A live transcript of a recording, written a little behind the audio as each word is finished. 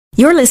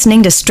You're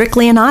listening to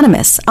Strictly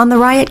Anonymous on the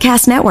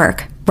Riotcast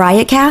Network,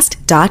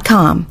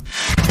 riotcast.com.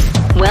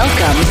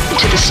 Welcome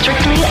to the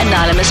Strictly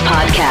Anonymous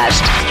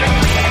podcast.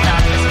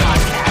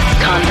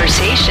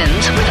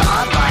 Conversations with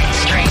online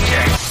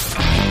strangers.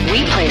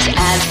 We place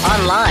ads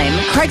online.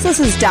 Craigslist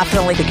is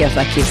definitely the gift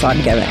that keeps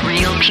on giving.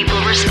 Real people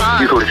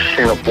respond. You go to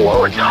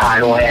Singapore or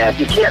Thailand.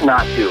 You can't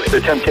not do it.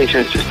 The temptation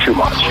is just too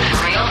much.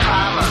 Real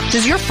problems.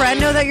 Does your friend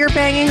know that you're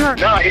banging her?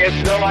 No, he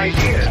has no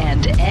idea.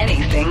 And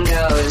anything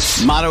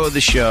goes. Motto of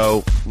the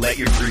show, let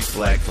your Greek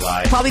flag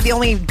fly. Probably the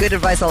only good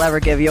advice I'll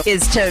ever give you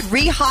is to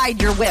re-hide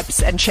your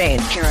whips and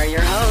chains. Here are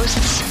your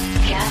hosts,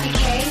 Kathy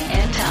Kay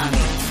and Tommy.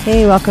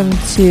 Hey, welcome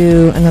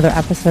to another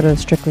episode of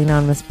Strictly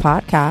Anonymous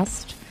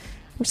podcast.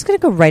 I'm just going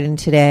to go right in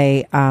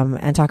today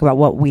and talk about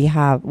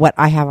what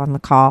I have on the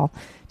call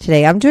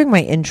today. I'm doing my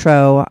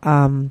intro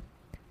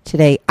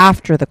today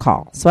after the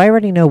call, so I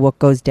already know what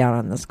goes down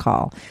on this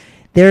call.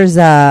 There's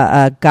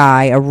a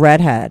guy, a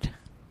redhead,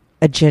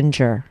 a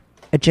ginger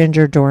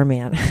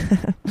doorman,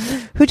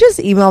 who just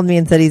emailed me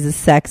and said he's a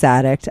sex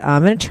addict.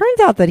 And it turns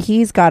out that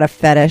he's got a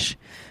fetish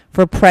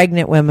for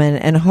pregnant women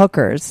and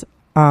hookers,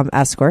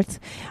 escorts.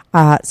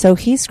 So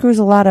he screws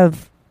a lot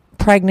of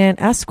pregnant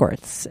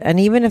escorts. And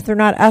even if they're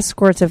not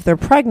escorts, if they're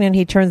pregnant,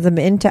 he turns them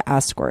into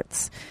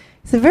escorts.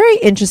 He's a very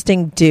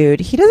interesting dude.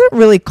 He doesn't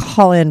really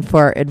call in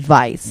for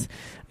advice.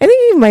 I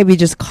think he might be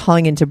just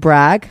calling in to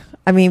brag.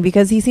 I mean,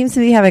 because he seems to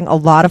be having a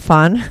lot of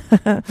fun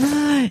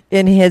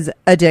in his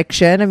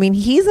addiction. I mean,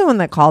 he's the one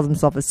that calls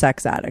himself a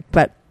sex addict,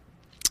 but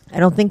I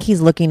don't think he's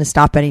looking to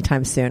stop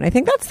anytime soon. I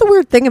think that's the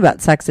weird thing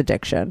about sex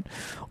addiction,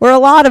 or a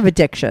lot of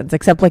addictions,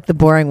 except like the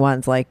boring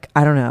ones, like,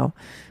 I don't know,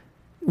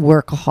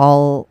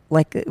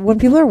 like when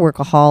people are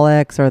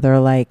workaholics, or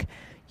they're like,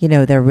 you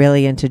know, they're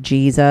really into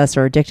Jesus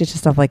or addicted to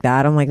stuff like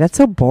that. I'm like, that's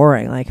so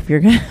boring. Like, if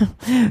you're going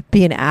to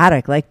be an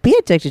addict, like, be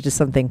addicted to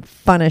something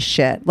fun as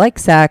shit, like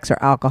sex or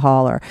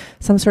alcohol or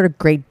some sort of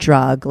great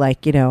drug,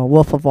 like, you know,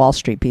 Wolf of Wall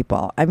Street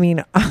people. I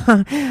mean,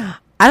 I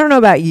don't know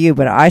about you,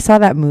 but I saw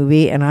that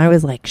movie and I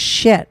was like,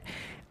 shit,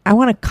 I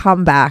want to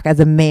come back as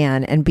a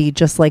man and be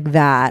just like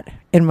that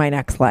in my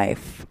next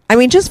life. I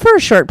mean, just for a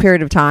short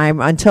period of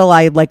time until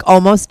I like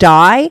almost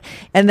die,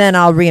 and then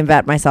I'll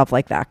reinvent myself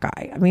like that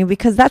guy. I mean,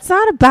 because that's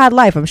not a bad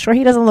life. I'm sure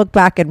he doesn't look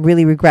back and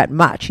really regret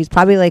much. He's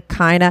probably like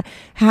kind of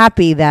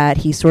happy that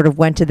he sort of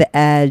went to the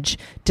edge,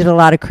 did a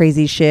lot of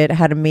crazy shit,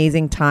 had an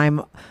amazing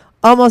time,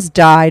 almost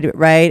died,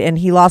 right? And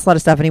he lost a lot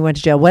of stuff and he went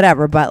to jail,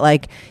 whatever. But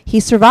like, he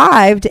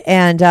survived,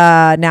 and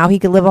now he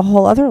could live a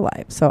whole other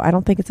life. So I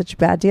don't think it's such a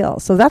bad deal.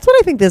 So that's what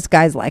I think this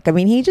guy's like. I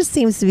mean, he just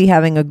seems to be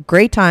having a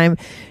great time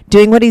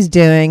doing what he's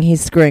doing.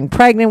 He's screwing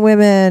pregnant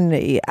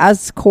women,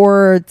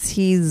 escorts.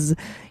 He's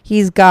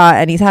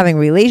having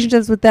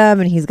relationships with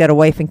them, and he's got a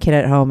wife and kid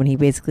at home, and he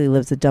basically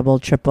lives a double,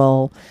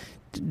 triple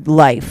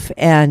life.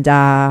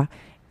 And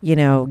you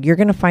know, you're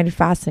going to find it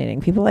fascinating.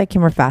 People like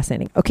him are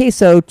fascinating. Okay,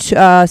 so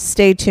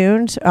stay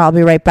tuned. I'll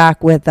be right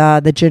back with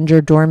the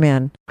ginger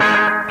doorman.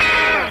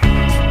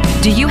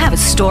 Do you have a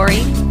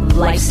story,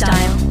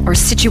 lifestyle, or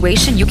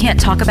situation you can't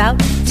talk about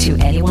to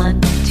anyone?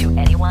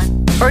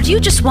 Or do you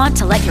just want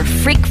to let your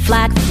freak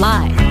flag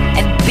fly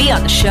and be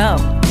on the show?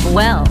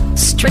 Well,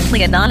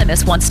 Strictly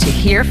Anonymous wants to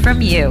hear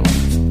from you.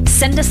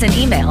 Send us an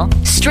email,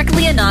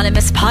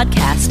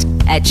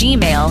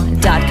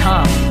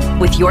 strictlyanonymouspodcast@gmail.com,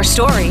 with your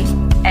story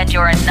and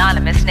your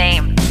anonymous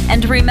name.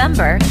 And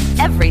remember,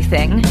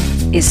 everything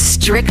is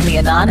strictly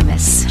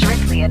anonymous.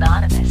 Strictly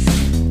anonymous.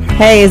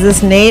 Hey, is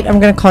this Nate?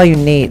 I'm going to call you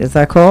Nate. Is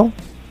that cool?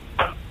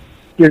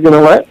 You're going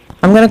to what?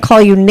 I'm going to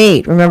call you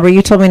Nate. Remember,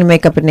 you told me to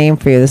make up a name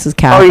for you. This is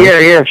Kathy. Oh,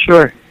 yeah,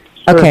 sure.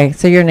 Okay,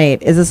 so you're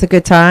Nate. Is this a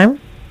good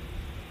time?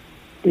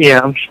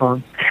 Yeah, I'm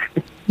Sean.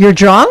 You're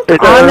drunk?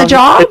 On the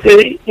job?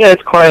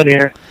 It's quiet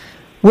here.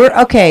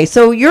 Okay,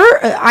 so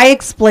I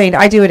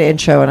do an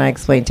intro and I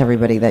explain to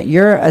everybody that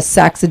you're a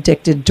sex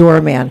addicted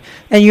doorman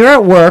and you're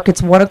at work.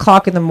 It's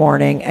 1:00 in the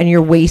morning and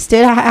you're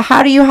wasted.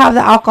 How do you have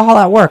the alcohol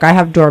at work? I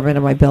have doormen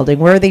in my building.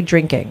 Where are they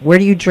drinking? Where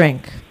do you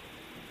drink?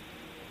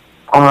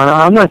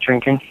 I'm not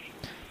drinking.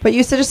 But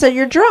you just said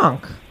you're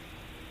drunk.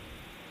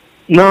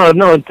 No,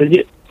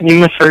 you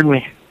misheard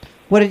me.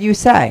 What did you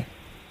say?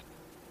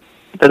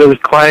 That it was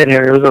quiet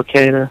here. It was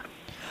okay to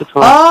talk.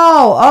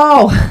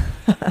 Oh.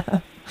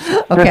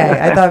 Okay,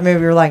 I thought maybe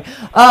you were like,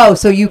 oh,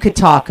 so you could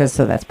talk,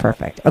 so that's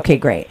perfect. Okay,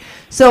 great.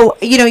 So,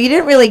 you know, you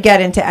didn't really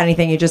get into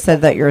anything. You just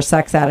said that you're a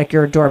sex addict,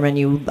 you're a doorman,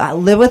 you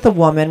live with a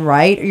woman,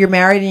 right? You're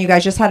married and you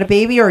guys just had a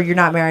baby, or you're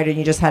not married and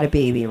you just had a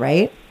baby,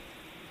 right?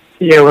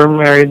 Yeah, we're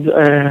married.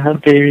 I had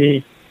a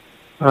baby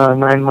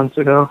 9 months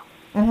ago.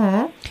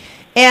 Mm-hmm.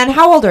 And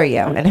how old are you?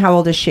 And how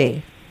old is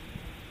she?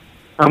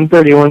 I'm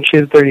 31.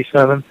 She's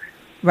 37.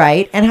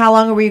 Right. And how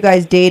long were you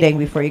guys dating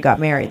before you got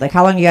married? Like,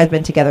 how long have you guys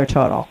been together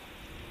total?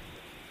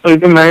 We've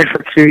been married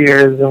for 2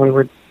 years, and we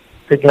were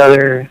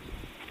together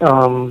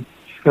for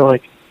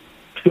like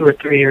 2 or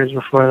 3 years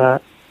before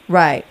that.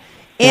 Right.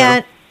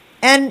 And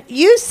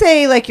you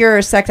say like you're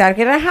a sex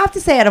addict, and I have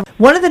to say,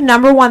 one of the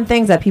number one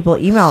things that people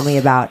email me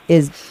about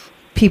is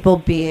people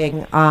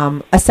being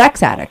a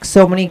sex addict.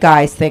 So many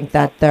guys think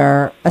that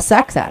they're a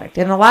sex addict,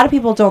 and a lot of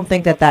people don't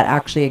think that that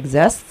actually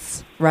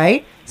exists,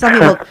 right? Some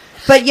people,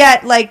 but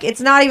yet, like, it's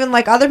not even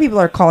like other people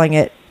are calling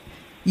it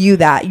you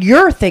that.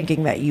 You're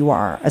thinking that you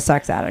are a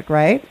sex addict,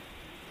 right?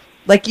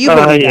 Like you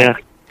believe yeah.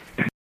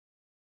 that.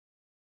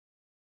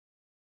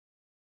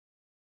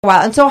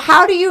 Wow. And so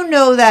how do you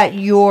know that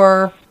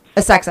you're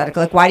a sex addict?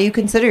 Like, why do you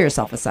consider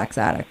yourself a sex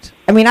addict?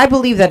 I mean, I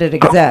believe that it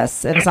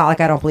exists, and it's not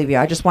like I don't believe you.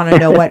 I just want to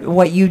know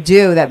what you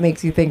do that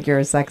makes you think you're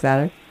a sex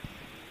addict.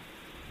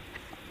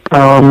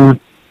 I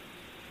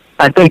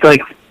think,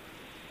 like,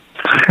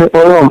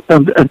 well,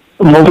 a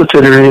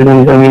multitude of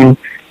reasons. I mean,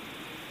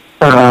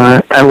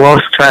 I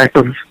lost track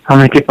of how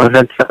many people I've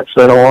had sex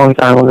with a long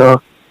time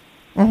ago.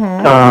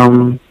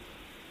 Mm-hmm.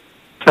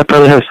 I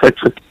probably have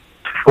sex with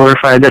 4 or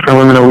 5 different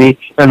women a week,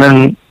 and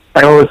then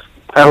I always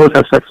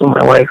have sex with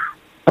my wife.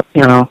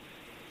 You know,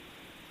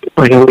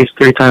 like at least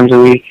 3 times a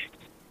week.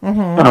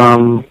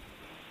 Mm-hmm.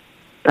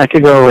 I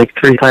could go like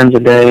 3 times a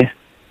day.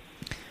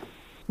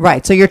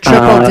 Right, so you're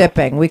triple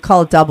dipping. We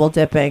call it double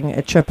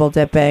dipping, triple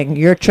dipping.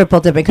 You're triple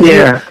dipping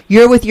because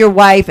you're with your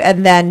wife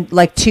and then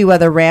like 2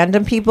 other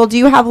random people. Do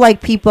you have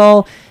like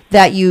people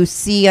that you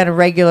see on a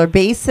regular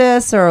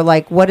basis, or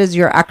like what is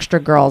your extra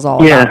girls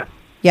all about?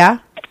 Yeah.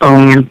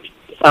 I'm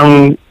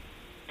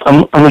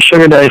a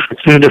sugar daddy for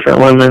 2 different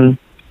women.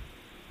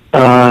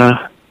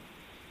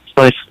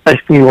 So I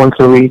see once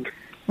a week.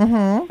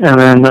 Mm-hmm. And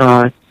then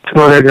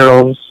 2 other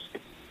girls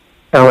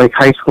are like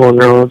high school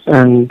girls,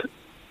 and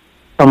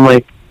I'm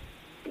like,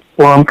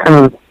 well,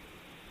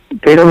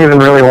 they don't even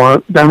really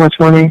want that much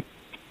money.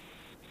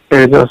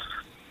 I'm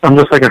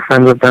just like a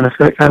friend with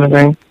benefit kind of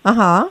thing.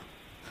 Uh-huh.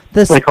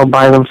 Like I'll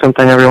buy them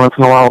something every once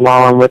in a while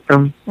I'm with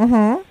them.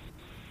 Mm-hmm.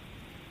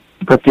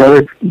 But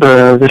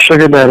the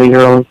sugar daddy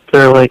girls,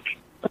 they're like,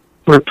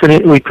 we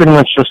pretty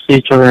much just see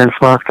each other and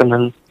fuck and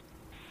then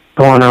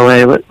go on our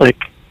way. But like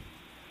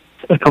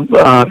a couple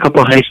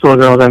of high school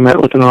girls I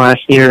met within the last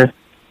year,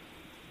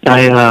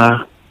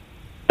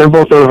 they're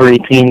both over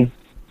 18.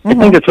 Mm-hmm. I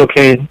think it's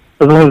okay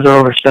as long as they're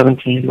over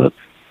 17. But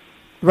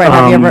right,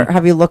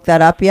 have you looked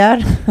that up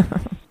yet?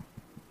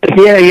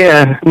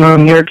 Yeah. No,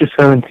 New York is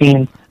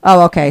 17.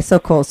 Oh, okay. So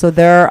cool. So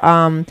they're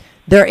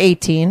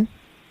 18.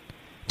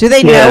 Do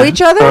they know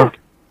each other?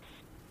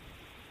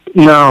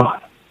 No.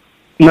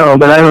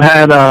 But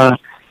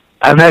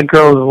I've had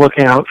girls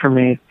looking out for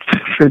me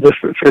for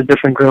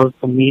different girls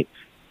to meet.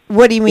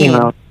 What do you mean? You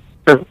know,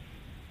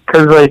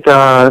 because like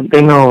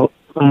they know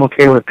I'm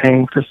okay with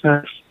paying for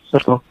sex,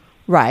 so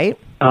right.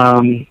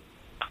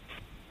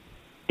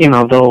 You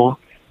know, they'll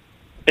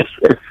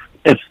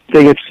if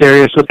they get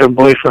serious with their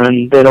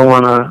boyfriend, they don't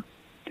want to.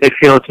 They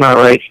feel it's not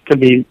right to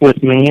be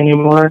with me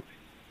anymore,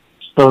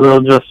 so they'll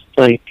just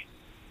like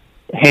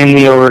hand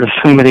me over to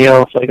somebody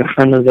else, like a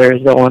friend of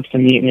theirs that wants to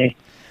meet me.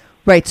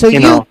 Right. So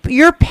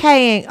you're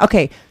paying.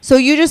 Okay. So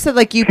you just said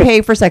like you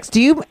pay for sex.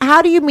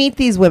 How do you meet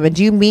these women?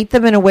 Do you meet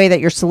them in a way that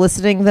you're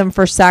soliciting them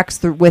for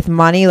sex with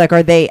money? Like,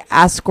 are they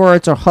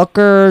escorts or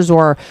hookers,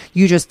 or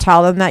you just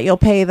tell them that you'll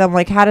pay them?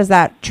 Like, how does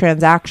that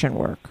transaction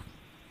work?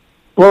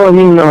 Well, I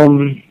mean,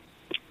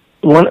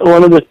 one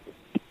of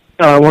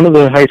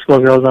the high school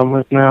girls I'm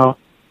with now,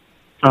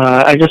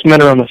 I just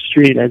met her on the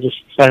street. I just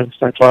decided to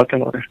start talking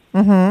to her.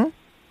 Mm-hmm.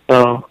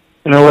 So,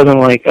 and it wasn't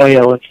like, oh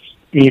yeah, let's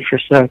meet for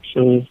sex. It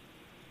was,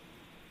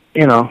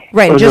 you know.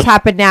 Right, it just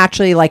happened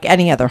naturally like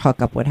any other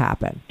hookup would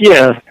happen.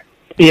 Yeah,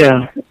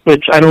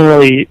 which I don't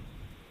really,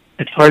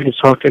 it's hard to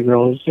talk to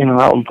girls, you know,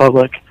 out in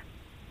public.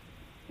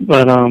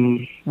 But,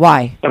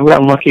 why? I've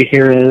gotten lucky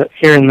here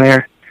and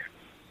there.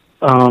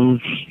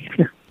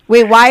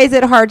 Wait, why is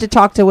it hard to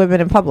talk to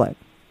women in public?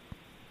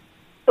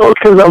 Well,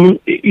 because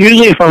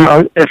usually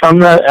if I'm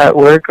not at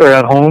work or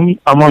at home,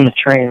 I'm on the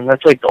train.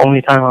 That's like the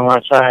only time I'm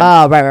outside.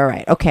 Oh,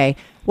 right. Okay.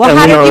 Well, and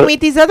how did you meet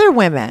these other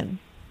women?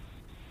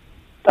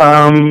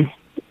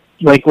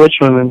 Like which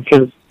women?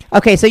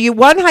 Okay, so you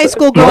one high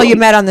school girl you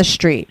met on the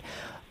street.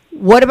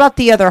 What about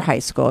the other high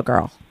school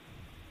girl?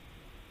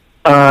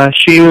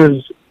 She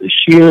was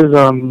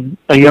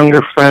a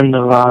younger friend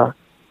of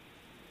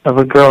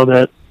a girl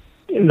that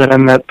I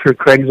met through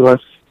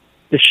Craigslist.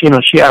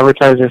 She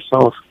advertised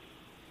herself,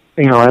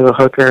 you know, as a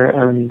hooker,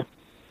 and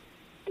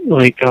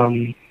like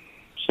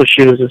so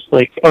she was just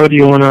like, oh, do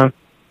you wanna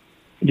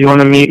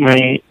meet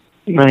my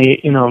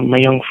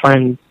young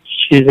friend?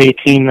 She's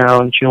 18 now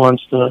and she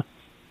wants to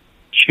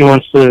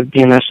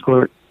be an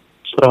escort.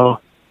 So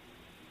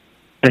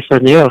I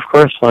said, yeah, of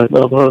course, I'd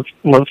love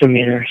to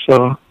meet her.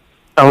 So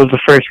I was the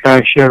first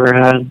guy she ever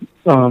had,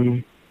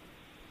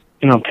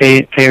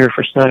 pay her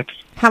for sex.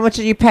 How much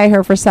did you pay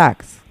her for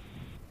sex?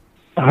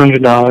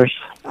 $100.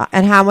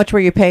 And how much were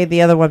you paid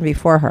the other one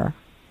before her?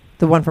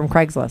 The one from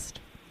Craigslist?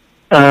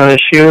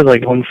 She was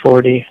like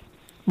 $140.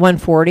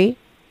 $140?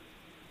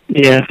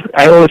 Yeah,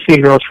 I always see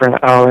girls for an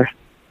hour.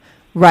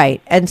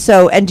 Right. And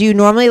do you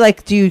normally,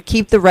 do you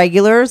keep the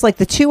regulars? Like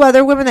the 2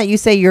 other women that you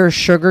say you're a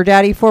sugar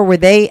daddy for, were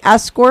they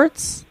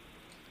escorts?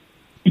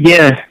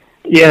 Yeah,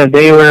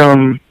 they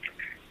were,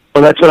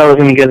 well, that's what I was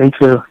going to get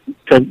into.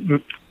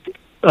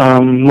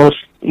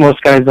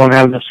 most guys don't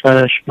have this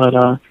fetish, but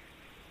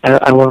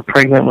I love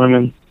pregnant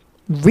women.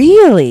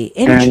 Really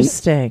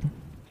interesting.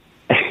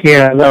 And,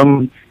 yeah,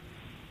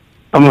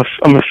 I'm a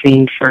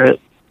fiend for it.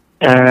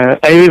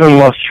 I even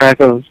lost track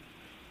of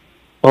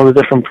all the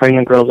different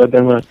pregnant girls I've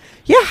been with.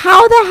 Yeah,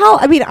 how the hell?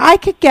 I mean, I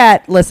could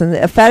listen,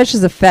 a fetish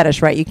is a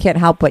fetish, right? You can't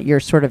help what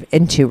you're sort of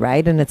into,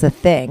 right? And it's a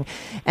thing.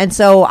 And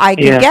so I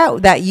could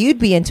get that you'd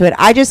be into it.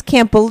 I just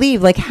can't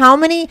believe, like, how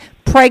many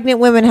pregnant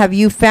women have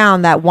you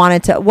found that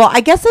wanted to, well, I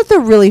guess that they're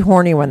really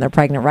horny when they're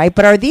pregnant, right?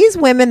 But are these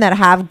women that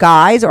have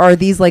guys, or are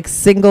these like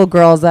single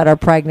girls that are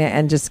pregnant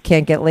and just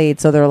can't get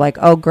laid? So they're like,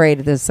 oh,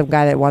 great, there's some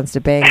guy that wants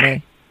to bang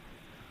me.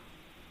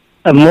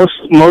 Most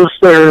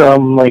are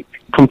like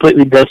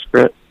completely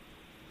desperate.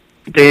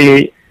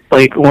 They,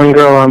 like, one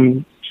girl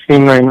I'm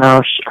seeing right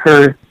now,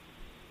 her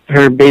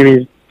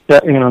baby's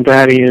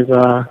daddy is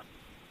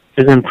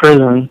in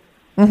prison.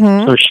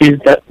 Mm-hmm. So she's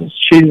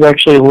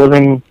actually still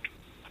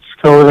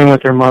living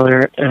with her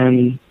mother,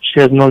 and she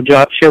has no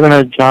job. She hasn't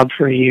had a job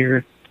for a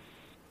year,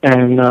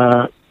 and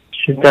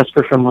she's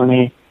desperate for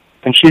money.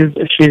 And she was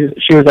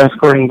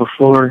escorting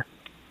before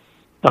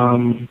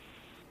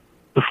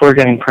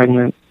getting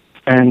pregnant,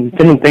 and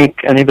didn't think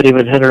anybody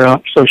would hit her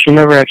up. So she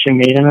never actually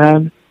made an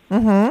ad.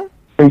 Mm-hmm.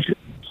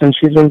 Since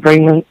she's been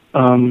pregnant,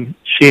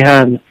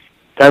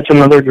 that's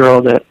another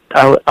girl that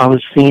I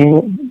was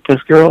seeing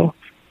this girl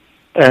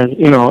as,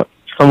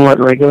 somewhat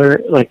regular,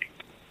 like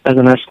as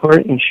an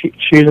escort, and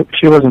she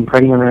wasn't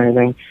pregnant or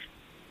anything,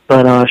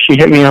 but she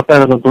hit me up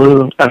out of the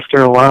blue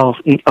after a while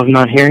of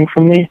not hearing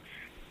from me,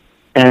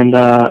 and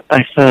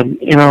I said,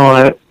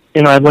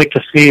 I'd like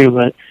to see you,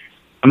 but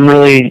I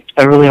really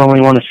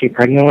only want to see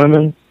pregnant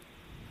women.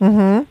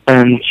 Mm-hmm.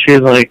 And she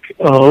was like,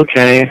 oh,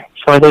 okay.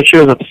 So I thought she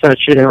was upset.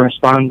 She didn't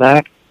respond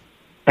back.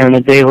 And a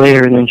day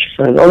later, then she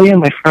said, oh, yeah,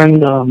 my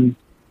friend,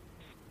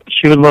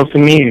 she would love to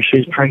meet you.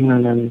 She's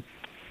pregnant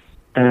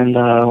and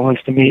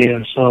wants to meet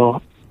you.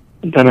 So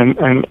then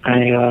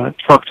I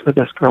talked with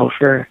this girl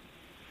for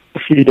a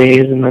few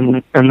days, and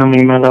then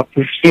we met up.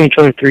 We've seen each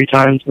other 3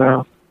 times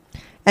now.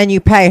 And you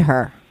pay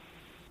her?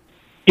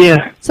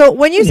 Yeah. So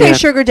when you say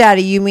sugar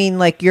daddy, you mean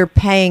like you're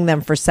paying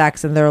them for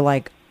sex and they're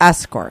like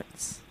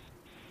escorts?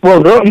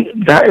 Well,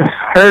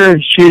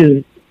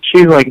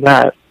 she's like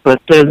that.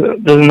 But there's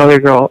another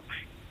girl.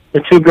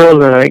 The 2 girls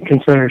that I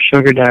consider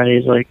sugar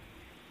daddies, like,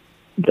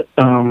 we've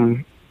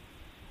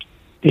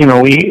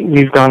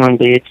gone on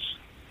dates,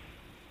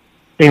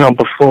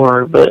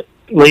 before, but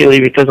lately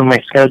because of my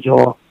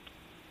schedule,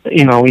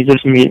 we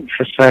just meet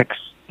for sex.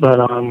 But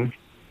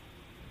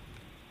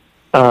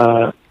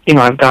I've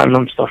gotten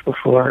them stuff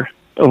before.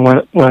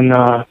 And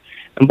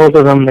both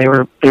of them, they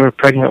were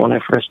pregnant when I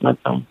first met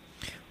them.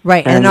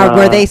 Right, and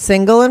were they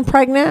single and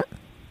pregnant?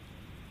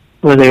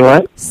 Were they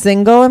what?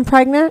 Single and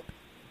pregnant?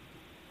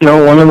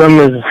 No, one of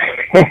them is...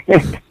 I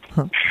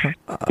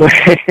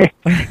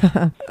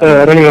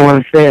don't even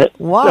want to say it.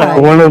 Why?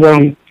 One of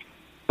them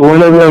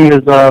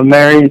is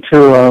married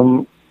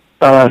to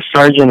a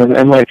sergeant of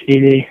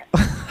NYPD.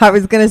 I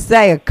was gonna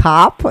say a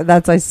cop.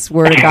 I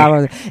swear to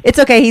God. It's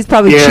okay. He's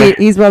probably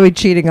he's probably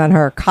cheating on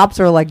her. Cops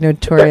are like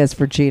notorious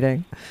for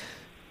cheating.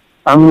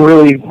 I'm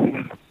really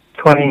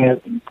putting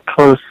it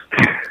close.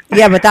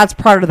 Yeah, but that's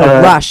part of the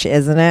rush,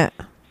 isn't it?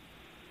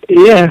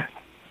 Yeah,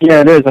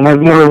 it is, and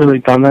I've never really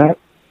done that.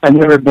 I've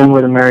never been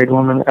with a married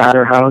woman at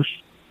her house.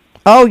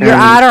 Oh, you're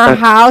at her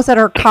house, at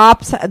her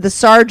the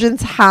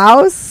sergeant's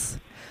house?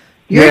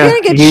 You're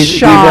going to get shot.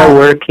 He's at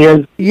work.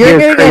 You're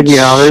going to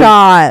get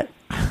shot.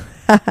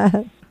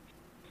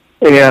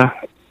 Yeah,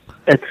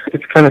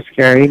 it's kind of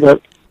scary,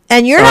 but...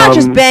 And you're not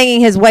just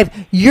banging his wife.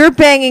 You're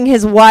banging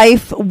his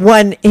wife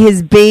when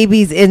his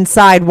baby's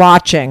inside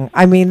watching.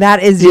 I mean,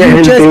 that is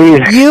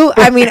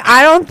I mean,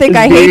 I don't think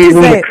I hate to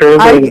say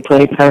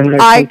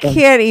it. I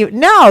can't even.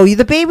 No,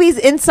 the baby's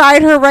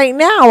inside her right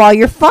now while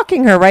you're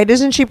fucking her, right?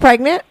 Isn't she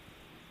pregnant?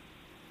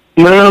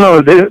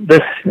 No.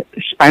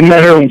 I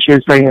met her when she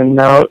was pregnant.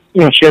 Now,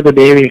 she had the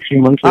baby a few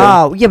months ago.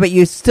 Oh, yeah, but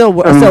you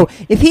still... so,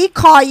 if he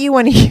caught you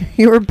when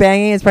you were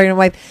banging his pregnant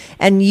wife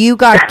and you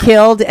got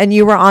killed and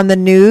you were on the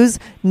news,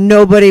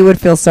 nobody would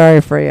feel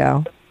sorry for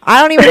you.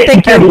 I don't even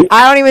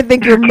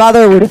think your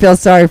mother would feel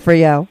sorry for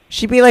you.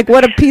 She'd be like,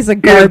 what a piece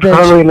of garbage. Yeah,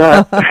 probably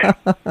not.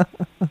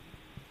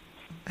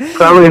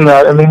 Probably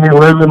not. I mean, you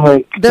live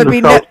in there'd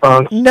be no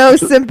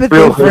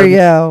sympathy for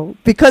you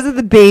because of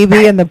the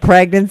baby and the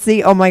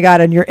pregnancy. Oh my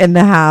God! And you're in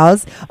the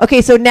house.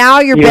 Okay, so now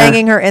you're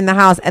banging her in the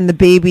house, and the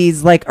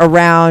baby's like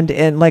around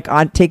and like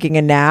on taking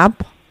a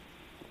nap.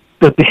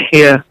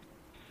 Yeah,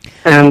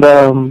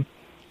 and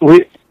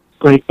he's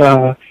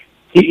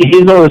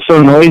always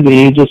so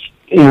noisy. He just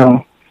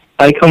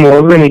I come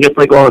over and he gets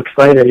like all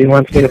excited. He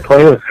wants me to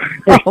play with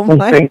him. Oh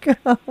my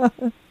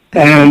God!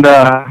 And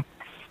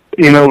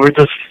we're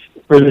just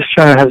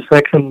trying to have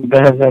sex in the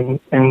bed,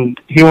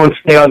 and he won't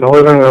stay out in the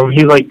living room.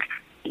 He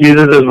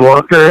uses his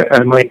walker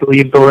and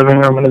leaves the living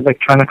room and is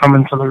trying to come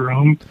into the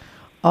room.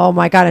 Oh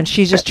my God! And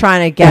she's just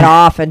trying to get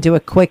off and do a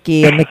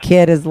quickie, and the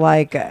kid is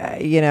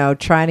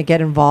trying to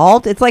get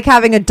involved. It's like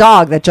having a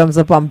dog that jumps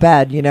up on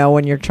bed,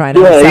 when you're trying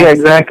to. Yeah,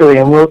 exactly.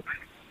 And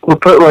we'll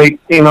put like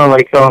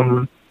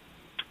a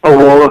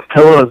wall of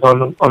pillows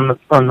on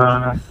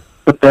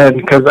the bed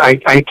because I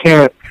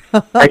can't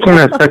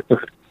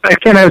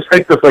have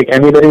sex with like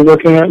anybody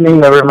looking at me.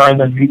 Never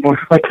mind a newborn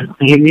like a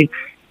baby.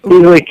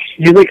 He's like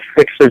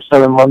 6 or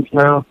 7 months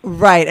now.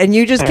 Right, and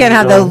you just can't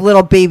have those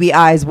little baby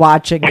eyes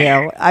watching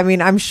you. I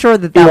mean, I'm sure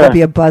that would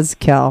be a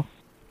buzzkill.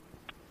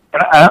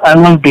 I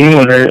love being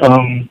with her.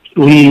 I'm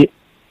the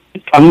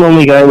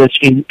only guy that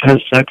she has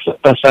sex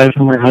aside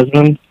from her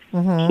husband.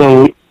 Mm-hmm.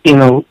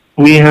 So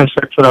we have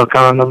sex without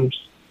condoms,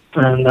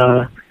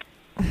 and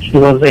she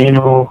loves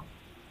anal.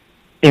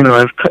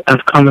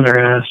 I've come in her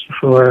ass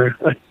before.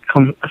 I've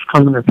come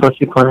in her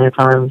pussy plenty of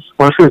times.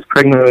 Once she was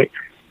pregnant,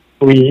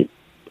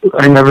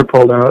 I never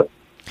pulled out.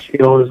 She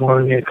always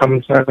wanted me to come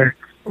inside her.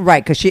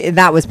 Right, because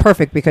that was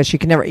perfect because she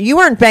could never. You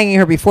weren't banging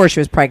her before she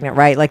was pregnant,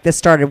 right? Like this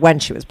started when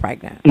she was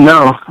pregnant.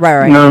 No,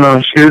 right.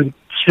 No. She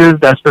was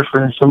desperate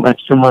for some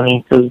extra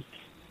money because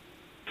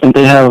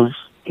they have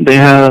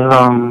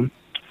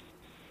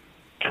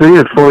 3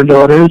 or 4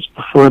 daughters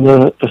before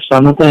the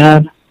son that they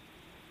had.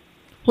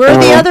 Where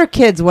are the other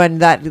kids when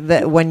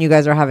when you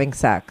guys are having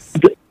sex?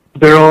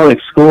 They're all at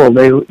school.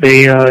 They go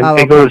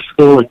to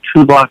school like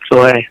 2 blocks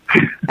away.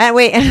 And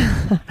wait,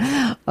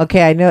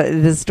 okay, I know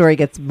this story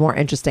gets more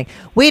interesting.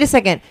 Wait a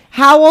second.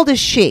 How old is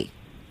she?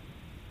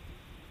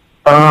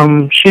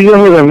 She's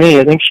younger than me.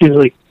 I think she's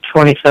like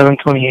 27,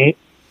 28.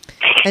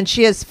 And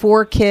she has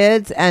 4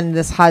 kids and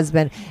this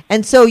husband.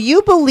 And so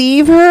you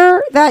believe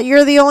her that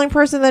you're the only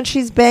person that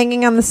she's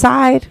banging on the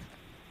side?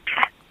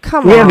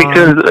 Come on. Yeah,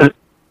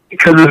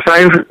 because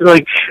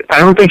I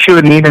don't think she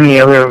would need any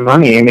other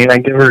money. I mean, I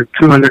give her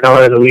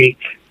 $200 a week.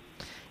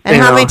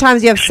 And how many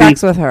times do you have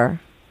sex with her?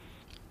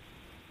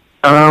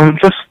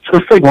 Just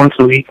like once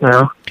a week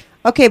now.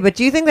 Okay, but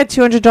do you think that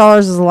 $200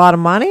 is a lot of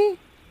money?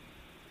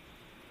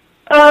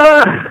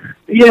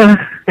 Yeah.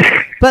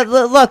 But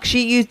look,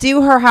 you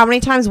do her how many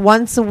times?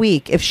 Once a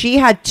week. If she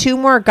had 2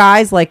 more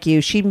guys like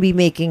you, she'd be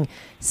making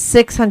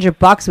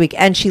 $600 a week,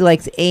 and she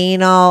likes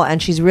anal,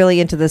 and she's really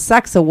into the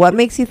sex. So what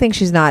makes you think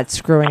she's not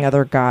screwing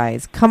other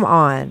guys? Come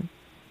on.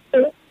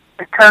 I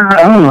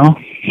don't know.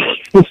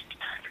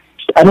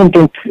 I don't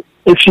think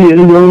if she is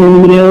doing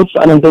anybody else,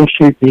 I don't think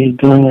she'd be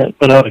doing it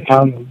without a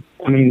condom.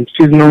 I mean,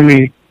 she's known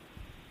me,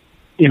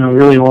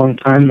 really long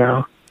time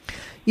now.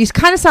 You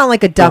kind of sound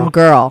like a dumb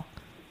girl.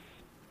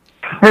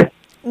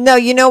 No,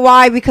 you know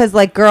why? Because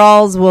like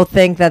girls will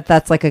think that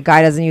that's like a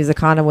guy doesn't use a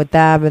condom with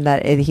them, and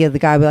that the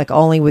guy will be like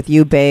only with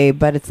you, babe.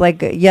 But it's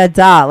like, yeah,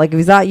 duh. Like if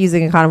he's not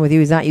using a condom with you,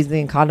 he's not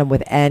using a condom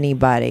with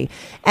anybody.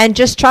 And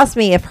just trust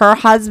me, if her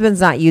husband's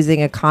not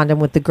using a condom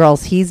with the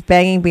girls he's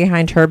banging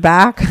behind her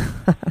back.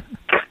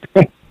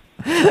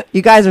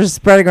 You guys are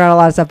spreading around a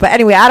lot of stuff. But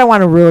anyway, I don't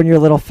want to ruin your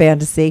little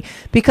fantasy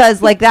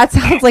because like that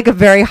sounds like a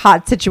very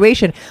hot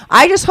situation.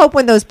 I just hope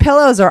when those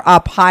pillows are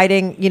up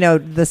hiding,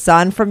 the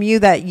sun from you,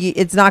 that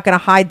it's not going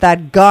to hide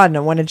that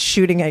gun when it's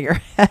shooting at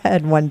your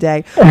head one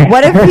day.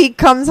 What if he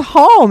comes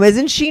home?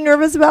 Isn't she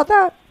nervous about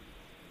that?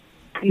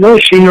 No,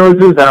 she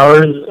knows his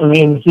hours. I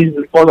mean, he's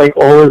always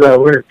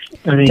at work.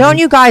 Don't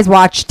you guys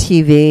watch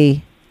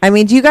TV? I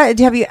mean,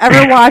 have you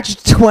ever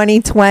watched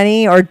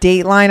 2020 or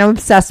Dateline? I'm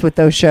obsessed with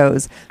those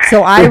shows.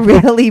 So I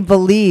really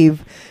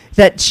believe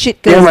that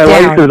shit goes down. Yeah,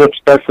 my wife is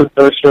obsessed with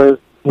those shows.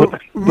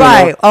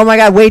 Right. Oh my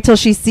God. Wait till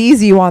she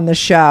sees you on the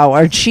show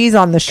or she's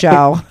on the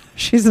show.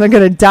 She's not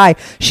going to die.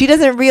 She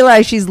doesn't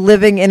realize she's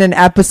living in an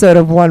episode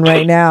of one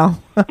right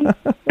now.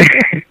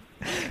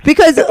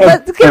 Because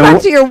let's get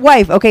back to your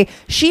wife. Okay,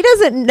 she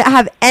doesn't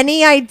have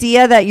any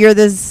idea that you're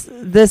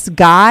this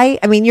guy.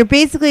 I mean, you're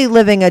basically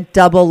living a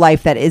double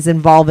life that is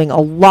involving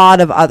a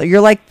lot of other. You're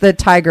like the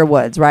Tiger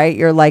Woods, right?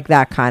 You're like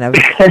that kind of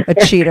a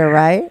cheater,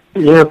 right?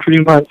 Yeah,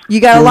 pretty much.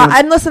 You got a lot.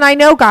 And listen, I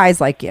know guys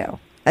like you.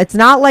 It's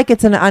not like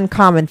it's an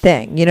uncommon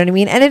thing. You know what I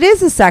mean? And it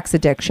is a sex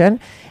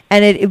addiction.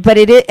 And it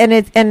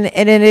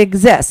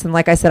exists. And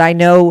like I said, I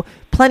know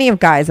plenty of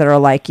guys that are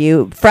like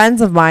you.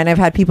 Friends of mine, I've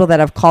had people that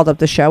have called up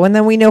the show, and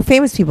then we know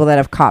famous people that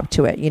have copped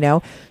to it,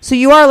 So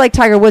you are like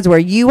Tiger Woods, where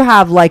you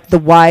have like the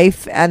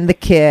wife and the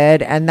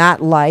kid and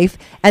that life,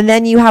 and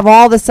then you have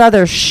all this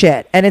other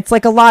shit. And it's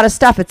like a lot of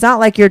stuff. It's not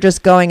like you're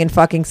just going and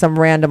fucking some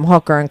random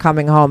hooker and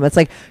coming home. It's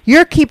like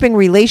you're keeping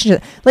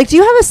relationships. Like, do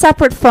you have a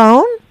separate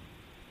phone?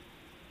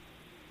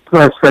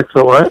 A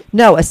separate what?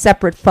 No, a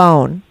separate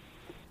phone.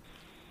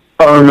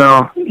 Oh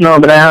no,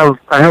 but I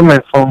have my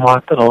phone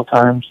locked at all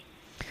times.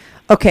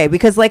 Okay,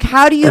 because like,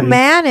 how do you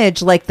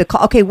manage like the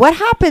call? Okay, what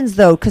happens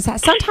though? Because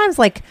sometimes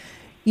like,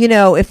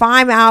 if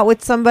I'm out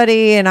with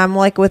somebody and I'm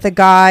like with a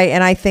guy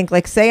and I think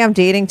like, say I'm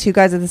dating 2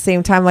 guys at the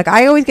same time, like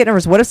I always get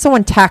nervous. What if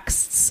someone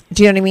texts?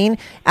 Do you know what I mean?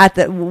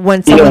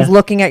 When someone's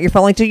looking at your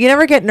phone, like, do you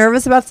never get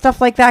nervous about stuff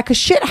like that? Because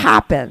shit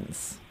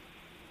happens.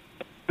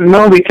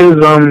 No, because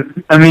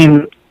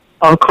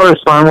I'll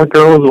correspond with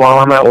girls while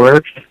I'm at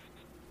work.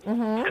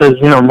 Because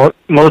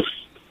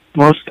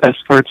most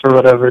escorts or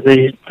whatever,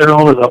 they're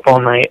always up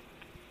all night,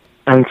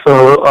 and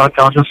so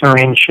I'll just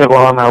arrange shit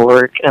while I'm at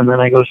work, and then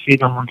I go see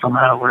them once I'm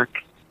out of work.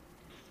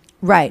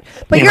 Right,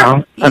 but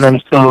and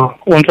then so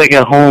once I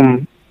get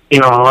home,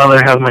 I'll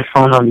rather have my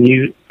phone on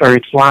mute, or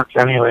it's locked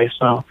anyway,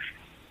 so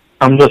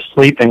I'm just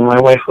sleeping. My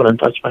wife wouldn't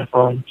touch my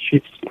phone.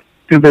 She's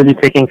too busy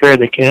taking care of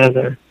the kids.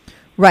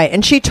 Right,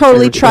 and she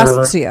totally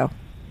trusts you.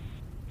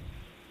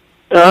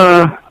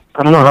 I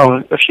don't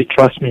know if she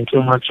trusts me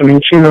too much. I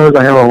mean, she knows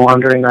I have a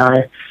wandering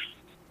eye,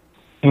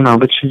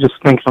 but she just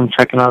thinks I'm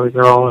checking out a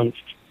girl, and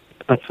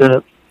that's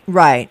it.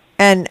 Right.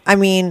 And, I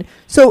mean,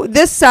 so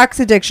this sex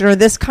addiction, or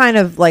this kind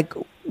of, like,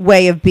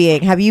 way of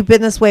being, have you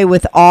been this way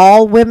with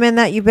all women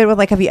that you've been with?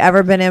 Like, have you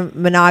ever been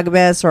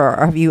monogamous, or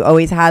have you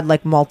always had,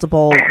 like,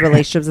 multiple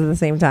relationships at the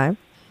same time?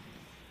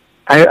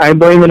 I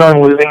blame it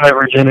on losing my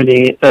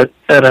virginity at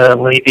a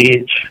late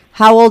age.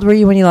 How old were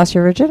you when you lost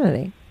your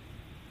virginity?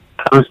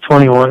 I was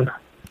 21.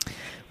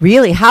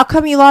 Really? How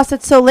come you lost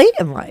it so late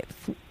in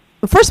life?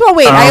 First of all,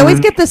 wait, I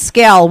always get the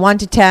scale, 1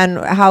 to 10.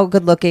 How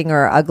good looking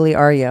or ugly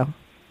are you?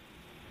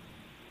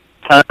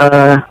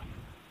 I'd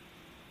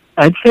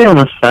say I'm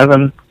a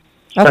 7.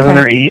 Okay. 7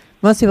 or 8.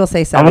 Most people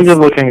say 7. I'm a good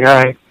looking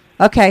guy.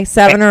 Okay,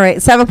 7 or 8.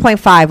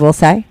 7.5, we'll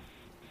say.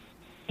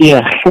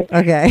 Yeah.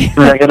 Okay.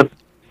 I got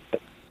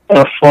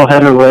a full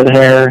head of red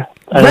hair.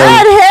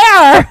 Red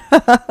hair?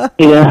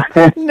 Yeah.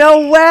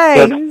 No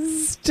way.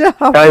 Stop.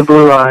 Sky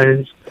blue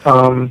eyes.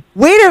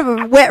 Wait a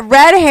minute.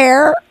 Red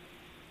hair?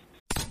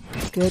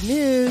 Good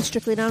news.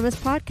 Strictly Anonymous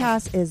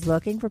Podcast is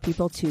looking for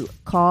people to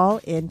call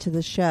into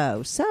the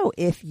show. So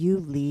if you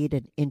lead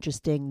an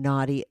interesting,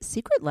 naughty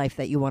secret life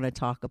that you want to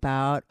talk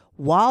about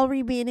while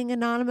remaining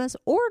anonymous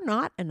or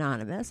not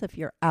anonymous, if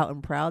you're out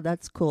and proud,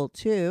 that's cool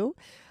too.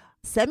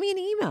 Send me an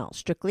email,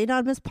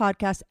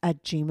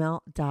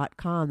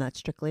 strictlyanonymouspodcast@gmail.com.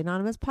 That's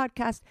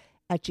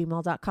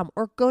strictlyanonymouspodcast@gmail.com.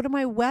 Or go to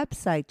my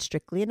website,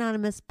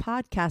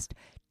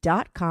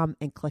 strictlyanonymouspodcast.com,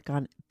 and click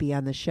on Be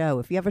on the Show.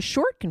 If you have a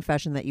short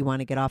confession that you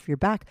want to get off your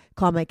back,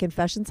 call my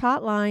confessions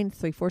hotline,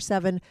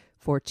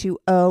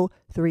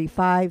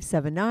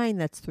 347-420-3579.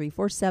 That's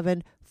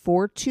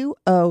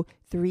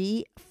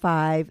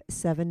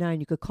 347-420-3579.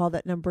 You could call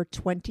that number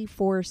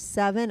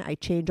 24/7. I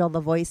change all the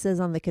voices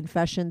on the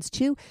confessions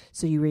too,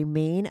 so you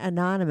remain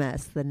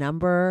anonymous. The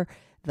number,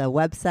 the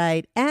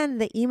website,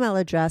 and the email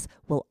address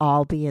will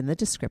all be in the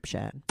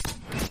description.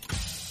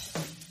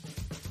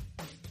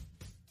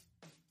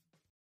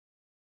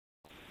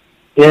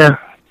 Yeah,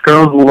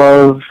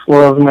 girls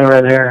love my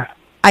red hair.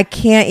 I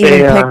can't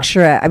even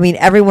picture it. I mean,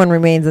 everyone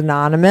remains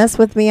anonymous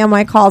with me on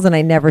my calls, and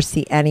I never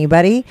see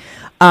anybody.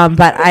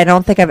 But I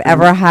don't think I've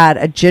ever had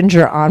a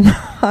ginger on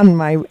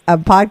my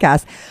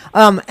podcast.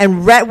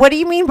 And red, what do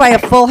you mean by a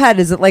full head?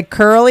 Is it like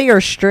curly or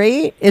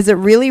straight? Is it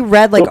really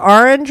red, like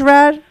orange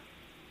red?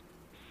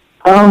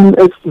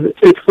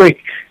 It's like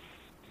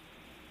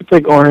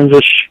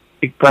orangish,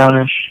 like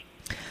brownish.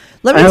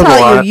 Let me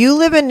tell you, you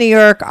live in New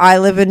York. I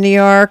live in New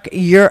York.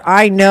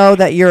 I know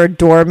that you're a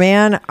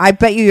doorman. I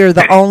bet you're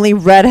the only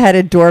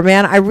redheaded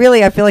doorman. I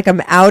feel like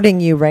I'm outing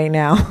you right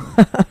now.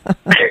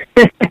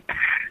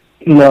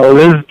 No,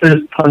 there's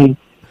tons.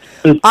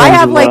 I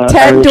have like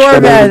 10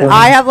 doormen.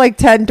 I have like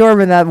 10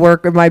 doormen that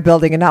work in my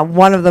building, and not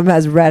one of them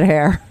has red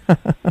hair.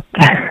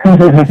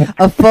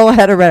 A full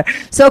head of red hair.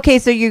 So, okay,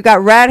 so you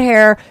got red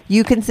hair.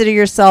 You consider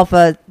yourself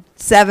a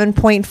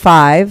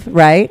 7.5,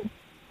 right?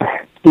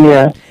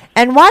 Yeah.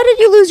 And why did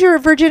you lose your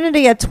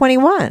virginity at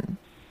 21?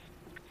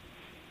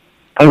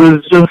 I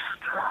was just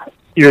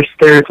your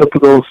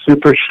stereotypical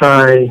super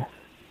shy,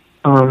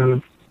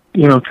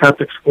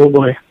 Catholic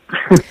schoolboy.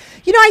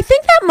 I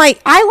think that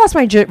I lost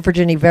my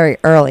virginity very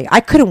early. I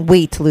couldn't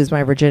wait to lose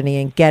my virginity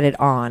and get it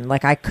on.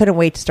 Like, I couldn't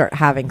wait to start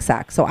having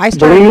sex. So I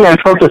started. Believe me, I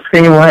felt the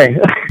same way.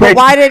 But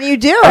why didn't you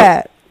do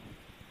it?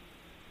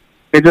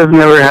 It just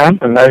never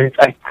happened. I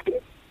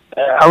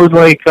was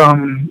like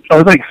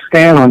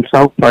Stan on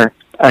South Park.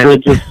 I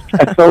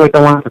felt like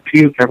I wanted to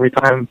puke every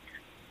time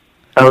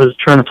I was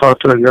trying to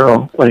talk to a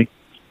girl. Like,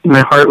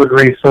 my heart would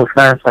race so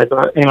fast. I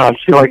thought, I'd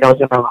feel like I was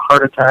going to have a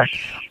heart attack.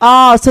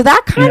 Oh, so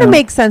that kind of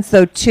makes sense,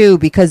 though, too,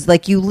 because,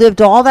 like, you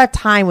lived all that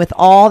time with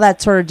all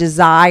that sort of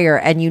desire,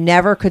 and you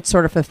never could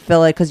sort of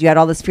fulfill it because you had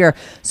all this fear.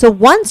 So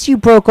once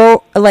you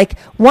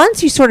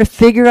once you sort of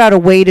figured out a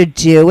way to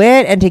do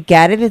it and to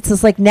get it, it's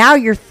just like now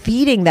you're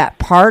feeding that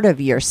part of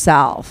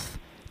yourself.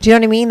 Do you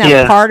know what I mean?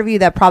 That part of you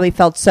that probably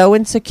felt so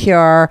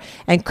insecure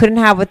and couldn't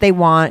have what they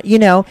want,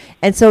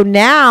 And so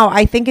now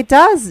I think it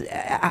does,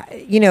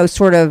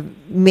 sort of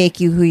make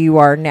you who you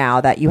are now,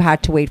 that you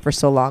had to wait for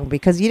so long,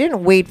 because you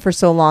didn't wait for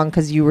so long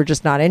because you were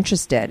just not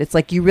interested. It's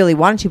like you really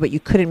wanted to, but you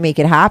couldn't make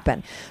it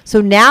happen.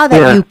 So now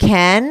that you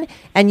can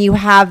and you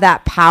have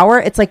that power,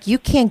 it's like you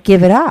can't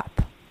give it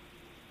up.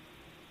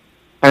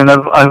 And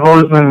I've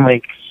always been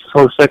like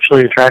so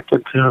sexually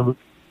attracted to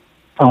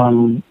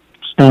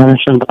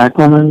Spanish and black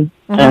women.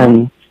 Mm-hmm.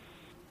 And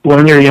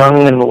when you're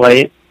young and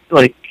light,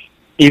 like,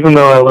 even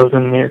though I lived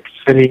in New York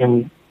City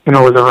and,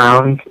 was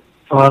around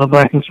a lot of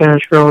black and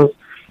Spanish girls,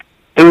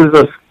 it was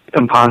just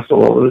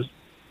impossible.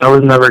 That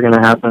was never going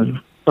to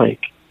happen. Like,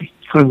 you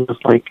couldn't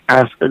just, like,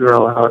 ask a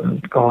girl out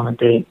and go on a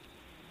date.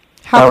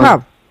 How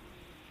come?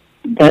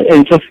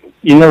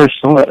 You never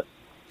saw it.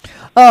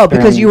 Oh,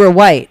 because you were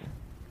white.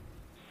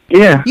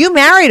 Yeah. You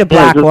married a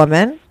black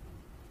woman.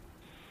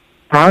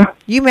 Huh?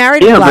 You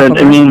married Yeah, a black but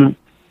woman. I mean,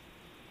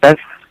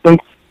 that's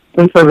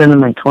since I've been in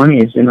my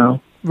 20s, you know.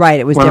 Right,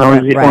 it was when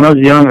different. When I was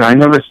younger, I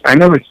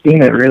never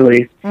seen it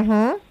really.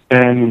 Mm-hmm.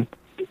 And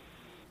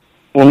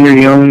when you're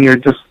young, you're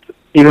just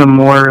even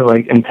more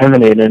like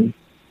intimidated.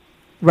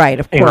 Right,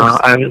 of course. You know,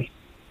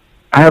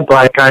 I had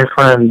black guy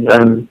friends,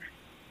 and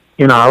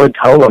you know, I would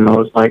tell them, I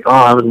was like, oh,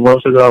 I would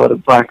love to go out with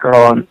a black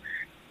girl, and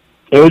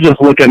they would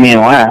just look at me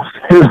and laugh.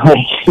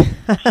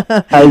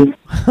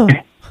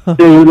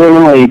 They were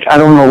like, I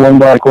don't know one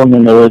black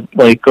woman that would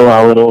like go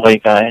out with a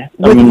white guy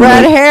with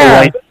red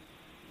hair.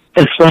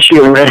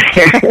 Especially with red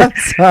hair. I'm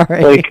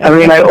sorry. Like, I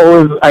mean, I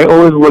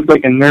always looked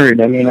like a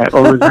nerd. I mean, I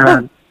always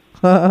had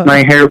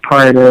my hair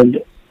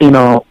parted, you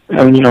know,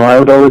 and, you know, I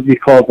would always be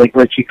called, like,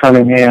 Richie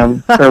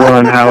Cunningham or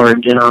Ron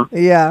Howard, you know.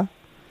 Yeah.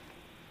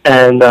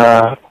 And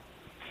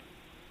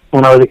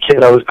when I was a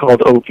kid, I was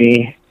called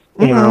Opie,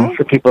 you know,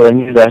 for people that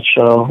knew that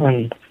show.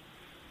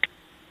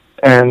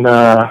 And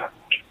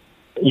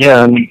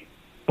yeah, and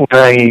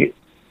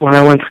when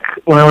I went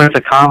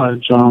to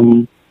college,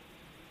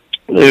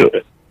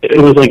 it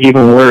was like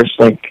even worse.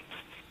 Like,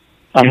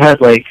 I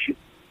had like,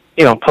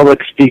 you know,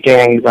 public speaking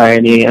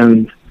anxiety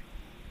and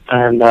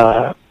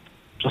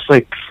just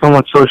like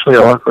somewhat socially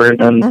awkward,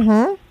 and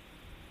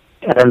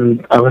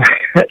and I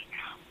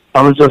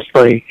was just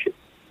trying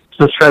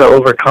to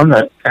overcome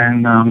it,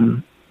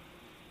 and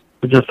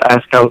just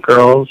ask out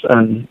girls,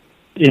 and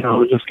you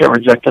know, just get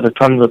rejected a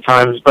tons of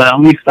times, but at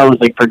least I was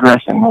like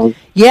progressing.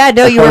 You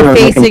were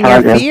facing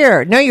your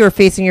fear. No, you were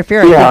facing your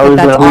fear. Yeah, I was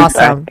that's at least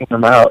awesome. acting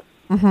them out.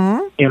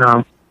 You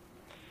know,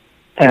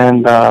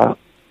 and but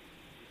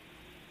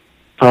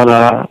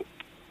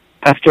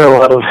after a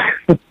lot of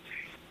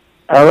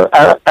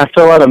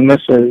after a lot of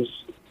misses,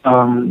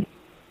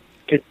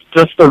 it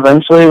just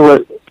eventually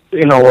what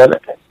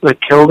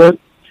killed it.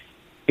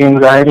 The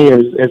anxiety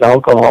is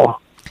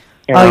alcohol.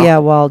 You know? Oh, yeah.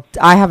 Well,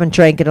 I haven't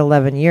drank in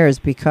 11 years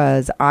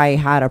because I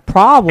had a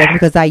problem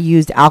because I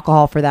used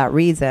alcohol for that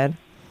reason.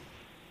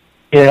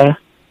 Yeah.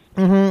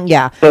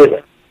 Yeah.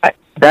 So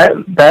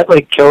that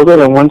like killed it.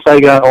 And once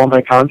I got all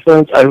my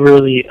confidence, I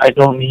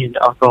don't need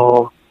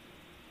alcohol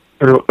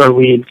or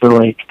weed to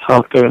like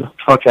talk to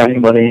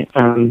anybody.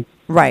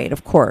 Right.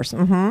 Of course.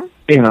 You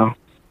know,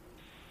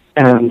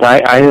 and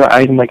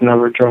I like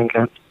never drank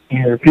it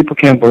either. People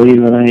can't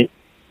believe that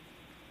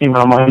I'm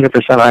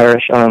 100%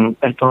 Irish. I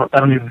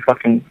don't even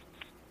fucking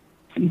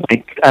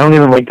like. I don't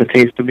even like the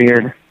taste of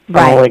beer.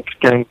 Right. I don't like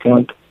getting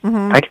drunk.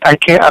 I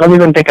can't. I don't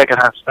even think I could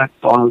have sex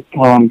while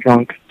I'm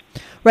drunk.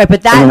 Right,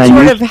 but that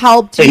sort of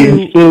helped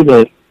you.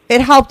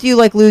 It helped you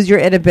like lose your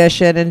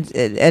inhibition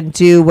and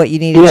do what you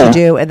needed to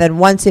do, and then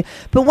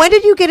But when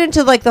did you get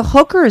into like the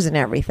hookers and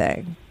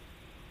everything?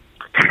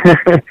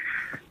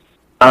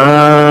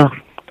 I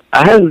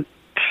had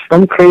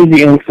some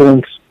crazy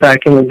incidents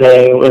back in the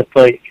day with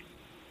like.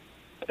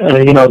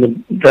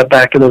 The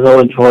back of the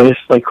Village Voice,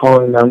 like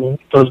calling them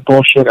those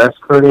bullshit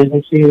escort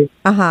agencies.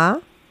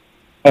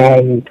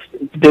 And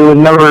you would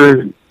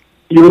never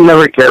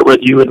get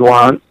what you would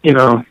want, you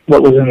know,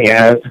 what was in the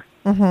ad.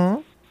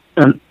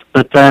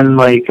 But then,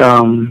 like,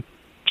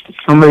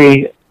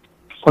 somebody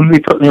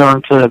put me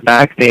onto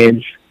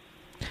Backpage.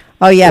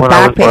 Oh, yeah,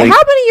 Backpage.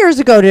 How many years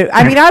ago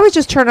I was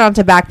just turned on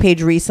to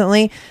Backpage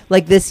recently,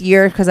 like this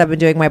year, because I've been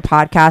doing my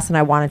podcast and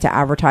I wanted to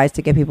advertise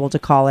to get people to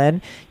call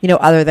in, you know,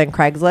 other than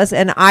Craigslist.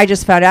 And I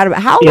just found out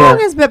about how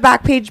long has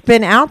Backpage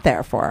been out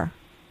there for?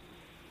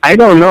 I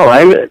don't know.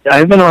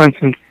 I've been on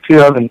since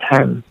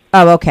 2010.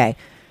 Oh, okay.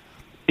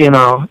 You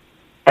know,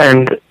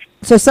 and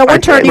so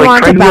someone turned you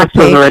on to Backpage.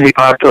 Was already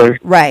popular.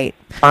 Right.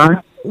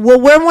 Huh? Well,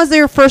 when was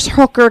your first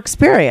hooker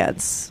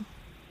experience?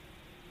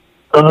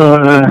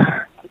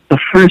 The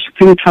first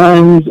 2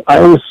 times I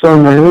was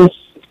so nervous,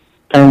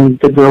 and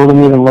the girl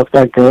didn't even look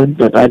that good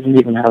that I didn't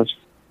even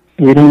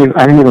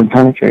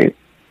penetrate.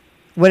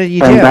 What did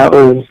you do? And that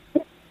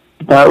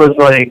was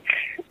like,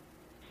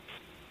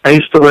 I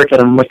used to work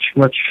at a much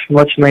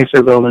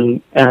nicer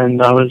building,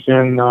 and I was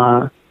in,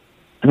 I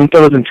think that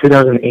was in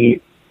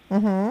 2008.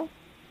 And,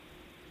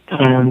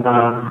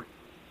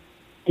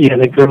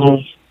 the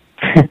girls,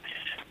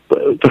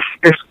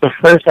 the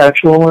first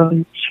actual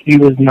one, she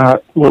was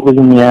not what was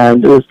in the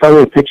ad. It was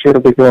probably a picture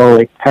of the girl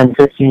like 10,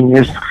 15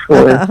 years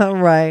before.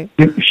 Right.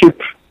 She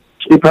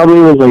probably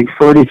was like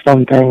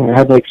 40-something,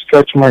 had like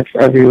stretch marks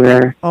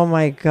everywhere. Oh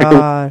my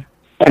God.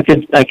 I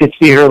could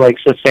see her like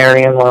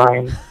cesarean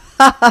line.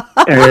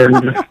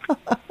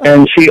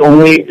 and she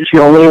only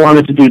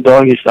wanted to do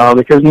doggy style,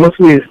 because most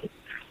of these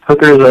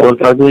hookers that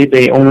look ugly,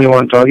 they only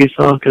want doggy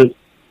style because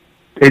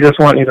they just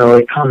want you to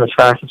like come as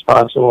fast as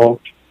possible,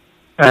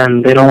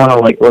 and they don't want to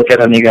like look at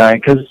any guy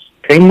because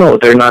they know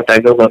they're not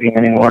that good looking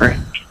anymore.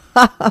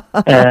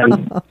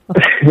 And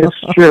it's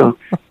true.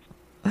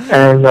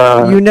 And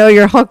you know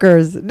your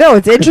hookers. No,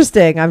 it's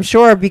interesting. I'm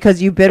sure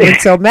because you've been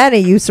with so many,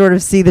 you sort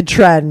of see the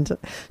trend.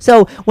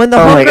 So when the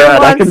my hooker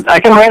God, ones, I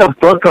can write a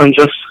book on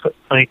just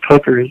like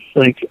hookers.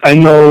 Like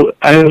I've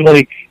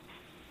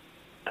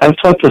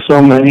talked to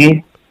so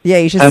many. Yeah,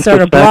 you should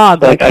start a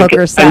blog like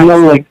hooker sex. I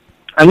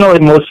know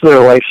like most of their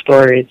life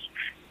stories.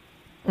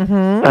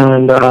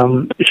 And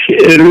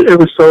it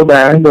was so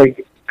bad,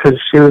 like, because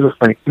she was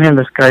just like, man,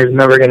 this guy's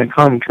never gonna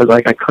come, because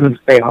like I couldn't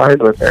stay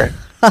hard with her,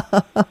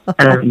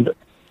 and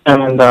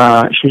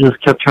she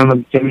just kept trying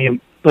to give me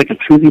like a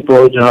toothy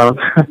blowjob,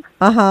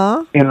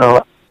 you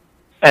know,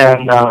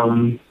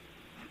 and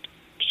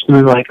she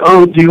was like,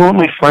 oh, do you want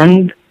my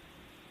friend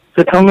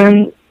to come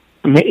in?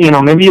 You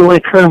know, maybe you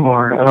like her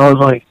more. And I was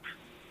like,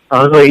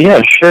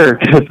 yeah, sure.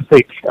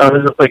 Like, I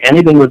was just like,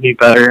 anything would be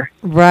better,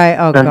 right?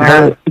 Oh, than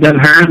God.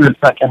 her in a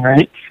second,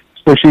 right?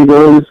 So she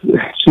leaves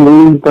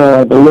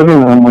the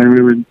living room where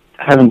we were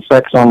having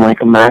sex on like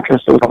a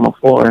mattress that was on the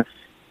floor,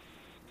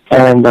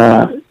 and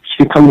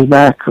she comes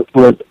back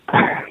with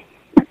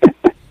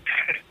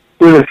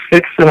with a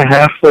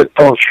 6.5 foot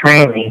tall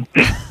tranny.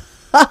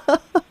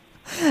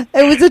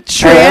 It was a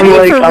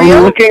tranny for real?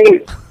 I'm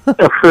looking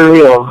for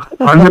real,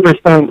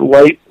 100%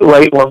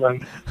 white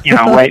woman, you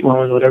know, white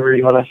woman, whatever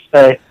you want to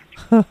say.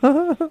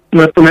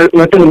 Nothing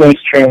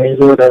against trannies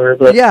or whatever,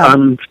 but yeah.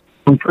 I'm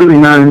completely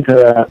not into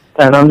that.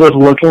 And I'm just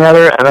looking at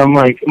her, and I'm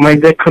like, my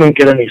dick couldn't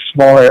get any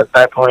smaller at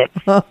that point.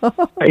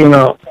 You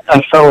know,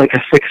 I felt like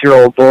a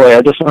 6-year-old boy.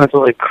 I just wanted to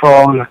like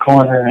crawl in the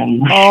corner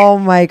and. Oh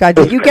my God!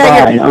 Did you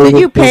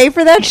pay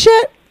for that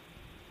shit?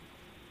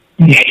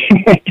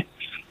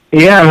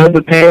 Yeah, I had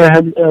to pay. I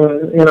had,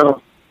 you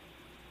know,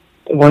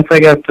 once I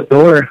got the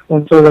door,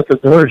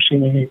 she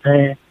made me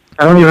pay.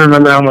 I don't even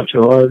remember how much it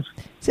was.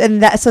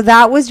 And so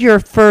that was your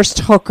first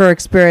hooker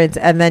experience,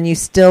 and then you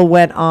still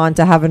went on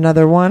to have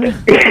another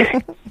one?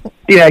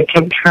 Yeah, I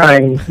kept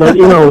trying. But,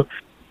 you know,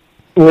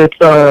 with,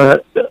 I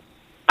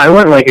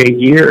went like a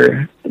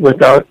year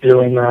without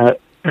doing that,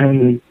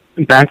 and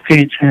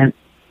Backpage hit,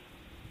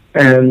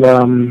 and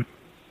I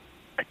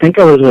think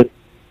I was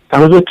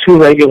with 2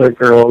 regular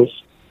girls,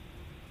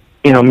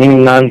 you know,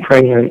 meaning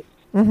non-pregnant,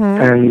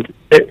 and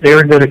they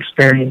were good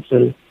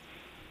experiences.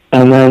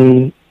 And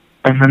then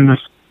this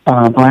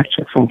black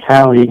chick from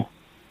Cali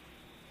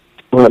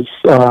was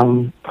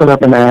put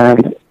up an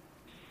ad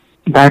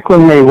back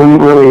when they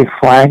wouldn't really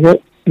flag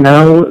it.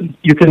 Now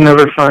you can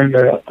never find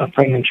a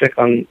pregnant chick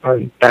on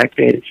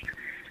Backpage.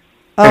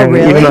 Oh, and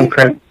really? Even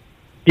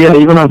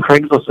on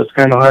Craigslist, it's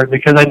kind of hard,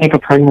 because I think a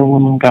pregnant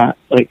woman got,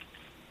 like,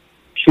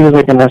 she was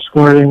like an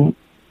escorting,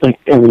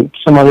 like, in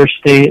some other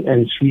state,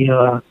 and she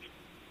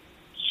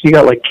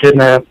got like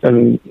kidnapped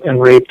and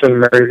raped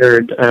and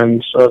murdered,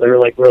 and so they were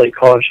like really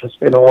cautious.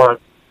 They don't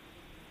want.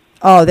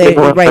 Oh, they're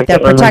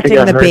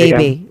protecting the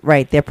baby.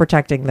 Right, they're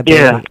protecting the baby.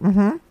 Yeah.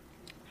 Mm-hmm.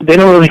 They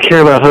don't really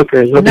care about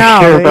hookers, but they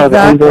care about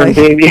the unborn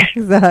baby.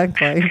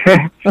 Exactly.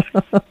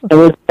 It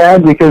was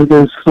sad because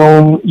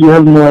you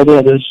have no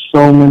idea, there's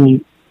so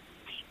many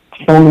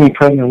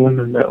pregnant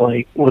women that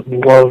like would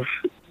love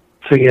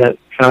to get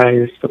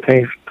guys to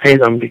pay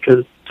them,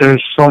 because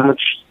there's so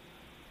much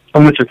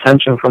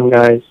attention from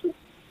guys.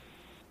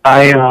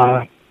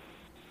 Not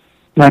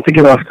to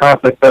get off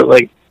topic, but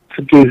like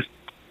to do,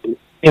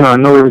 you know, I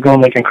know we were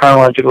going like in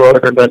chronological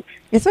order, but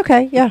it's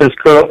okay. Yeah. This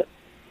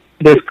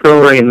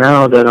girl right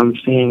now that I'm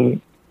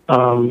seeing,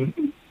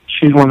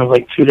 she's one of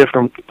like 2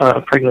 different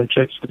pregnant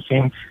chicks I've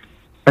seen,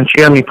 and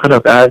she had me put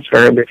up ads for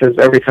her, because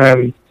every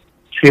time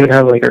she would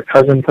have like her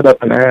cousin put up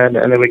an ad,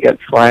 and it would get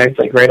flagged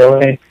like right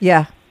away.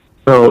 Yeah.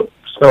 So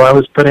I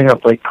was putting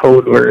up like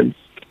code words,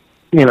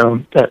 you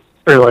know, that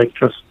are like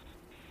just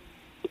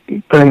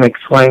putting like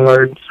slang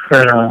words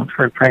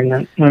for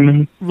pregnant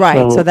women.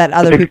 Right, so that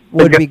other people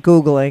would be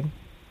Googling.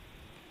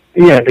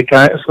 Yeah,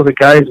 the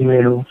guys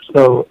knew.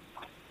 So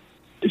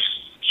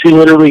she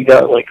literally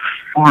got like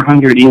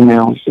 400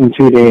 emails in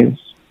 2 days.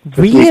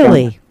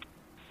 Really?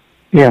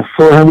 Yeah,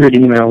 400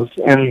 emails.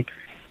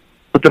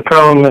 But the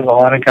problem is a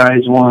lot of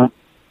guys want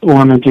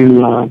to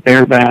do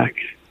bareback,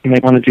 and they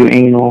want to do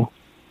anal.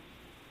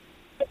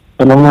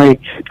 And I'm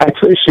like,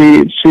 actually,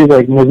 she's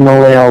like, there's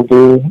no way I'll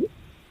do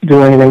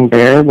anything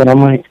there. But I'm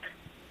like,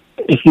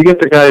 if you get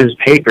the guy his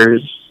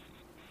papers,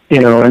 you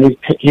know, and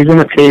he's going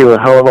to pay you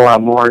a hell of a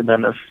lot more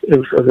than if it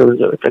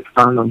was a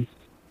condom.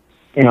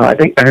 You know, I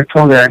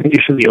told her, I think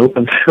you should be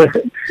open to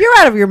it. You're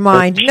out of your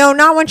mind. No,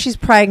 not when she's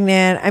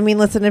pregnant. I mean,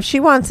 listen, if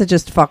she wants to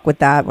just fuck with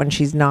that when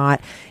she's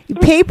not.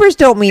 Papers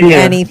don't mean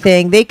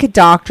anything. They could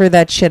doctor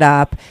that shit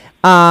up.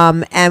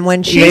 And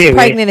when she's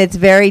pregnant, it's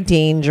very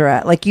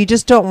dangerous. Like, you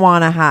just don't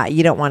want to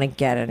you don't want to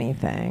get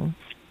anything.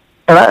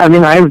 I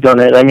mean, I've done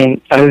it. I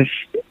mean,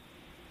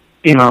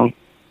 you know,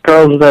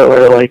 girls that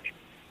were like,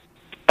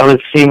 I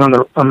was seeing on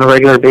the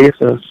regular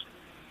basis,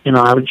 you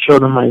know, I would show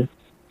them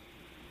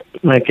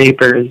my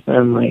papers,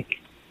 and like,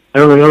 they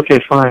were like, okay,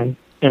 fine.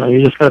 You know,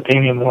 you just gotta pay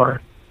me more.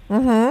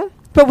 Mm-hmm.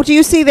 But do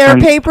you see their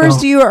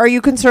papers? Are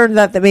you concerned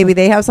that maybe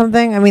they have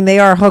something? I mean, they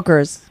are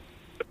hookers.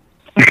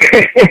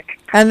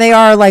 And they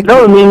are like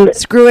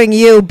screwing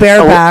you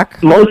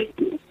bareback. Almost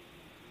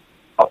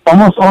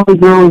all the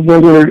girls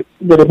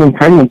that have been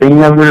pregnant, they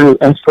never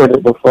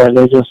escorted before.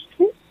 They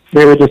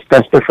were just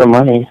desperate for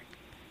money.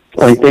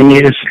 Like, they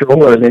need a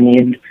stroller, they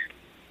need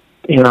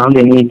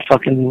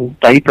fucking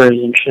diapers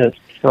and shit.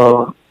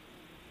 So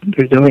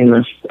they're doing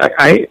this.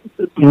 A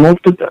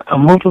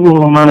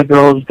multiple amount of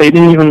girls, they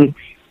didn't even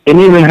they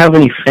didn't even have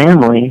any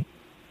family.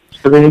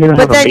 So they didn't even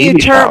have a baby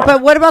shower.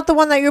 But what about the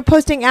one that you're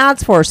posting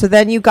ads for? So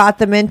then you got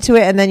them into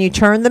it, and then you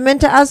turned them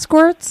into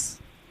escorts?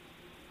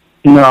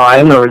 No,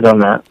 I've never done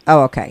that.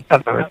 Oh, okay.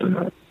 I've never done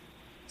that.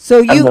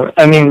 So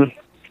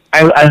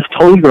I've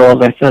told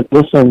girls, I said,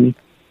 listen,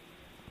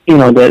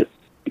 that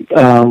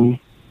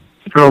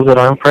girls that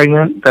aren't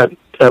pregnant that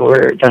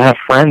have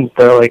friends,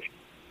 they're like,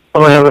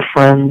 oh, I have a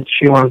friend,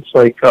 she wants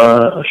like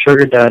a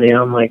sugar daddy. And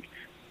I'm like,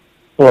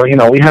 well,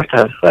 we have to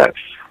have sex.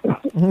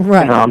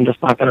 Right. I'm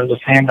just not going to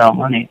just hand out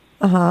money.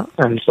 Uh-huh.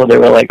 And so they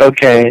were like,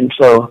 okay. And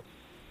so,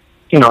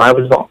 I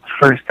was the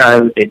first guy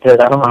that they did.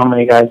 I don't know how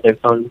many guys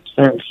they've done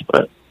since,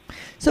 but.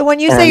 So when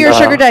you say you're a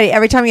sugar daddy,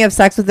 every time you have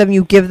sex with them,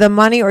 you give them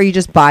money or you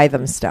just buy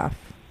them stuff?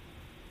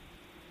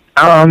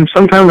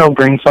 Sometimes I'll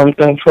bring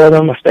something for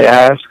them if they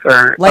ask,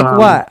 or like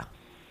what?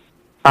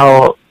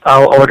 I'll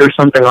order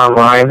something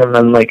online and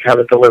then like have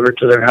it delivered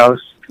to their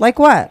house. Like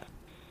what?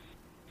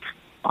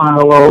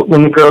 Well,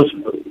 when the girls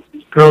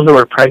that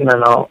were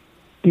pregnant,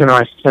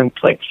 I sent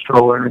like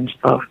stroller and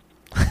stuff.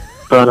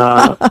 But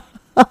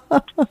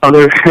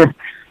other girls,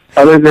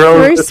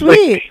 very it's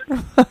sweet.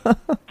 Like,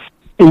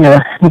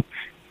 yeah,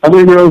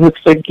 other girls, it's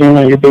like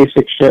your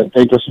basic shit.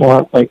 They just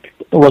want like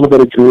a little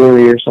bit of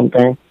jewelry or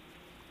something.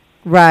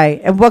 Right.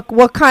 And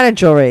what kind of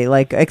jewelry?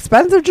 Like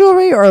expensive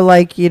jewelry or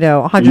like,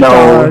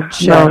 $100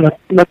 shit? No,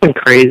 nothing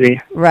crazy.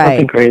 Right.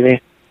 Nothing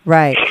crazy.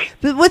 Right.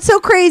 But what's so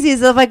crazy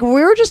is that, like,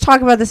 we were just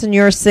talking about this and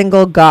you're a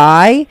single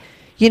guy,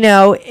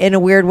 in a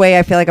weird way.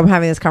 I feel like I'm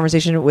having this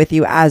conversation with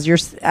you as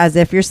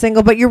if you're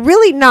single, but you're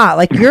really not.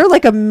 Like, you're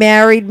like a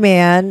married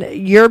man.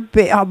 Your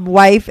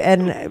wife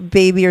and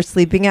baby are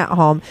sleeping at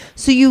home.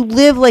 So you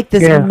live like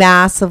this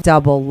massive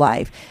double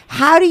life.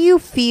 How do you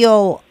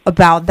feel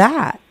about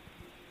that?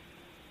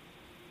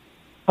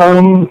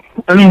 Every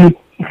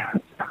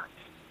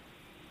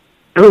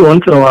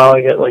once in a while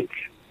I get like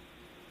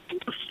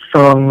a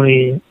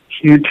strongly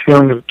huge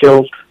feeling of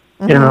guilt,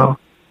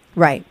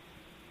 Right.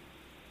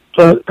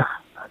 But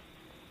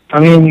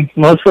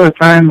most of the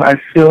time I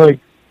feel like,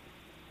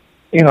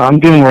 I'm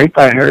doing right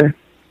by her.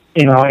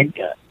 She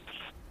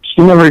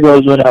never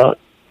goes without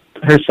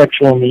her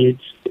sexual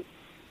needs.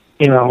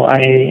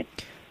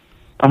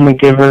 I'm a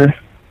giver,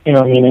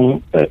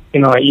 meaning that,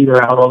 I eat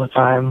her out all the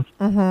time.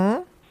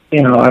 Mm-hmm.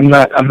 I'm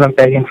not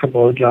begging for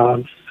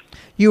blowjobs.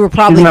 You were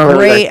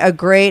probably a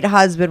great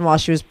husband while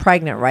she was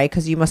pregnant, right?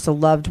 Because you must have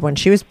loved when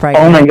she was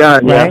pregnant. Oh my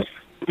God, right?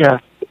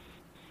 yes.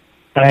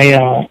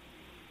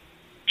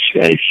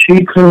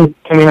 She couldn't.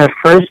 At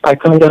first I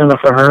couldn't get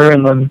enough of her,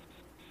 and then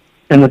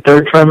in the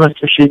third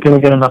trimester she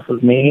couldn't get enough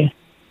of me.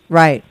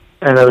 Right.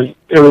 And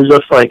it was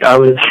just like I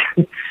was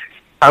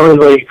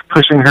like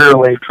pushing her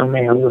away from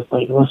me. I'm just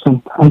like,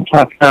 listen, I'm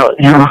tapped out,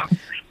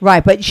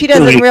 Right, but she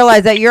doesn't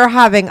realize that you're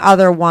having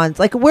other ones.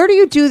 Like, where do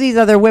you do these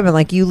other women?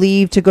 Like, you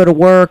leave to go to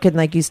work and,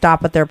 like, you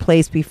stop at their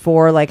place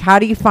before. Like, how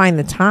do you find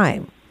the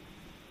time?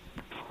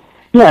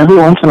 Yeah, every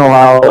once in a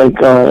while, like,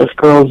 if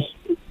girls,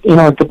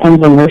 it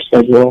depends on their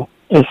schedule.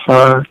 If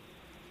the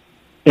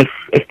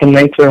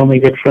nights are only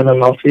good for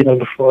them, I'll see them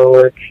before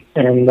work.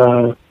 And,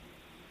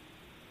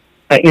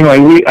 I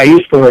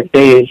used to work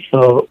days,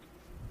 so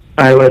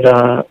I would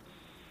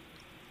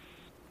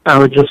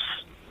just,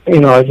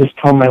 I just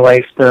told my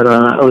wife that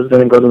I was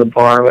going to go to the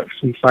bar with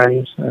some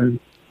friends, and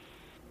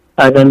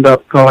I'd end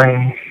up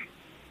going.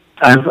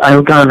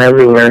 I've gone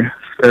everywhere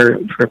for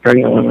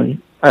pregnant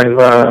women.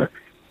 I've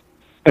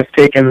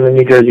taken the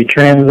New Jersey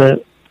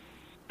Transit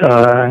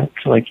to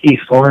like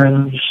East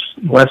Orange,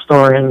 West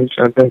Orange.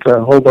 I've been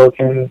to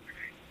Hoboken.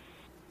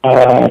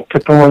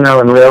 Took the Long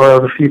Island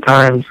Railroad a few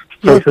times.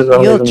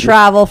 You'll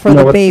travel for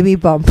the baby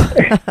bump.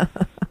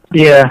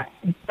 Yeah,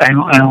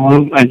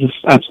 I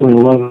just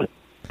absolutely love it.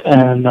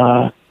 And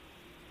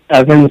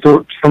I've been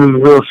through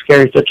some real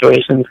scary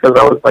situations because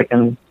I was like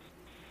in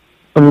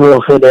some real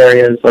hood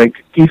areas, like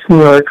East New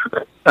York.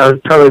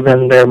 I've probably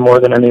been there more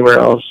than anywhere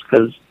else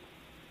because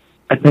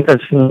I think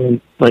I've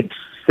seen like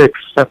 6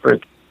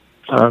 separate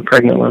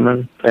pregnant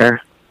women there.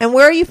 And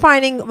where are you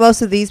finding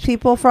most of these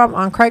people from?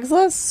 On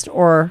Craigslist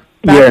or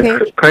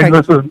Backpage?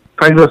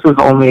 Craigslist is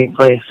the only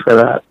place for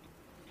that.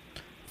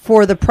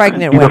 For the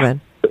pregnant women.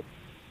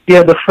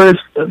 Yeah, the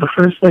first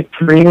like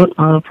 3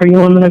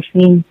 pregnant women I've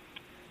seen,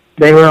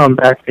 they were on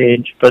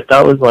Backpage, but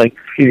that was like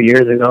a few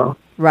years ago.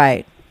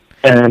 Right.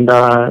 And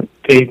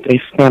they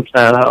stamped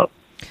that out.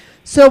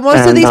 So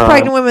most of these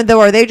pregnant women,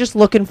 though, are they just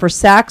looking for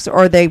sex,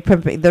 or are they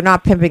pimping? They're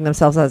not pimping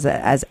themselves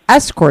as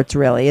escorts,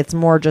 really. It's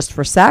more just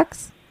for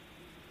sex.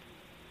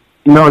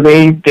 No,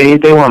 they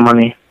want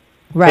money.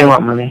 Right. They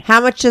want money.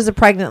 How much does a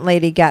pregnant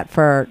lady get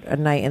for a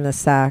night in the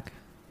sack?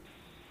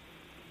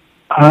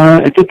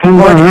 It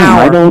depends on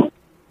them.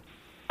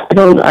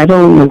 I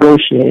don't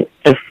negotiate.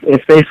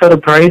 If they set a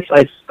price,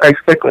 I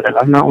stick with it.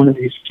 I'm not one of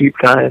these cheap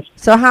guys.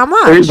 So how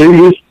much?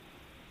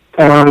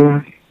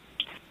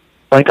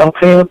 Like I'll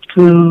pay up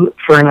to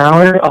for an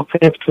hour. I'll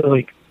pay up to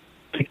like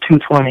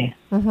 $220.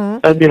 Mm-hmm.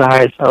 That'd be the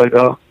highest I would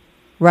go.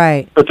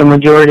 Right. But the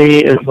majority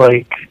is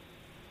like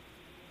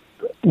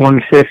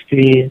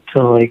 $150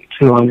 to like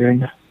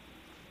 $200.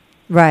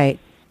 Right.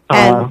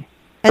 And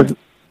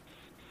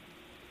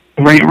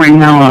right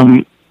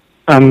now,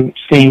 I'm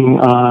seeing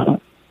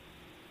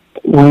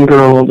one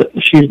girl.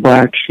 She's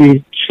black.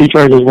 She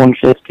charges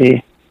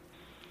 $150.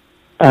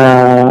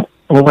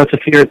 We'll have to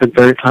see her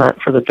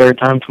for the third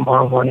time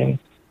tomorrow morning.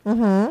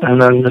 Mm-hmm.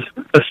 And then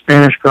the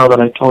Spanish girl that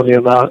I told you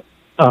about,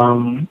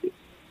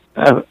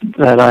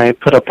 that I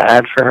put up the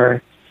ad for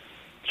her.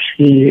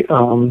 She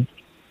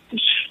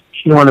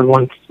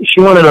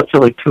wanted up to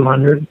like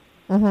 200.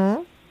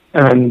 Mm-hmm.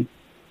 And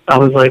I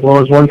was like,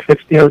 well, is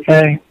 160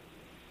 okay?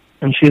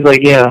 And she's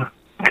like, yeah,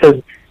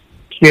 because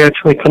she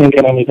actually couldn't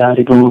get anybody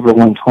to go over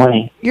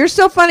 120. You're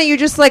so funny. You're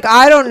just like,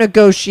 I don't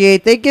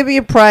negotiate. They give me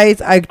a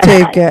price, I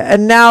take it.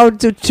 And now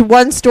to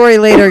one story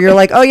later, you're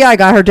like, oh yeah, I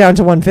got her down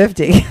to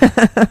 150.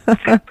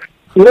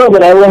 No,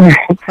 but I wasn't.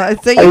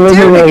 So you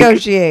do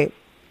negotiate.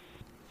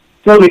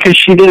 No, because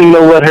she didn't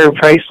know what her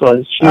price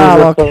was. She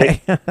was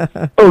okay.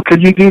 like, oh,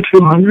 could you do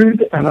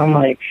 200? And I'm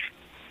like,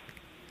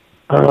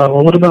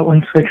 well, what about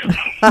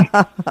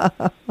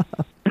 160?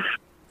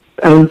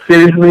 And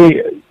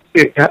seriously,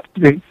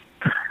 the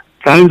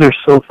guys are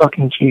so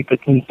fucking cheap.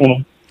 It's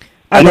insane.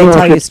 Oh, they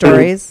tell you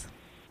stories?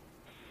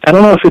 I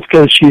don't know if it's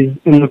because she's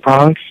in the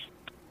Bronx.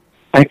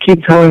 I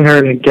keep telling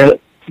her to get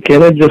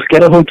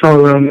a hotel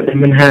room in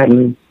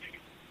Manhattan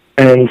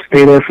and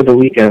stay there for the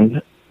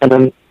weekend. And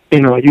then,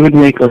 you would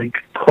make like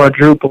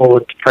quadruple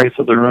what the price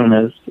of the room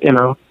is,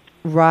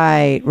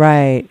 Right.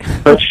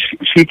 But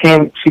she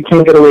can't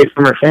get away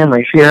from her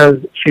family.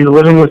 She's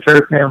living with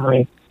her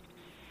family,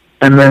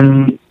 and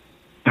then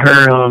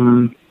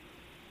her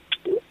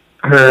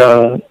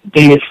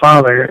Dave's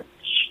father,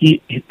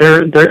 his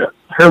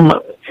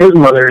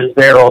mother is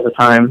there all the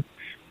time,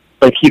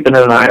 like keeping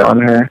an eye on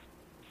her.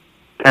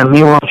 And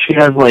meanwhile, she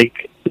has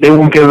they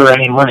won't give her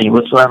any money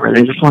whatsoever.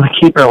 They just want to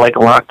keep her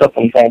locked up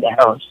inside the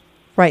house.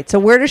 Right. So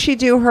where does she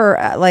do her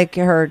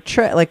her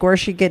trip? Where's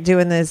she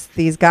doing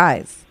these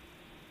guys?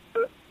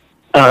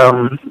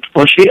 Well,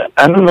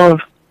 I don't know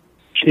if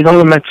she's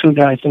only met two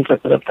guys since I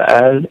put up the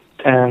ad,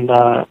 and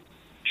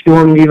she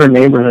won't leave her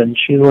neighborhood.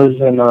 She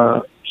lives in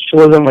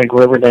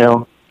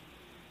Riverdale.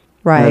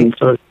 Right. And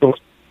so she'll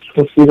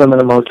see them in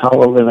a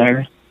motel over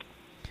there.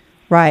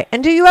 Right.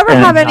 And do you ever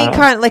have any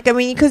kind,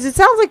 because it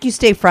sounds like you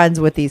stay friends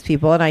with these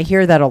people, and I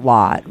hear that a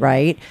lot,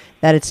 right?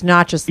 That it's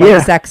not just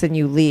sex and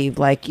you leave.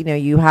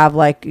 You have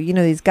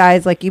these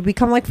guys, you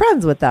become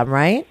friends with them,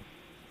 right?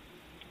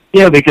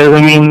 Yeah,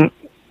 because,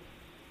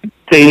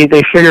 they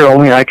figure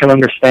only I can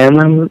understand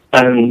them,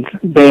 and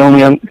they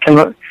only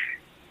can,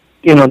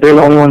 they're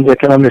the only ones that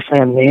can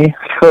understand me.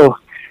 So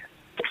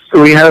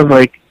we have,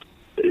 a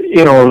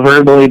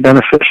verbally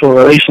beneficial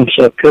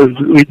relationship, because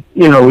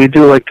we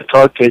do like to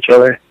talk to each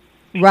other.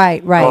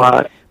 Right.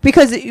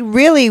 Because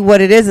really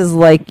what it is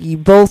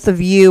both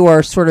of you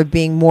are sort of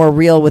being more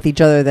real with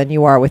each other than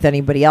you are with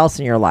anybody else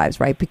in your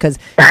lives, right? Because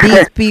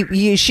these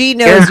people, she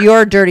knows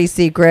your dirty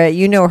secret,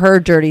 you know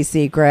her dirty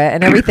secret,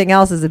 and everything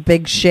else is a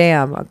big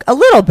sham. A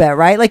little bit,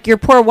 right? Your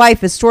poor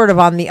wife is sort of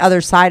on the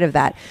other side of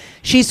that.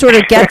 She sort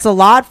of gets a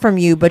lot from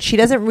you, but she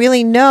doesn't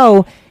really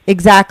know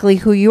exactly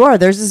who you are.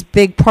 There's this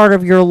big part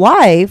of your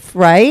life,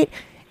 right?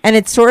 And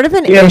it's sort of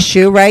an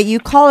issue, right? You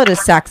call it a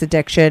sex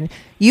addiction.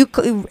 You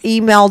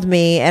emailed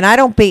me, and I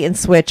don't bait and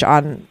switch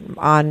in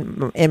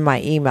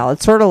my email.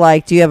 It's sort of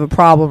like, do you have a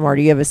problem or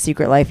do you have a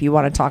secret life you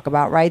want to talk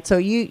about, right? So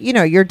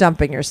you're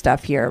dumping your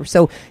stuff here.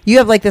 So you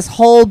have this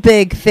whole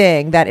big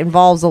thing that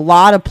involves a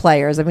lot of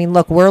players.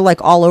 Look, we're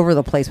all over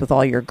the place with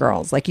all your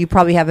girls. You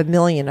probably have 1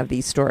 million of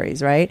these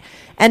stories, right?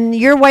 And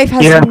your wife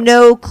has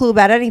no clue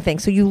about anything.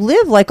 So you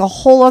live a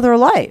whole other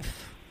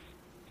life.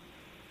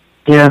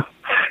 Yeah.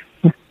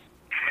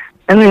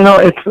 And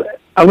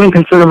I wouldn't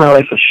consider my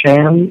life a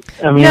sham.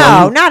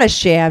 No, not a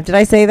sham. Did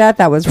I say that?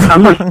 That was wrong.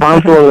 I'm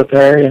responsible with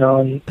her,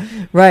 and,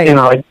 right.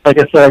 Like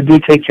I said, I do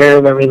take care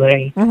of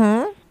everything.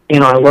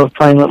 Mm-hmm. I love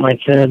playing with my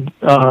kid.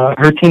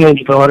 Her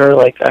teenage daughter,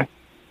 I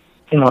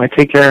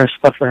take care of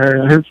stuff for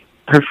her.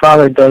 Her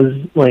father does,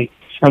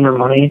 send her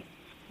money.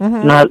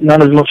 Mm-hmm.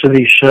 Not as much as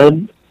he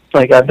should.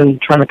 I've been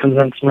trying to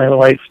convince my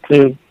wife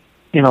to,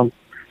 send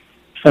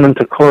him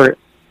to court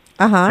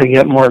to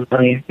get more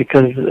money,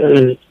 because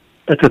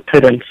it's a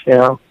pittance,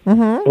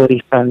 mm-hmm. what he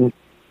spends.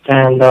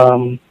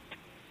 And,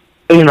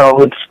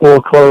 with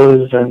school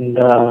clothes and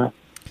her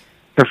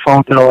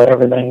phone bill and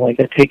everything, I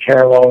take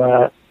care of all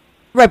that.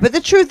 Right, but the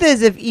truth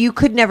is, if you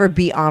could never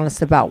be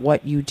honest about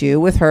what you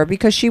do with her,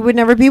 because she would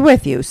never be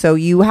with you. So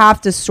you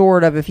have to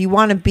sort of, if you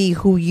want to be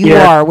who you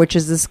are, which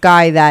is this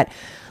guy that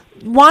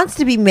wants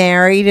to be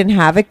married and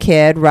have a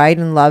kid, right,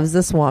 and loves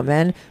this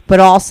woman, but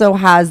also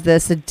has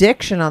this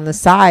addiction on the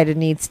side and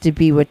needs to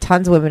be with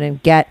tons of women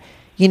and get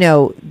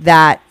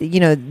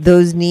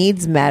those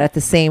needs met at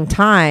the same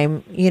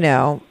time,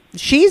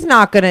 she's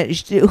not going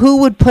to,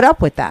 who would put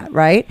up with that,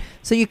 right?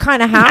 So you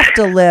kind of have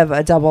to live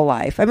a double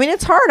life.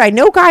 It's hard. I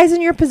know guys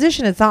in your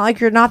position. It's not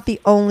like you're not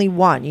the only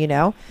one,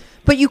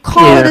 but you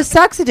call it a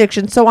sex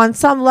addiction. So on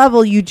some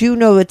level, you do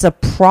know it's a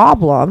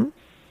problem.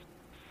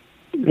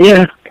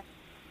 Yeah,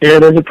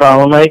 it is a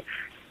problem. I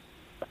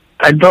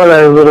thought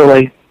I was a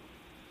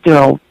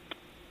little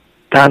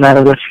gotten out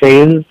of this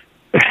phase,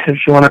 if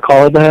you want to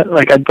call it that.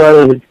 Like, I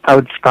thought I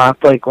would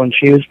stop, like, when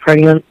she was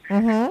pregnant.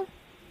 Mm-hmm.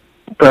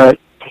 But,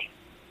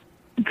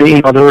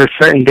 there were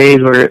certain days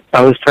where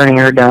I was turning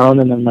her down,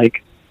 and then,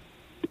 like,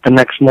 the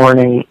next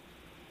morning,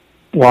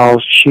 while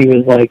she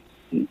was, like,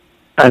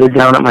 either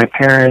down at my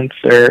parents'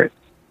 or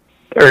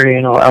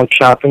out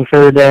shopping for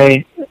the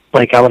day,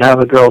 like, I would have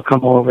a girl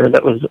come over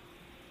that was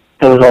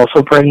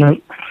also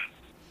pregnant.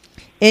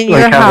 In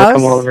your house? Have her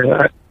come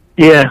over.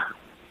 Yeah.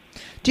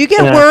 Do you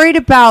get worried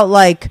about,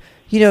 like,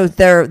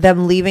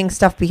 them leaving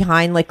stuff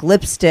behind, like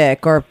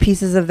lipstick or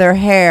pieces of their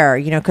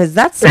hair, because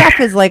that stuff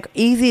is, like,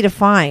 easy to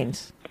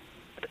find?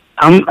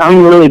 I'm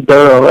really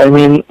thorough. I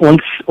mean,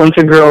 once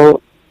a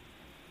girl,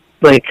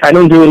 like, I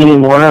don't do it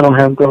anymore. I don't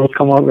have girls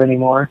come over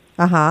anymore.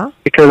 Uh-huh.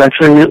 Because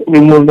actually we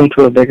moved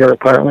into a bigger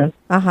apartment.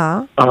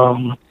 Uh-huh.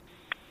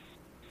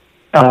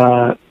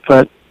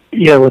 But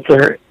yeah, with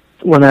her,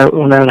 when I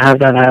would have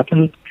that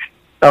happen,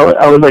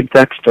 I was like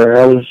Dexter.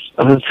 I was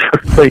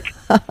like,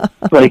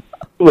 like,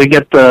 we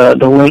get the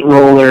lint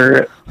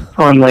roller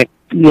on, like,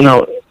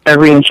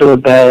 every inch of the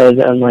bed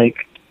and,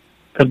 like,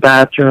 the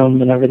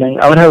bathroom and everything.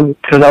 I would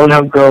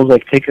have girls,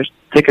 like, take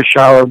a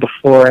shower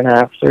before and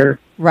after.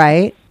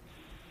 Right.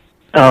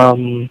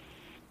 And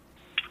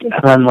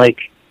then, like,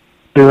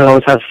 we would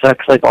always have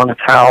sex, like, on a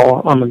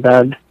towel on the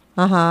bed.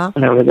 Uh-huh.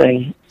 And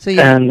everything. So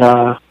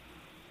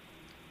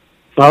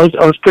so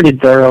I was pretty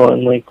thorough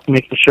in, like,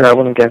 making sure I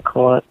wouldn't get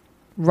caught.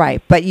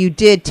 Right, but you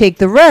did take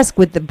the risk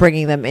with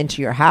bringing them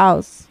into your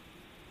house.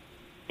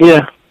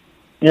 Yeah,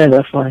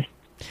 definitely.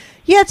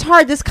 Yeah, it's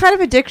hard. This kind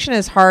of addiction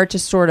is hard to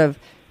sort of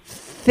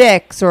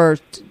fix,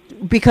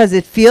 because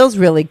it feels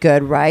really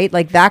good, right?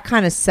 Like that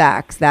kind of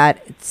sex,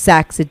 that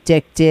sex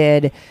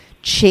addicted,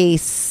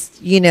 chase,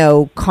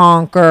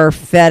 conquer,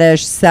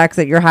 fetish sex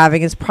that you're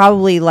having is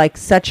probably, like,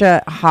 such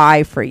a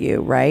high for you,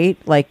 right?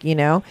 Like,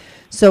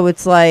 so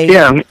it's like,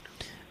 yeah.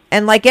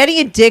 And like any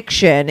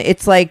addiction,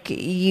 it's like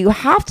you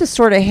have to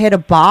sort of hit a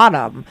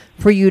bottom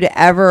for you to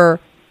ever,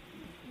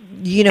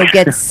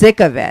 get sick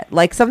of it.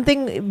 Like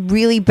something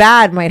really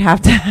bad might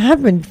have to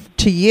happen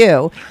to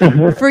you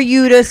for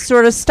you to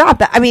sort of stop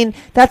that. I mean,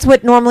 that's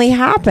what normally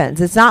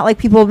happens. It's not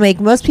like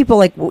most people,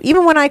 like,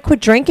 even when I quit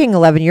drinking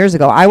 11 years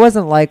ago, I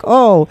wasn't like,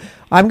 oh,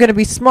 I'm going to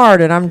be smart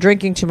and I'm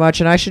drinking too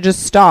much and I should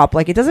just stop.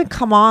 Like, it doesn't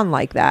come on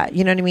like that.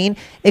 You know what I mean?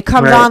 It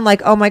comes on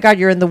like, oh my God,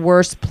 you're in the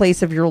worst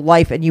place of your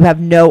life and you have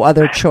no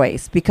other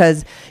choice,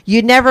 because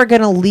you're never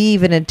going to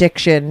leave an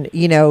addiction,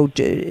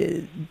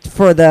 to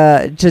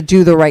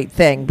do the right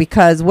thing,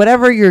 because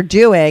whatever you're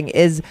doing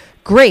is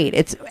great.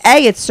 It's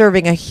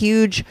serving a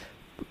huge,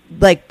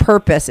 like,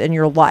 purpose in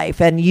your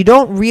life, and you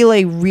don't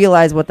really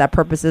realize what that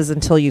purpose is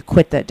until you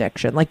quit the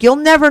addiction. Like, you'll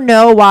never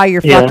know why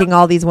you're fucking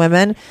all these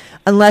women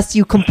unless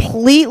you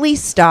completely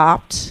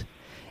stopped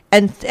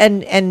and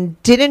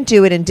didn't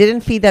do it and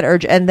didn't feed that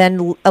urge, and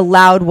then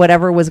allowed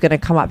whatever was going to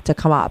come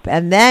up,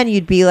 and then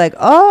you'd be like,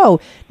 oh,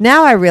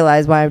 now I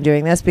realize why I'm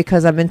doing this,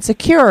 because I'm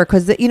insecure,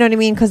 because you know what I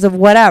mean, because of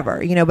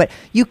whatever, but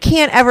you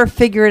can't ever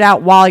figure it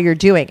out while you're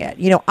doing it.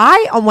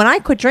 When I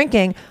quit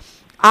drinking,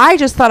 I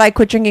just thought I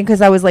quit drinking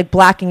because I was, like,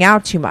 blacking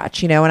out too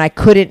much, and I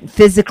couldn't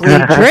physically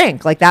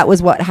drink. Like, that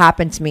was what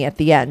happened to me at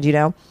the end,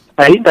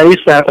 That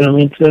used to happen to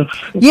me, too.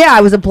 Yeah, I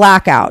was a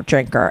blackout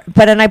drinker.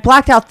 And I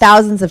blacked out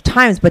thousands of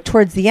times, but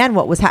towards the end,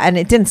 and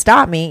it didn't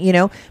stop me,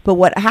 but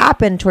what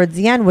happened towards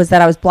the end was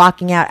that I was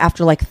blacking out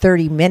after, like,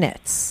 30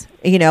 minutes.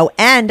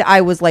 And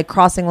I was, like,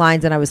 crossing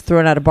lines and I was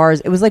thrown out of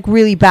bars. It was, like,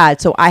 really bad.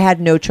 So I had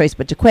no choice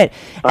but to quit.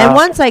 And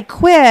once I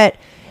quit,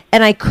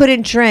 and I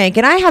couldn't drink,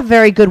 and I have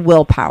very good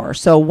willpower.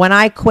 So when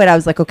I quit, I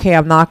was like, okay,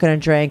 I'm not going to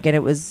drink. And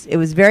it was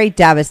very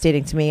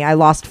devastating to me. I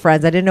lost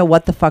friends. I didn't know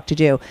what the fuck to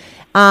do.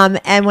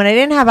 And when I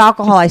didn't have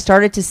alcohol, I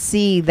started to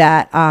see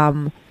that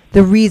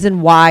the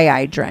reason why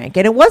I drank.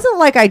 And it wasn't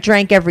like I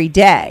drank every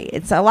day.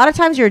 It's a lot of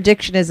times your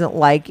addiction isn't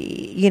like,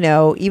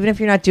 even if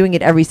you're not doing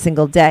it every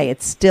single day,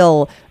 it's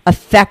still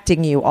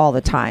affecting you all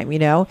the time,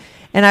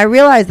 And I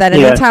realized that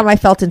anytime I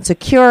felt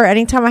insecure,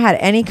 anytime I had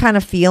any kind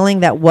of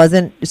feeling that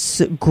wasn't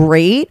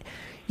great,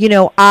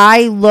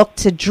 I looked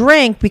to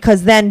drink,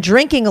 because then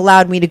drinking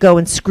allowed me to go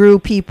and screw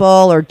people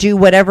or do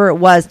whatever it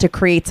was to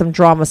create some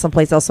drama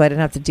someplace else, so I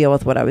didn't have to deal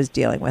with what I was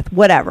dealing with,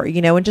 whatever,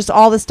 and just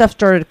all this stuff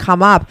started to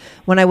come up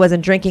when I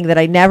wasn't drinking that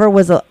I never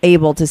was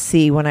able to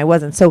see when I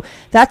wasn't. So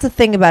that's the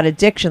thing about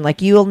addiction.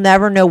 Like, you'll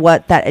never know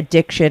what that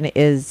addiction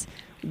is,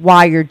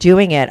 why you're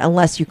doing it,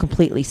 unless you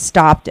completely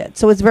stopped it.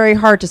 So it's very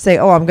hard to say,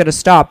 oh, I'm going to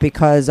stop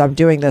because I'm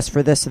doing this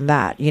for this and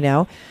that,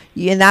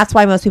 and that's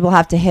why most people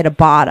have to hit a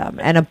bottom,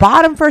 and a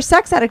bottom for a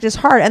sex addict is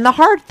hard. And the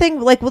hard thing,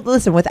 like,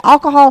 listen, with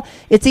alcohol,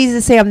 it's easy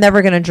to say I'm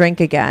never going to drink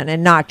again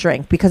and not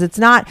drink, because it's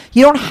not,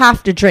 you don't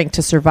have to drink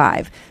to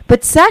survive.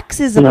 But sex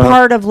is a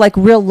part of, like,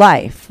 real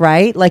life,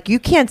 right? Like, you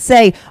can't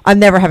say I'm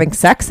never having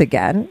sex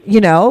again,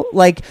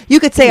 like, you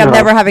could say I'm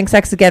never having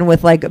sex again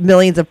with, like,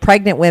 millions of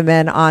pregnant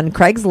women on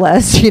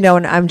Craigslist,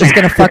 and I'm just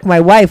going to fuck my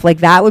wife. Like,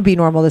 that would be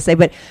normal to say,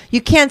 but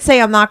you can't say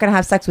I'm not going to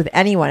have sex with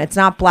anyone. It's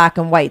not black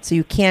and white. So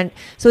you can't,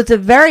 so it's a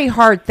very very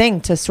hard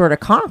thing to sort of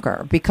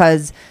conquer,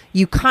 because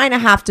you kind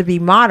of have to be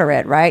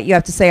moderate, right? You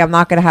have to say, I'm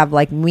not going to have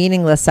like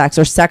meaningless sex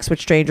or sex with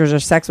strangers or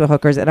sex with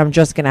hookers, and I'm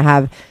just going to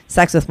have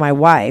sex with my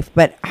wife.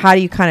 But how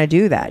do you kind of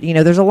do that? You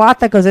know, there's a lot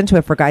that goes into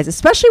it for guys,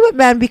 especially with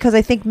men, because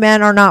I think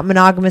men are not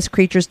monogamous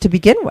creatures to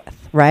begin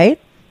with, right?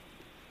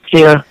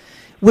 Yeah.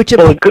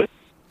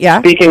 Yeah.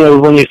 Speaking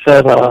of when you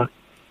said,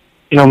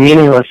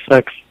 meaningless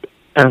sex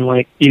and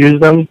like use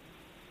them,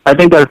 I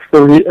think that's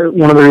one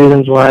of the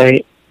reasons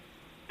why,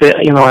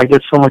 I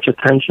get so much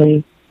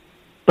attention,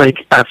 like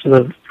after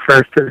the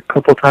first or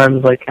couple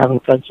times like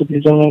having sex with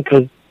these women,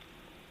 because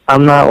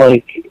I'm not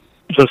like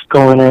just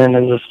going in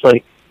and just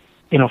like,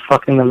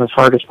 fucking them as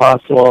hard as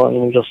possible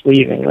and just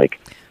leaving. Like,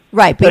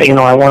 right. But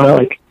I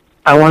want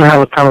to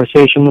have a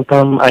conversation with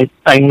them. I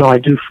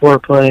do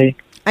foreplay.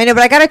 I know,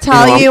 but I got to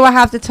tell you, I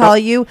have to tell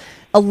you,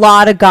 a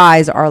lot of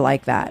guys are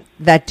like that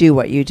do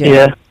what you do.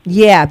 Yeah.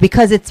 Yeah,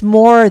 because it's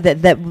more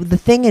that the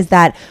thing is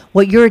that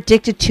what you're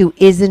addicted to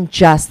isn't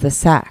just the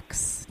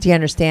sex. Do you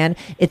understand?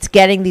 It's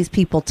getting these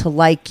people to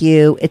like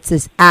you. It's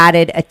this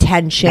added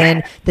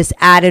attention, this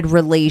added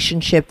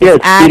relationship, this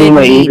added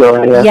my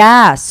ego.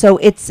 Yeah. So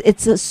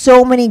it's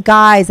so many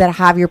guys that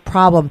have your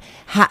problem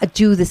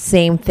do the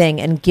same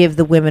thing and give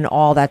the women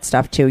all that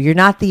stuff too. You're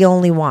not the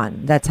only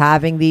one that's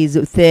having these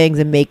things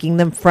and making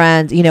them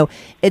friends.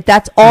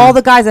 That's all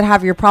the guys that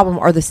have your problem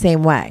are the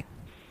same way.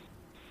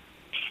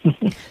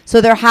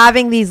 So they're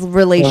having these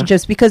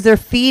relationships because they're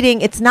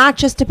feeding. It's not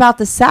just about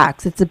the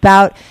sex. It's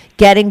about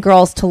getting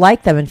girls to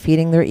like them and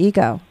feeding their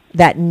ego,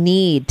 that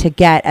need to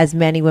get as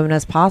many women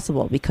as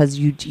possible, because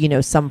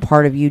some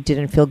part of you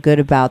didn't feel good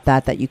about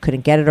that you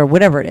couldn't get it, or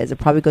whatever it is. It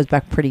probably goes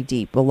back pretty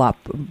deep, a lot,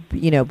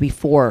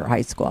 before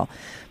high school.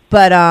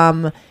 But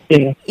and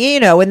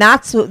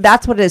that's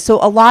what it is. So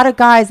a lot of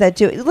guys that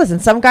listen,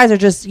 some guys are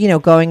just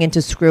going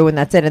into screw and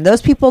that's it, and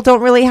those people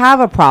don't really have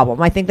a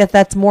problem. I think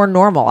that's more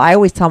normal. I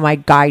always tell my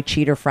guy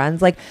cheater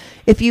friends, like,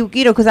 if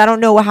because I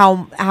don't know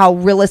how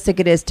realistic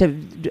it is to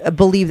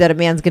believe that a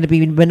man's going to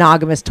be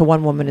monogamous to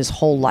one woman his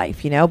whole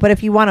life, but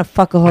if you want to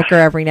fuck a hooker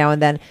every now and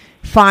then,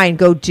 fine,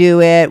 go do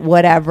it,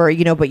 whatever,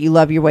 but you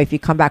love your wife, you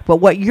come back. But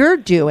what you're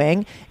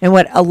doing and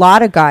what a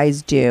lot of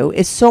guys do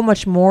is so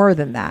much more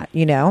than that.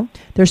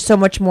 There's so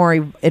much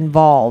more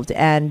involved,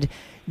 and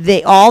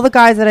all the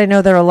guys that I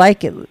know that are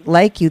like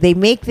you,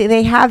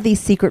 they have these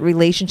secret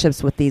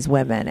relationships with these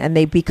women, and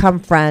they become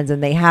friends,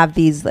 and they have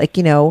these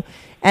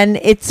and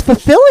it's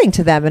fulfilling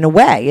to them in a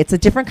way. It's a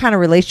different kind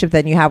of relationship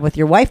than you have with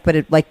your wife,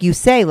 but like you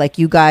say, like,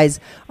 you guys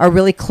are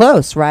really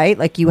close, right?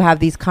 Like, you have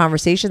these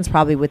conversations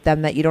probably with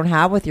them that you don't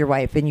have with your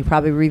wife, and you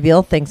probably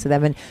reveal things to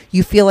them, and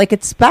you feel like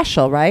it's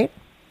special, right?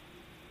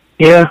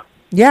 Yeah.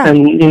 Yeah.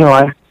 And,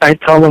 I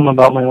tell them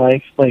about my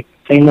life. Like,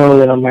 they know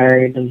that I'm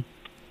married and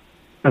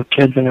have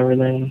kids and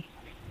everything.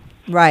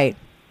 Right.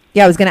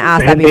 Yeah, I was going to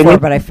ask that before,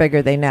 but I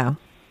figured they know.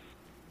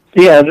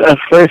 Yeah, at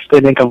first they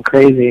think I'm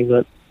crazy,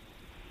 but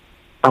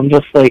I'm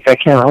just like, I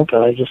can't help it.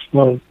 I just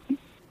want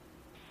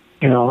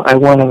I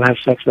want to have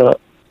sex with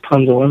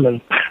tons of women.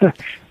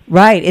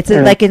 Right. It's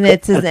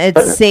it's an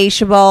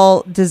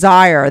insatiable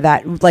desire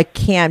that like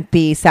can't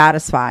be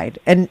satisfied,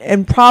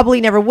 and probably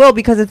never will,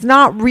 because it's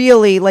not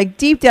really like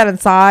deep down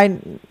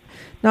inside,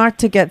 not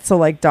to get so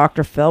like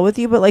Dr. Phil with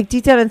you, but like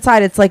deep down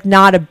inside, it's like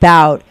not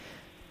about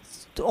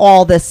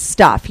all this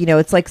stuff.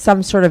 It's like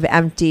some sort of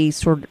empty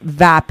sort of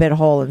vapid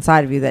hole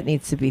inside of you that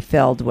needs to be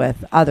filled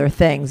with other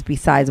things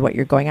besides what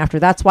you're going after.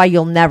 That's why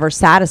you'll never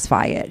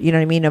satisfy it. You know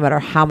what I mean? No matter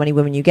how many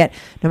women you get,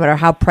 no matter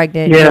how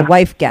pregnant your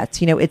wife gets,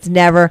 it's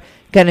never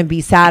going to be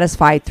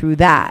satisfied through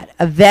that.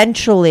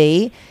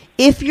 Eventually,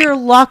 if you're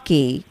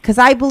lucky, because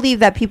I believe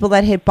that people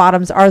that hit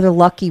bottoms are the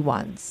lucky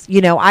ones.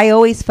 I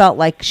always felt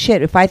like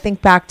shit. If I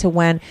think back to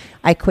when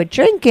I quit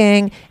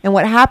drinking and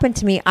what happened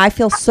to me, I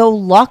feel so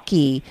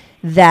lucky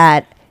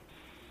that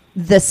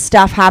the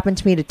stuff happened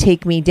to me to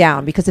take me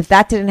down, because if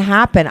that didn't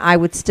happen, I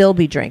would still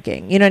be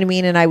drinking, you know what I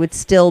mean? And I would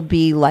still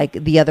be like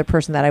the other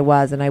person that I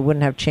was, and I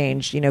wouldn't have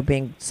changed,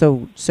 being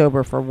so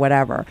sober for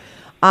whatever.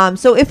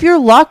 So if you're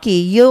lucky,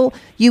 you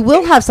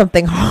will have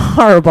something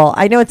horrible.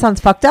 I know it sounds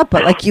fucked up,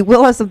 but like, you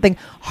will have something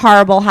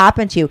horrible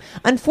happen to you.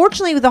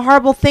 Unfortunately, the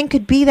horrible thing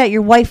could be that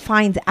your wife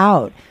finds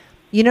out.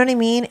 You know what I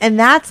mean? And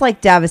that's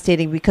like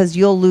devastating, because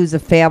you'll lose a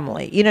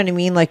family. You know what I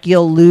mean? Like,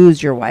 you'll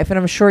lose your wife, and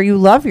I'm sure you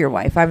love your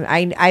wife.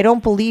 I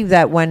don't believe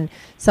that when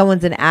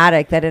someone's an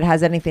addict that it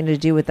has anything to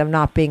do with them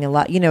not being in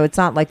love. It's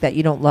not like that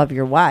you don't love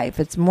your wife.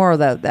 It's more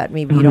that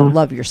maybe you don't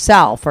love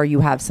yourself, or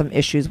you have some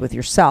issues with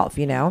yourself,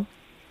 Yeah,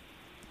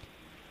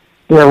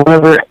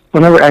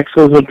 whenever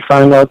exes would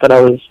find out that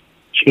I was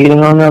cheating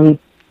on them,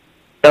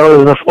 that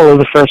was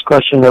the first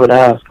question they would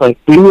ask.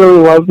 Like, do you really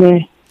love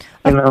me?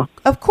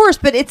 Of course,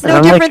 but it's And no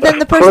I'm different like, than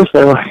the of course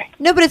person. I like.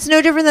 No, but it's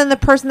no different than the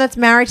person that's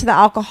married to the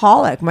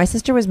alcoholic. My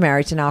sister was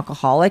married to an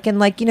alcoholic, and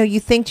like, you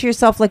think to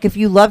yourself, like, if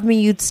you loved me,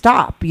 you'd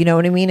stop. You know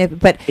what I mean?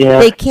 But Yeah.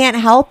 they can't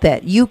help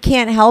it. You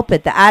can't help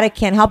it. The addict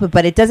can't help it.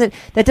 But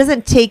that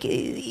doesn't take,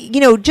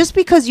 just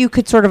because you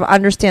could sort of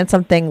understand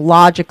something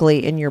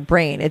logically in your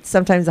brain, it's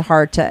sometimes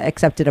hard to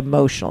accept it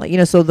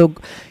emotionally. So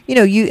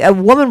a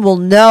woman will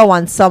know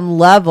on some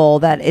level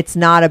that it's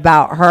not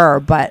about her,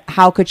 but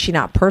how could she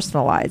not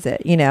personalize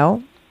it?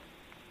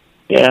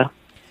 Yeah,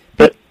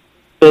 but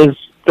there is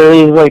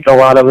like a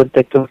lot of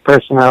addictive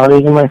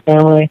personalities in my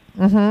family,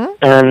 and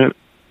I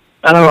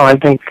don't know. I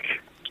think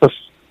just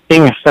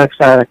being a sex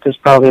addict is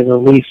probably the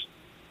least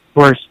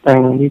worst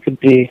thing you could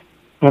be.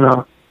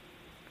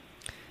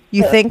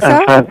 You think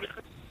so?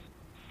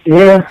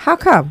 Yeah. How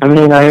come? I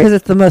mean, because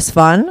it's the most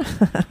fun.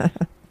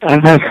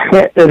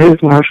 it is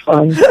more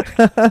fun.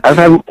 I've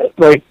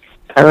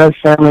had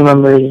family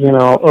members,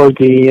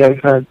 OD.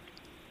 I've had,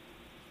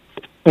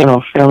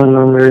 family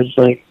members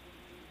like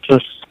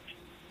just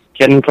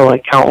get into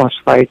like countless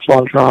fights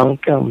while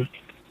drunk. Right,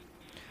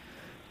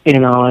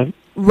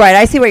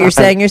 I see what you're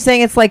saying. You're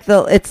saying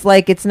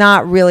it's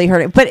not really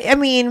hurting. But I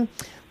mean,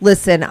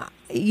 listen,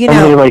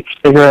 Only like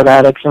cigarette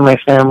addicts in my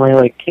family,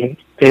 like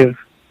they've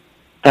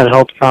had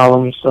health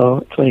problems, so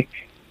it's like,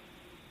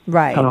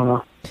 right. I don't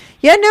know.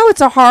 Yeah, no,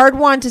 it's a hard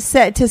one to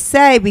say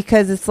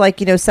because it's like,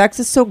 sex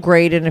is so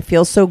great and it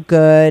feels so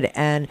good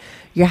and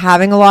you're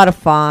having a lot of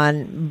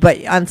fun,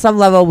 but on some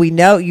level we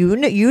know you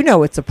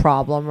know it's a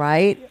problem,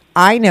 right?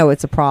 I know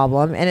it's a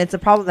problem, and it's a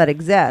problem that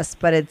exists,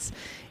 but it's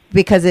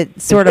because it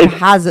sort of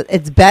has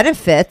its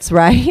benefits,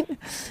 right?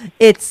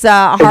 It's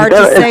hard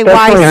to say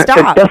why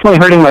stop. It's definitely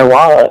hurting my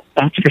wallet,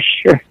 that's for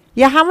sure.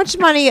 Yeah, how much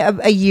money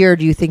a year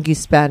do you think you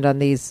spend on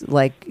these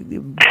like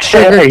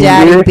sugar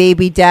daddy,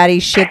 baby daddy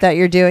shit that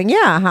you're doing?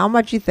 Yeah, how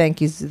much you think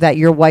that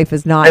your wife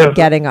is not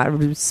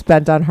getting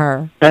spent on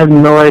her? I have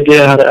no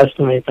idea how to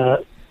estimate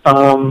that.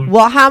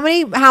 Well, how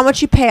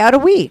much you pay out a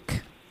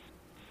week?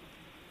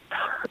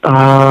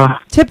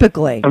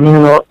 Typically. I mean,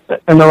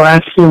 in the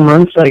last few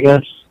months, I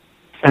guess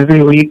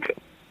every week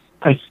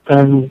I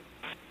spend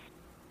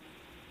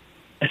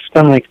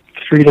like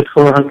 $300 to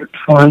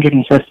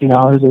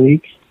 $450 a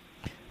week.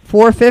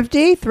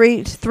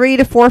 $450, three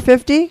to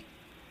 $450.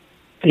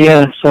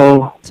 Yeah,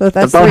 so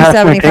that's about half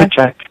my $375.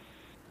 paycheck.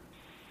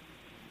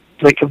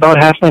 Like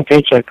about half my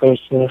paycheck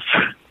goes to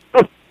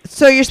this.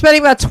 So you're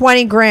spending about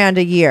 $20,000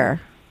 a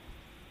year.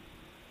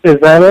 Is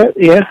that it?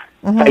 Yeah,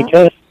 I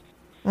guess.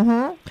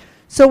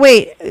 So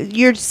wait,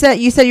 you said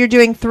you're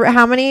doing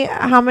how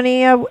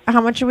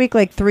much a week?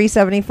 Like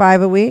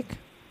 $375 a week?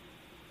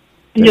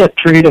 Yeah,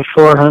 $300 to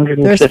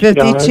 $450. There's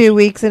 52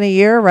 weeks in a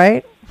year,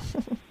 right?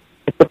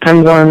 It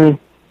depends on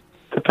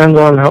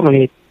how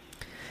many.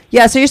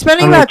 Yeah, so you're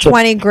spending about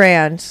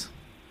 $20,000.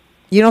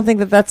 You don't think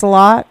that that's a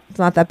lot? It's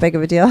not that big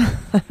of a deal.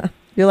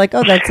 You're like,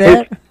 oh, that's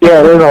it.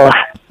 Yeah, there's a lot.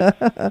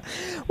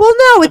 Well,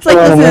 no, it's like,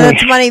 listen,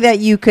 that's money that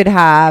you could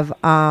have,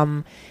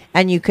 and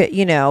you could,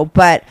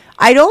 but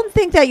I don't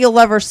think that you'll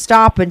ever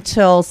stop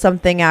until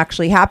something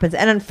actually happens.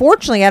 And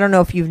unfortunately, I don't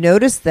know if you've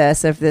noticed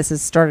this, if this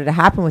has started to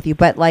happen with you,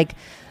 but like,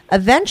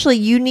 eventually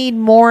you need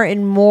more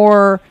and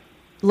more,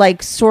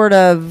 like, sort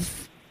of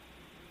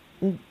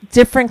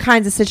different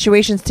kinds of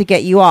situations to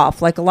get you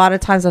off. Like a lot of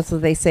times that's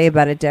what they say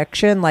about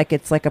addiction. Like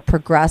it's like a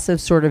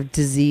progressive sort of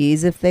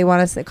disease, if they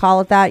want to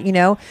call it that,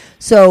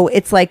 So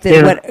it's like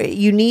what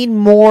you need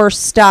more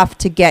stuff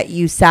to get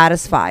you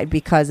satisfied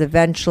because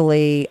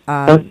eventually,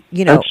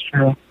 That's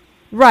true.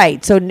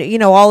 Right. So,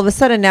 all of a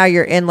sudden now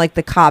you're in like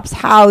the cop's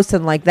house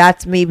and like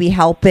that's maybe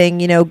helping,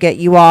 get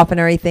you off and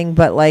everything.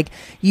 But like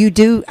you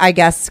do, I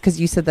guess, because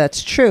you said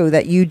that's true,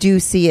 that you do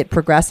see it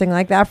progressing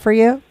like that for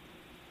you.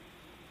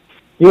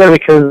 Yeah,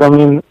 because I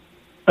mean,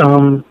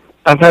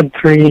 I've had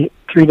three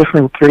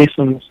different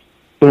threesomes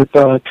with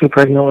 2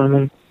 pregnant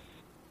women.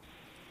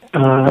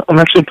 I'm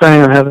actually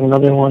planning on having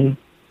another one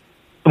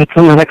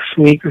within the next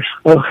week or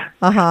so.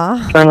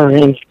 Trying to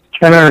arrange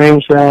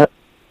that.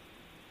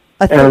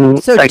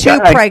 So 2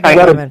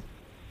 pregnant women.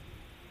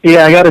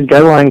 Yeah, I got a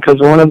deadline because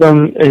one of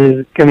them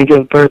is going to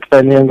give birth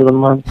by the end of the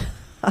month.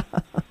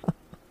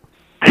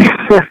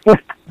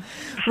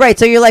 Right.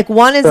 So you're like,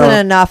 one isn't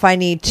enough. I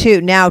need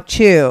 2. Now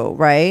 2,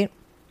 right?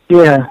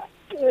 Yeah,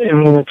 I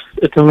mean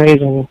it's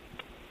amazing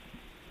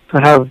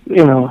to have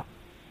to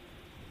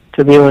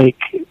be like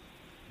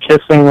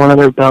kissing one of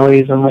their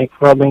bellies and like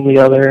rubbing the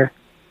other,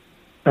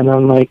 and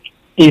then like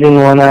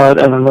eating one out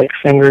and then like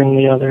fingering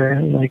the other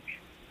and like.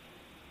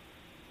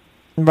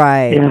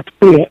 Right. Yeah,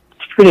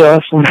 it's pretty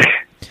awesome.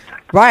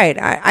 Right.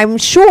 I'm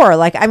sure.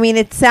 Like, I mean,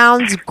 it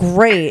sounds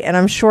great, and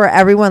I'm sure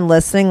everyone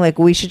listening, like,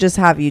 we should just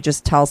have you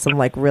just tell some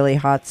like really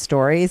hot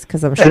stories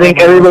because I'm sure. I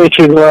think everybody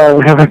should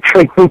have a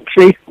pregnant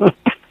threesome.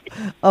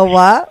 A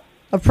what?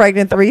 A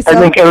pregnant threesome? I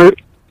think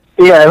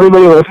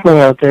everybody listening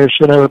out there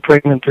should have a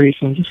pregnant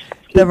threesome. Just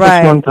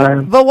one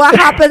time. But what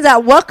happens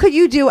what could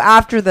you do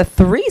after the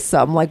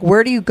threesome? Like,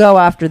 where do you go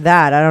after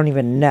that? I don't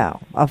even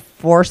know. I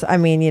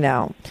mean,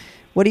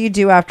 What do you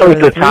do after Like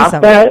the to top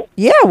threesome? that?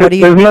 Yeah, what do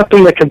you? There's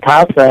nothing that can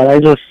top that. I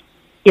just,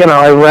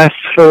 I rest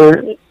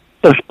for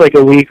just like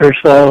a week or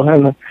so,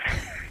 and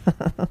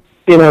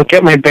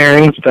get my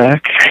bearings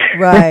back.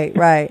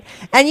 Right.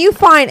 And you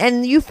find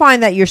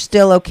that you're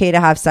still okay to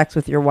have sex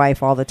with your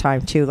wife all the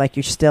time too. Like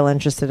you're still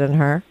interested in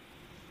her.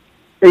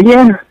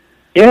 Yeah,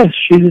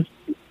 she's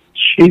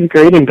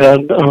great in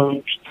bed.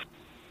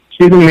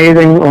 She's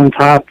amazing on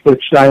top,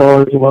 which I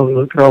always love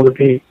a girl to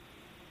be,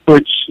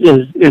 which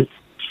is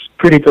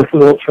pretty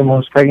difficult for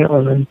most pregnant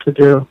women to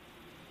do.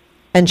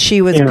 And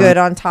she was good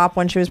on top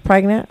when she was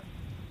pregnant?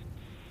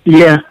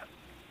 Yeah,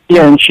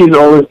 and she's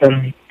always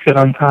been good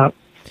on top.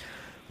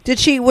 Was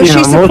she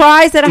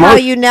surprised at how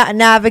you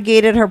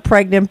navigated her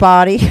pregnant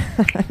body?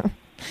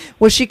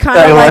 Was she kind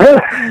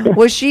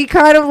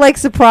of like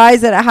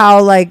surprised at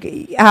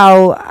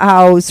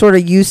how sort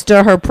of used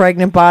to her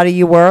pregnant body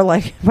you were,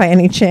 like, by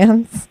any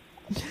chance?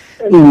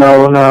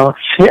 No.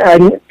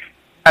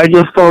 I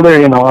just told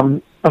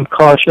her, I'm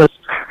cautious.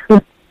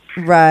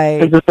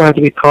 Right. I just have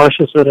to be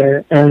cautious with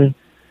her, and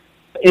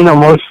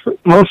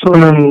most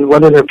women,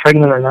 whether they're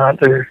pregnant or not,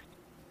 they're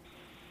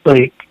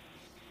like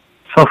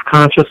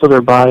self-conscious of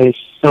their bodies.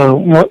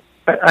 So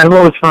I've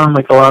always found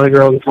like a lot of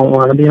girls don't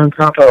want to be on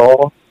top at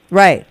all.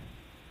 Right.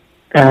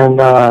 And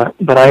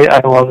but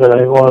I love it.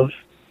 I love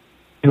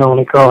when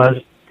a girl has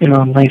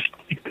nice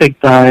big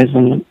thighs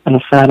and a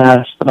fat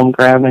ass that I'm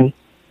grabbing.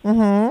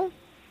 Mm-hmm.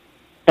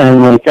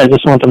 And like I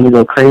just want them to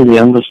go crazy.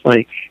 I'm just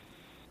like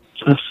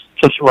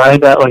just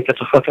ride that like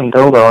it's a fucking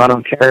dildo. I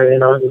don't care.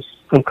 Just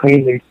go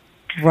crazy.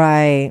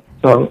 Right.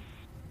 So.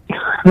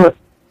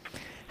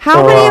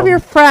 How many of your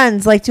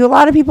friends, like, do a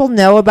lot of people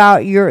know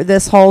about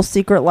this whole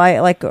secret life,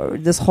 like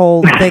this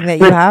whole thing that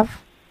you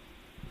have?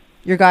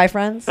 Your guy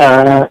friends?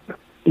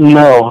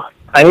 No.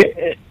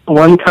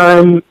 One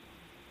time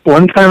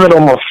it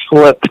almost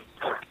slipped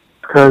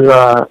because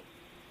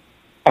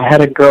I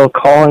had a girl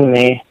calling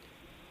me,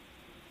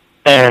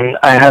 and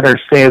I had her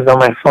saved on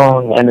my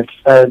phone, and it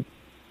said,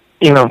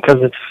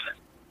 because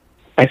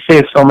I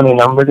saved so many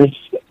numbers,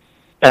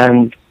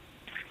 and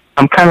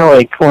I'm kind of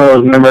like one of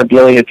those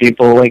memorabilia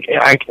people. Like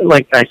I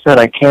said,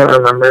 I can't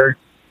remember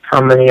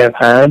how many I've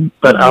had,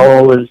 but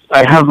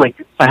I have a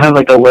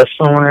list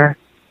somewhere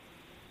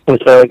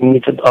which I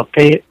need to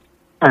update,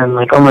 and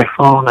like on my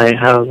phone I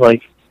have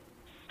like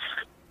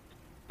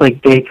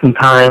dates and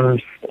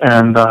times,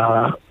 and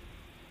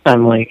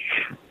like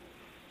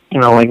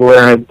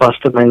where I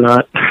busted my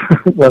nut,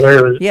 whether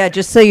it was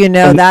just so you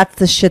know, that's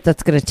the shit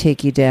that's gonna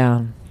take you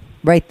down.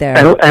 Right there.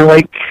 I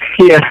like,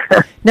 yeah.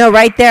 No,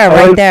 right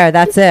there.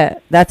 That's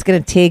it. That's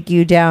going to take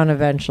you down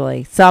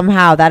eventually.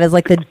 Somehow. That is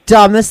like the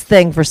dumbest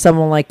thing for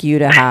someone like you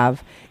to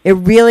have. It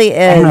really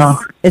is.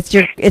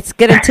 It's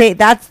going to take,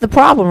 that's the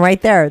problem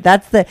right there.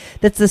 That's the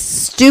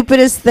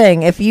stupidest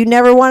thing. If you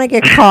never want to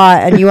get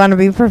caught and you want to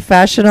be a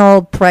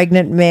professional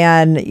pregnant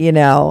man,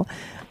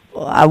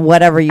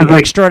 whatever,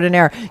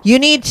 extraordinaire, you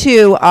need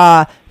to,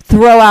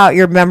 throw out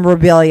your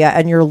memorabilia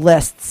and your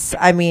lists.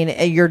 I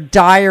mean, your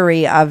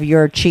diary of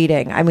your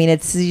cheating. I mean,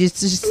 it's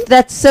just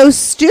that's so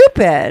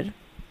stupid.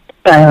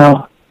 I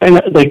know.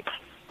 And like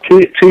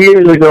 2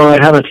 years ago,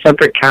 I had a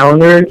separate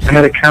calendar. I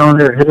had a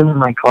calendar hidden in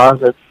my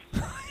closet.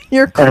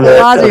 Your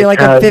closet? You're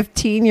like a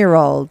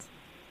 15-year-old.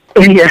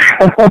 Yeah.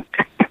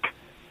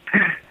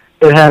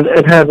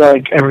 It had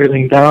like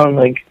everything down,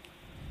 like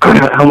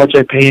how much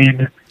I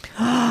paid,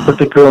 what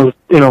the girl's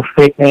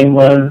fake name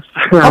was.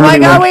 Oh my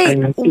God! Wait,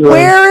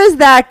 where is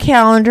that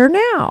calendar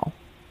now?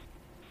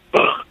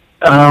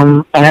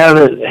 I have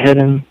it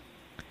hidden.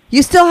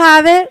 You still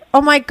have it?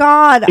 Oh my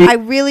God! I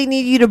really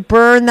need you to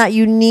burn that.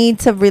 You need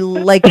to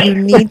you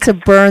need to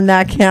burn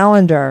that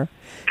calendar.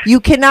 You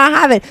cannot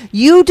have it.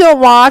 You don't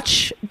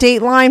watch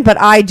Dateline, but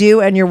I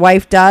do, and your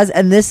wife does.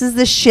 And this is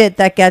the shit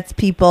that gets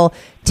people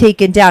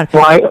taken down.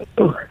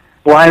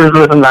 Wives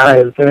with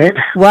knives, right?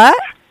 What?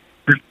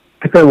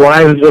 I said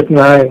wives with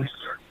knives.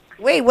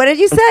 Wait, what did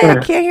you say? I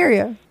can't hear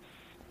you.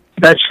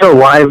 That show,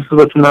 Wives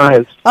with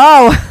Knives.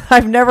 Oh,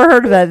 I've never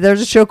heard of that.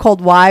 There's a show called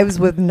Wives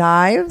with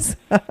Knives?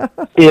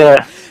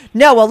 Yeah.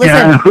 No, well,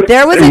 listen,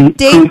 there was a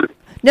date...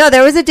 No,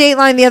 there was a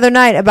Dateline the other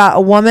night about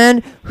a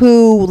woman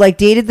who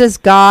dated this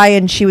guy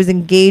and she was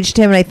engaged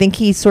to him, and I think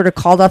he sort of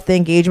called off the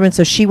engagement,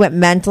 so she went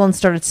mental and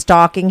started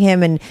stalking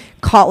him and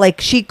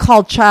she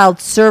called child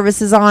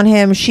services on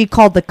him. She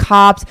called the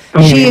cops.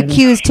 She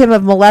accused him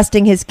of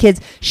molesting his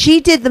kids.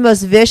 She did the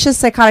most vicious,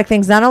 psychotic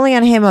things, not only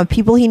on him, on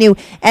people he knew.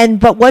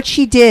 But what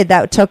she did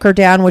that took her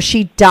down was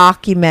she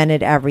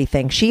documented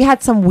everything. She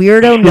had some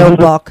weirdo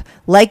notebook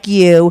like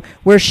you,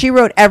 where she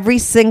wrote every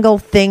single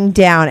thing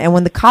down. And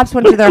when the cops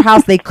went to their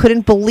house, they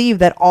couldn't believe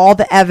that all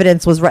the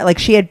evidence was right. Like,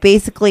 she had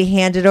basically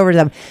handed over to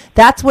them.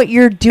 That's what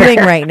you're doing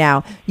right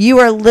now. You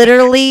are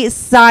literally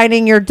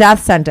signing your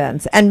death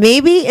sentence. And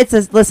maybe it's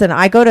listen,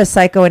 I go to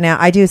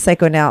I do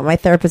psychoanalysis. My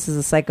therapist is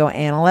a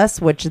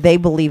psychoanalyst, which they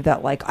believe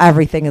that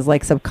everything is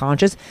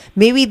subconscious.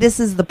 Maybe this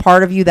is the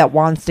part of you that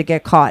wants to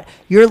get caught.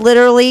 You're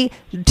literally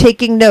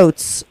taking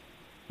notes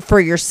for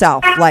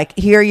yourself. Like,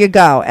 here you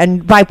go.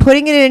 And by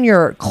putting it in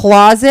your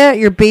closet,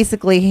 you're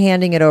basically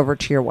handing it over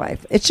to your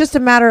wife. It's just a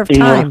matter of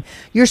time.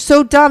 You're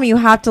so dumb. You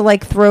have to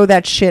like throw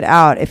that shit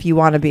out if you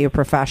want to be a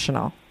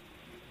professional.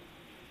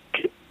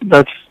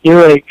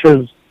 You're right,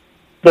 because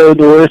the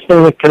worst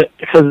thing,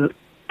 because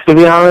to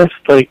be honest,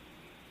 like,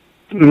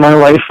 my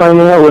wife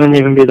finding out wouldn't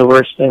even be the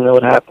worst thing that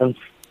would happen.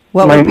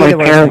 What would be the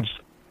worst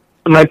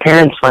thing? My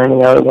parents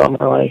finding out about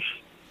my life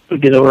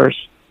would be the worst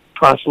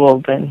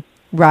possible thing.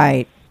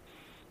 Right.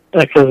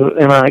 Because,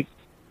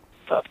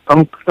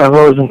 I've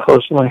always been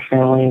close to my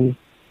family,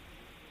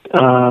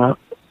 and,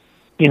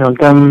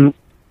 them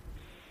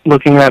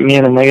looking at me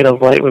in a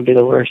negative light would be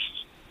the worst.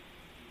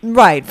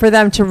 Right, for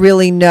them to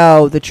really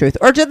know the truth.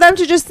 Or to them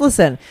to just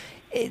listen.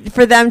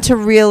 For them to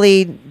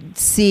really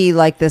see,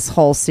 like, this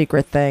whole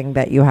secret thing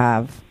that you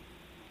have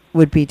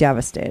would be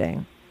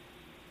devastating.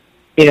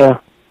 Yeah.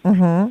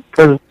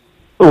 Because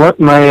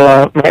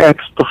my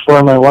ex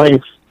before my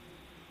wife,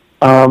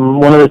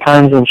 one of the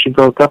times when she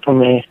broke up with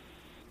me,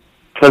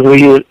 because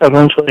we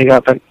eventually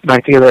got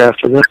back together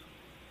after this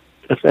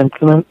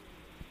incident,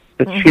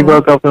 but she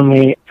broke up with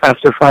me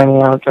after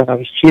finding out that I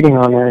was cheating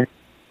on her,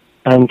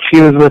 and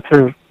she was with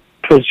her,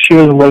 because she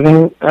was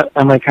living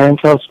at my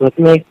parents' house with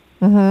me.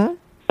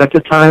 At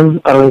the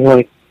time, I was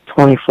like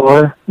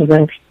 24, I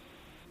think,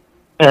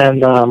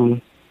 and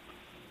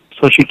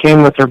so she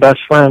came with her best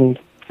friend,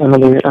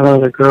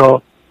 another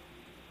girl,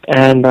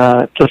 and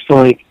just to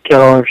like get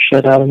all her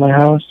shit out of my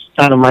house,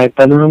 out of my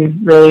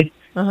bedroom, really.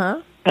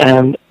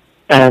 And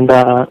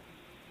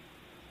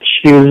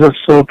she was just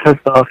so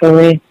pissed off at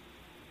me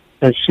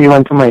that she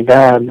went to my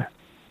dad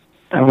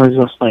and was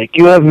just like,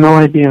 "You have no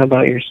idea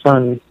about your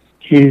son.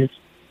 He's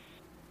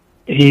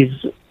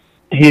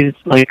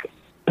like,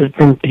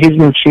 he's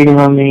been cheating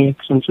on me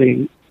since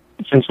we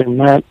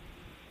met.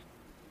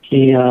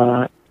 He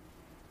has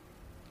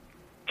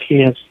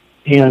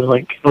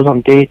like, goes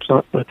on dates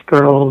with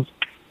girls,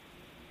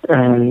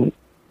 and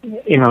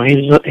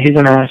he's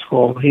an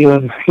asshole. You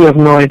have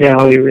no idea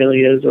how he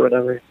really is, or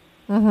whatever."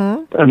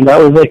 And that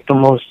was like the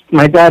most.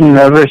 My dad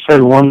never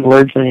said one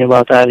word to me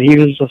about that. He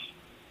was just.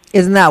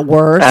 Isn't that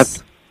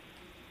worse?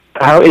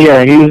 He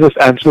was just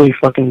absolutely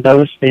fucking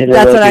devastated.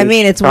 That's what I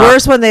mean. It's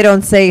worse when they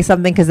don't say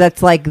something, because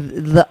that's like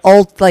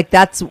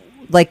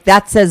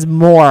that says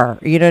more.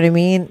 You know what I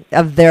mean?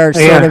 Of their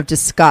sort of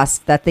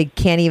disgust that they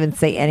can't even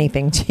say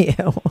anything to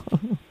you.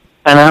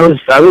 And I was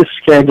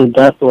scared to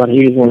death what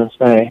he was going to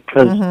say,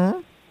 because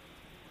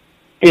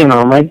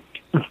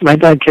my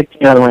dad kicked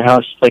me out of my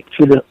house like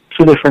two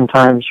different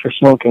times for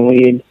smoking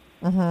weed.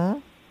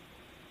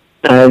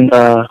 And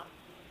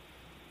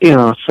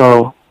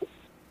so.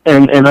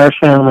 And in our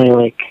family,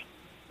 like,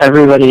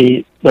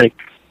 everybody, like,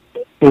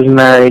 was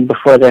married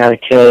before they had a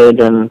kid,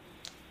 and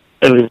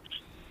it was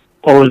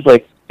always,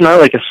 like,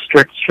 not like a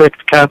strict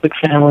Catholic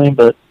family,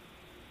 but,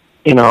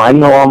 I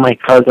know all my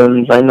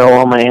cousins, I know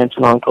all my aunts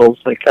and uncles,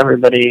 like,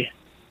 everybody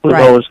was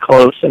always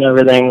close and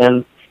everything,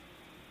 and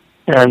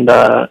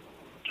to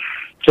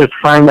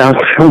find out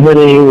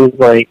somebody was,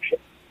 like,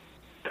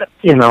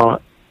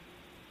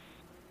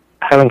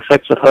 having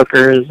sex with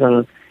hookers,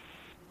 and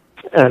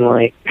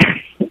like,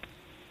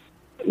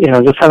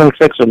 just having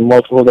sex with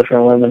multiple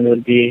different women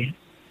would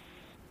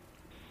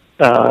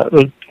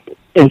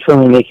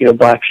instantly make you a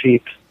black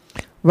sheep.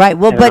 Right.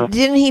 Well, but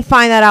didn't he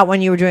find that out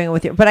when you were doing it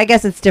with but I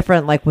guess it's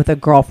different, like, with a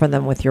girlfriend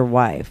than with your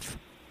wife.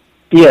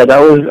 Yeah, that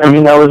was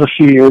a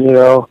few years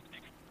ago.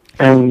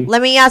 And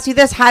let me ask you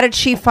this. How did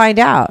she find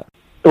out?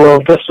 Well,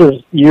 this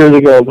was years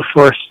ago,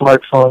 before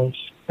smartphones.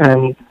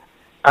 And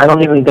I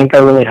don't even think I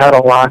really had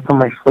a lock on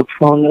my flip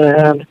phone that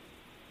I had.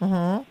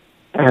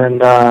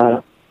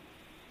 And,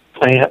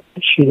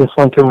 she just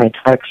went through my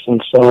text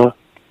and saw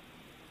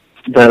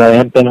that I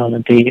had been on a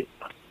date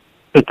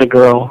with the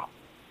girl.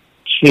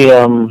 She,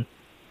 the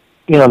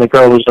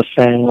girl was just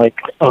saying, like,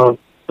 "Oh,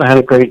 I had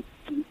a great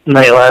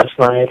night last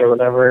night," or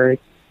whatever,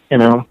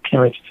 can't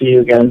wait to see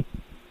you again.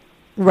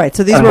 Right,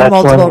 so these were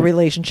multiple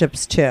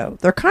relationships, too.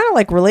 They're kind of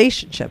like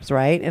relationships,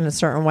 right, in a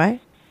certain way?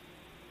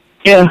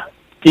 Yeah,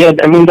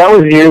 I mean, that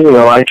was years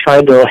ago. I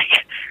tried to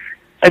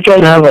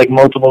have, like,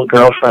 multiple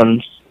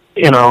girlfriends,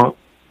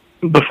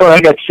 Before I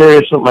got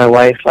serious with my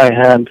wife, I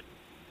had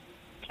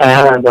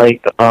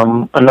like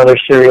another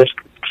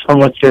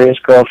somewhat serious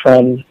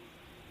girlfriend,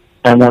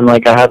 and then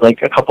like I had like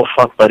a couple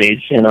fuck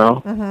buddies, and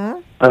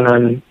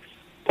then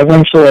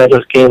eventually I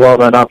just gave all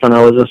that up, and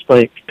I was just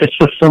like, it's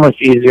just so much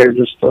easier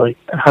just to like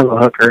have a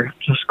hooker,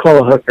 just call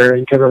a hooker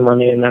and give her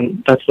money, and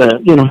then that's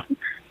it,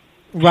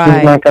 Right.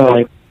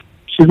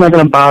 She's not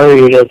gonna bother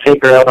you to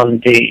take her out on a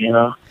date,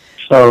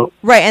 So,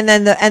 right, and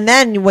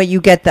then when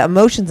you get the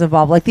emotions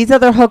involved, like these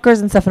other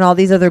hookers and stuff, and all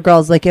these other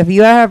girls, like, have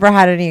you ever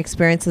had any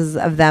experiences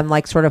of them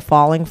like sort of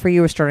falling for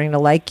you or starting to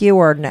like you,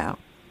 or no?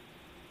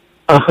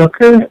 A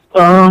hooker?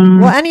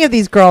 Well, any of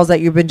these girls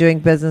that you've been doing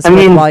business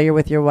with while you're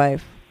with your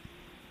wife.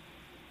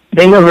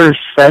 They never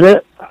said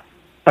it.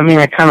 I mean,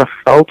 I kind of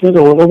felt it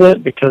a little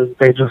bit, because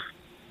they just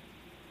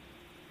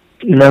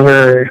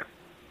never.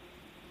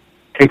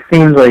 It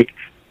seems like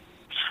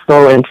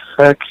so into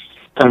sex,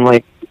 and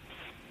like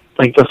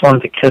like just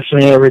wanted to kiss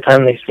me every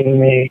time they see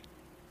me.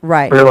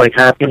 Right. They're like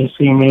happy to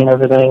see me and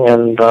everything,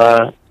 and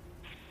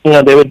you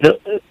know, they would,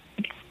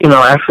 you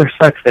know, after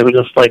sex they would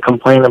just like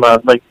complain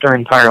about like their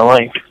entire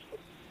life.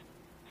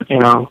 You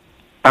know,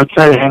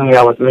 outside of hanging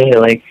out with me,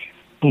 like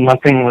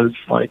nothing was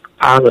like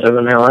positive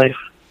in their life.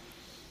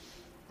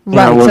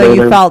 Right. You know, so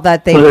you felt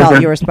that they felt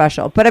you were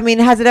special, but I mean,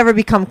 has it ever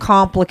become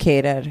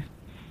complicated?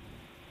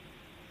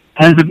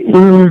 Has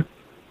it?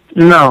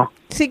 No.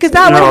 See, because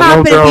that would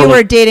happen if you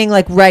were dating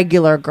like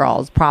regular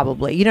girls,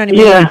 probably. You know what I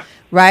mean? Yeah.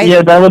 Right?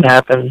 Yeah, that would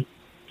happen.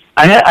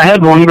 I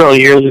had one girl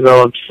years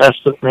ago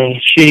obsessed with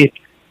me. She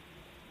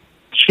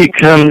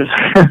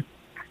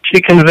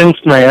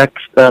convinced my ex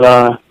that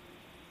I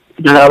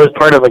was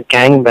part of a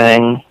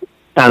gangbang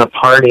at a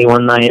party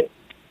one night,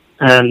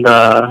 and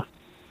that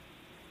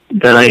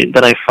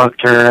I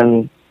fucked her,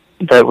 and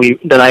that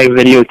I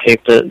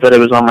videotaped it, that it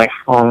was on my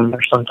phone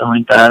or something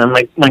like that. And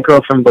my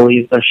girlfriend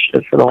believed that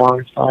shit for the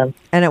longest time.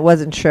 And it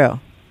wasn't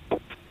true.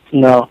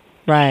 No.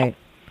 Right.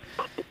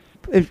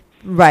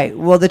 Right.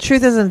 Well, the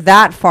truth isn't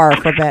that far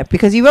from it,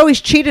 because you've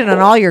always cheated on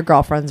all your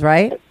girlfriends,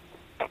 right?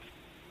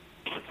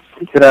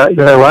 Did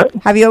I what?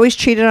 Have you always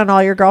cheated on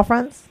all your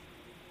girlfriends?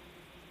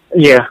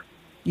 Yeah.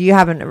 You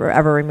haven't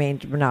ever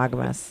remained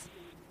monogamous.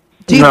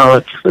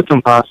 No, it's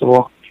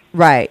impossible.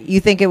 Right. You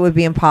think it would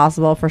be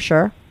impossible for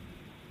sure?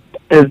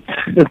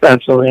 It's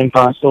absolutely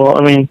impossible.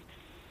 I mean,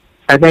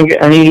 I think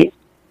any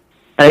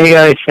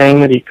guy saying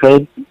that he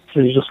could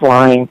is just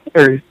lying.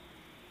 Or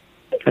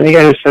any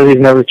guy who says he's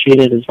never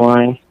cheated is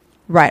lying.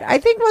 Right. I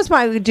think most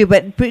might would do,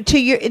 but to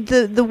your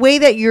the way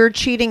that you're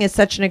cheating is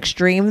such an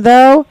extreme,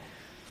 though.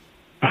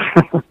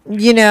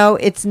 You know,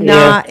 it's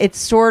not. Yeah. It's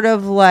sort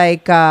of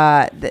like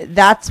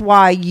that's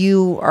why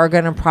you are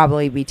going to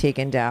probably be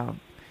taken down.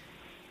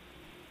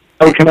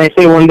 Oh, can I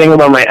say one thing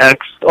about my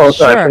ex?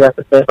 Also, sure. I forgot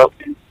to say.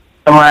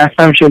 The last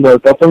time she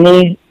broke up with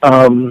me,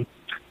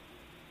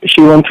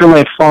 she went through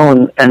my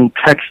phone and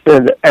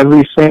texted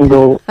every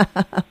single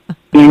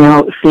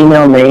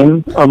female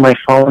name on my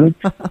phone.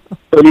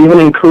 It even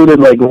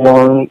included like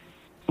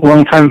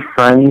long-time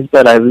friends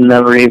that I've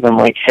never even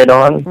like hit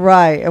on.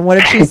 Right. And what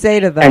did she say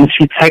to them? And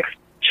she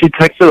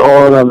texted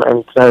all of them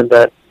and said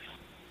that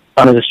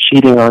I was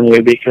cheating on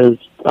you because.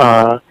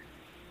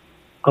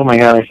 Oh my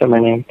God! I said my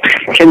name.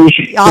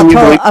 I'll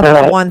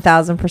tell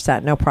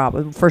 1,000%, no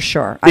problem, for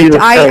sure.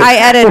 I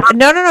edit.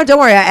 No, don't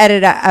worry. I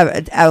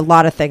edit a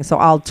lot of things, so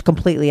I'll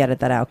completely edit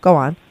that out. Go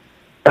on.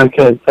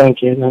 Okay,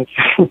 thank you.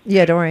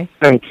 Yeah, don't worry.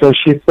 All right, so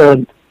she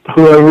said,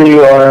 "Whoever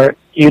you are,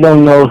 you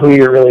don't know who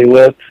you're really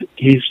with.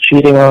 He's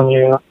cheating on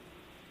you.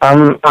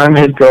 I'm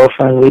his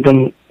girlfriend. We've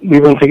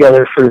been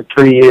together for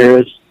 3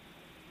 years.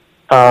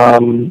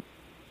 You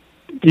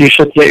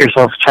should get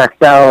yourself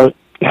checked out."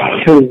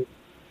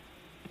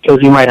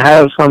 Because you might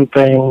have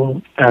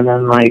something, and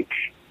then like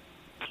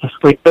just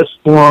like this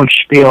long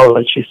spiel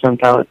that she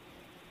sent out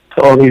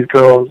to all these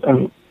girls,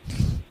 and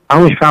I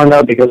only found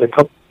out because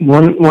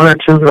one or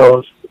two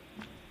girls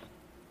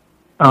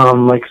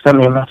like sent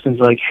me a message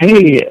like,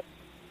 "Hey,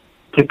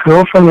 the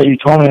girlfriend that you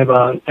told me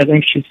about, I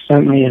think she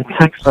sent me a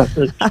text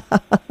message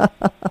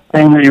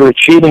saying that you were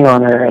cheating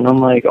on her," and I'm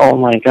like, "Oh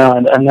my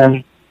God!" And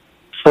then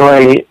so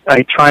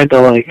I tried to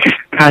like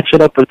patch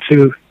it up with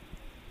two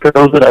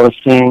girls that I was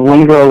seeing.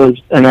 One girl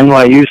was an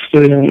NYU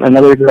student.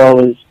 Another girl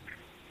was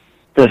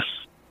this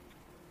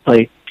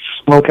like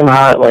smoking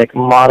hot, like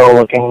model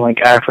looking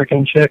like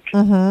African chick.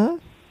 Mm-hmm.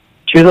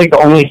 She was like the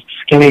only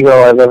skinny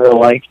girl I've ever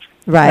liked.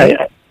 Right.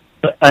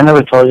 I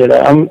never told you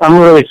that. I'm a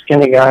really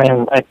skinny guy,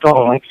 and I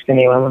don't like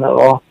skinny women at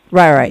all.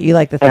 Right. You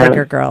like the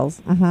thicker girls.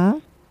 Mm-hmm.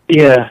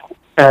 Yeah,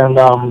 and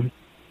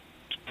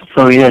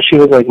so yeah, she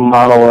was like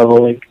model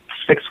level, like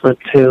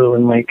 6'2",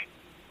 and like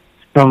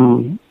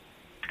some.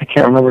 I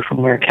can't remember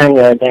from where,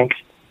 Kenya, I think.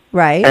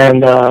 Right.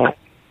 And so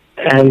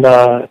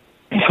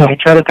I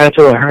tried to patch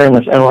it with her and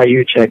this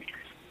NYU chick,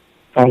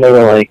 and they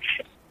were like,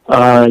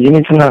 "You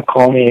need to not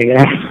call me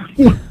again."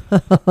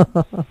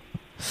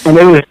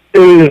 And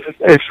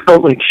it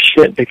felt like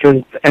shit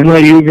because the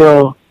NYU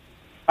girl,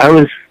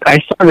 I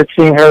started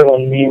seeing her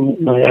when me and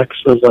my ex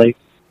was like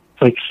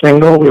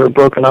single. We were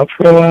broken up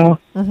for a while,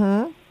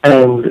 mm-hmm.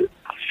 and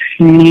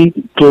she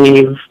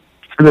gave,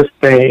 to this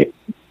day,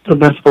 the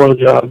best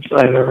blowjobs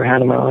I've ever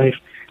had in my life.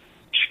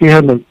 She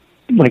had the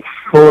like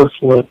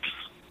fullest lips,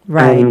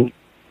 right? And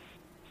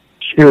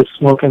she was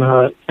smoking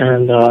hot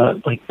and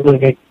like really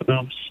big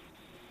boobs,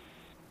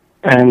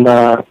 and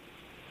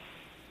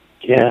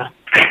yeah,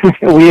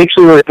 we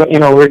actually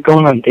we're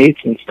going on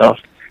dates and stuff.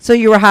 So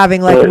you were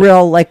having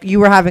you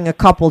were having a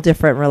couple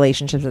different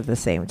relationships at the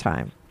same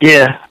time.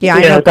 Yeah,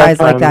 I know guys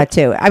like that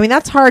too. I mean,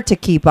 that's hard to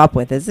keep up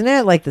with, isn't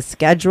it? Like the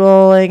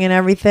scheduling and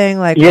everything.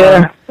 Like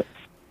yeah.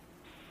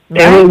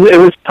 Right? It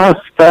was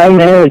tough, but I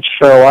managed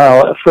for a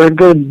while. For a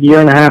good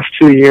 1.5,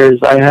 2 years,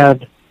 I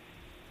had,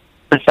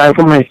 aside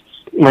from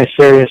my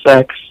serious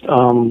ex,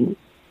 I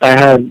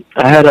had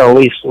at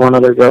least one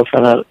other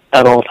girlfriend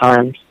at all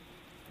times.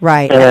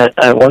 Right. And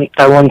at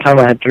one time,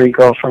 I had 3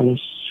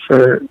 girlfriends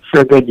for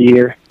a good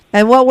year.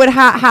 And what would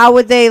how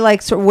would they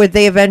like? So would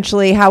they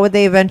eventually? How would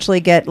they eventually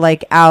get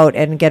like out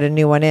and get a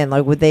new one in?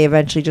 Like, would they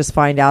eventually just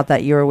find out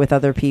that you were with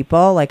other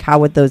people? Like, how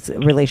would those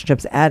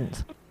relationships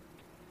end?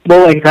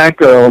 Well, like that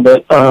girl,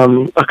 but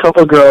a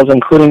couple girls,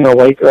 including a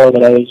white girl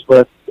that I was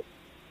with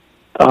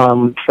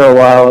for a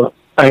while,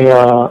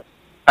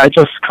 I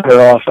just cut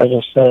her off. I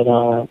just said,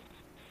 oh,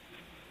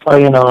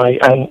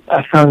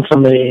 I found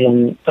somebody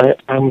and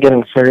I'm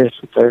getting serious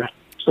with her.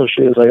 So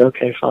she was like,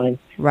 okay, fine.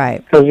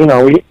 Right. Because,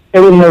 it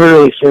was never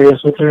really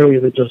serious with her. We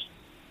would just,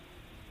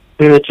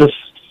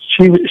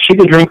 she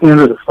could drink me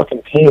under the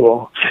fucking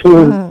table.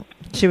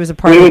 She was a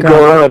party girl. We would girl.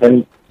 go out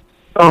and,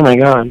 oh my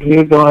God, we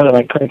would go out and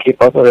I couldn't keep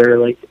up with her.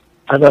 Like,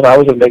 I thought I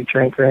was a big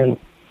drinker, and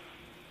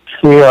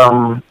we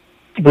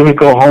would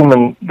go home,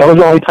 and that was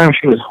the only time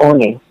she was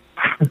horny.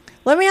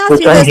 Let me ask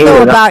you this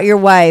though about your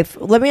wife.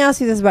 Let me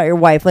ask you this about your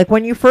wife. Like,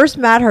 when you first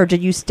met her,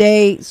 did you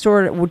stay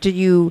did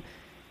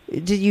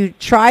you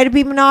try to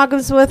be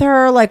monogamous with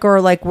her? Like, or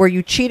like, were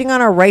you cheating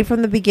on her right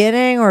from the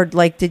beginning, or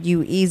like, did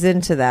you ease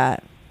into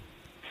that?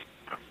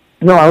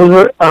 No, I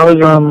was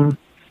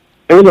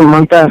it was a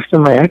month after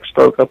my ex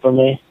broke up with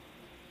me,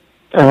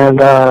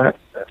 and I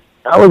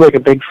was like a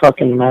big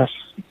fucking mess,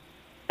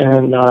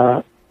 and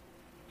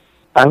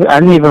I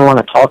didn't even want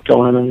to talk to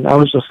women. I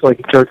was just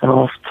like jerking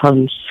off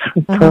tons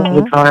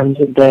of times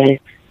a day,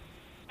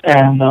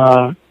 and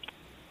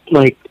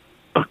like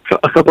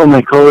a couple of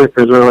my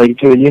coworkers were like,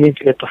 "Dude, you need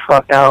to get the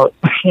fuck out,"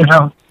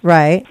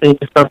 Right. They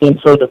just started being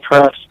so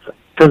depressed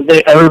because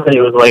everybody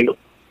was like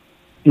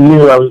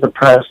knew I was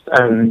depressed,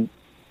 and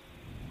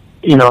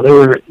there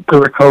were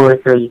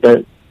coworkers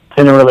that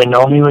didn't really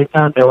know me like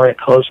that. They weren't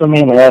close with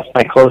me, and I asked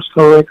my close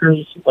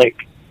coworkers, like,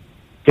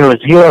 "Yo,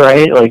 is he all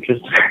right? Like, he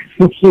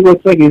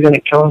looks like he's gonna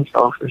kill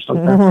himself or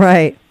something."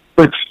 Right.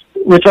 Which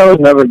I would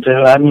never do.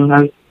 I mean,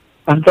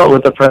 I've dealt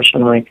with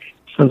depression like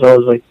since I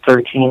was like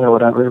 13 or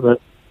whatever,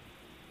 but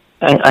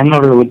I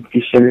never would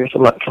be serious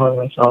about killing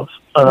myself.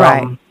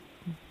 Right.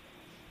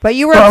 But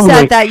you were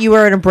upset that you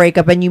were in a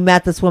breakup and you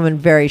met this woman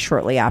very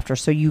shortly after.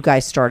 So you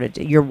guys started,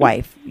 your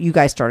wife, you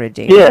guys started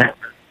dating. Yeah.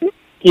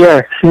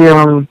 Yeah. She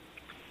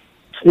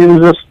was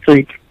just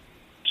like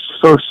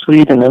so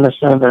sweet and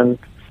innocent, and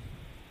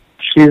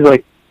she's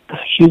really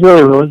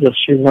religious.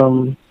 She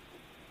was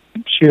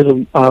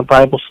a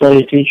Bible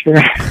study teacher.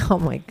 Oh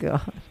my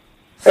God.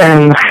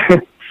 And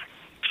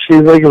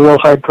she's like a real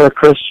hardcore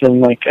Christian.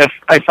 Like if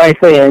I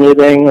say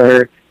anything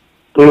or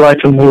we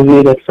watch a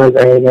movie that says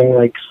anything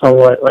like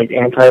somewhat like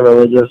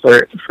anti-religious,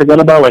 or forget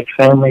about like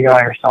Family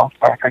Guy or South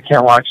Park, I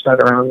can't watch that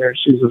around her.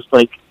 She's just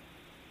like,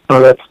 oh,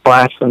 that's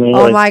blasphemy.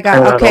 Oh my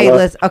God. Okay,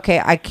 Liz. Okay,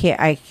 I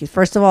can't.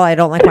 First of all, I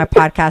don't like my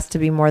podcast to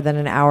be more than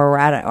an hour. We're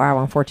at an hour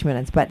and 14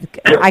 minutes, but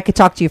I could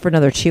talk to you for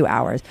another 2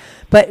 hours.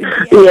 But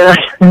yeah,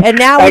 and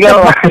now I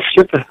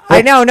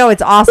know, no,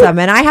 it's awesome,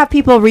 and I have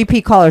people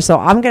repeat callers, so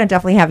I'm gonna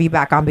definitely have you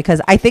back on because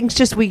I think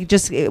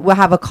we'll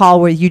have a call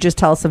where you just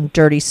tell some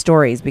dirty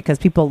stories because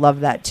people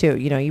love that too.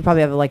 You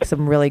probably have like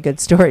some really good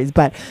stories,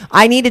 but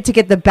I needed to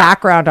get the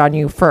background on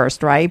you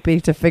first, right?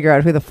 To figure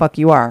out who the fuck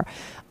you are.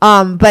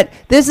 But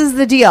this is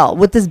the deal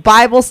with this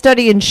Bible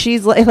study, and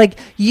she's like,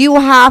 you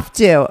have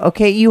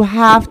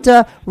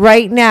to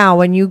right now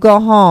when you go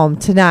home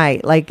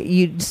tonight, like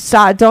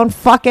don't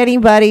fuck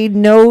anybody,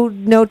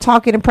 no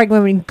talking to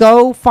pregnant women,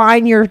 go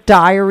find your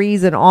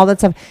diaries and all that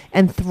stuff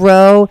and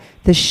throw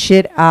the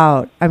shit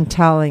out. I'm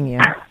telling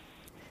you,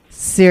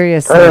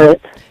 seriously.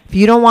 If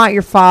you don't want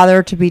your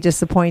father to be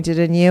disappointed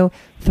in you,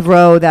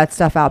 throw that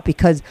stuff out,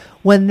 because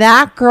when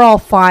that girl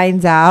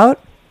finds out,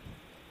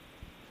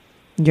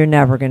 you're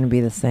never going to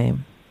be the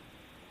same.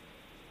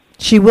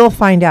 She will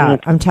find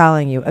out. I'm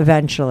telling you,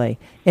 eventually.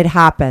 It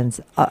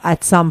happens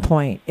at some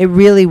point. It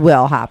really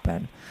will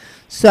happen.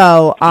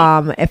 So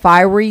if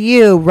I were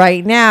you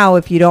right now,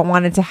 if you don't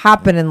want it to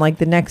happen in like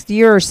the next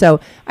year or so,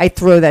 I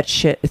throw that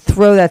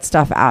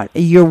stuff out.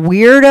 Your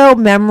weirdo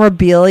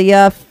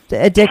memorabilia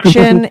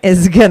addiction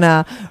is going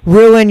to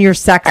ruin your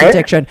sex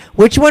addiction.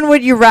 Which one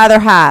would you rather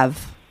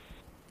have?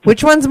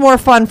 Which one's more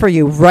fun for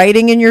you,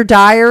 writing in your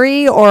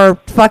diary or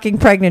fucking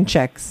pregnant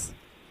chicks?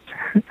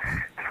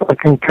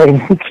 Fucking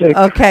pregnant chicks.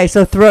 Okay,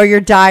 so throw your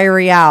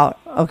diary out,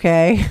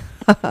 okay?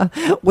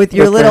 With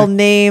your little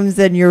names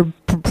and your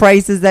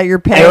prices that you're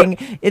paying.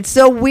 It's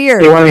so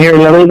weird. You want to hear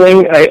another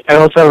thing? I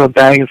also have a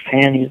bag of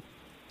panties.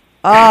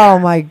 Oh,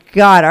 my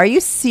God. Are you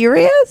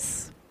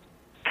serious?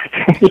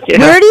 Yeah.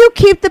 Where do you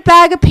keep the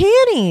bag of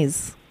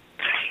panties?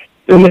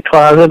 In the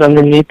closet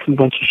underneath a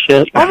bunch of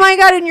shit. Oh my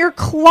God, in your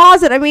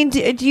closet. I mean,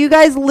 do you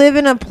guys live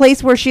in a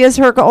place where she has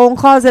her own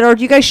closet, or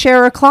do you guys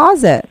share a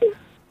closet?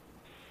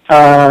 We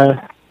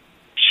have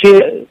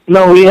to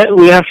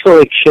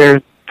like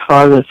share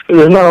closets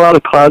because there's not a lot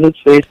of closet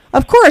space.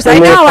 Of course, I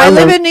know. I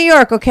live in New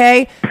York,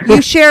 okay?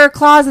 You share a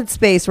closet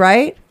space,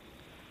 right?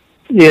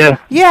 Yeah.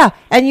 Yeah,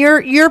 and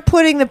you're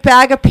putting the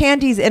bag of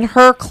panties in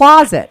her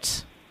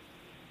closet.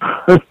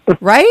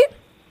 Right?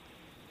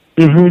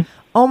 Mhm.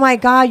 Oh my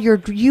God,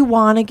 you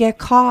want to get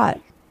caught.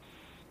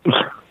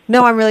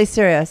 No, I'm really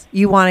serious.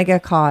 You want to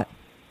get caught.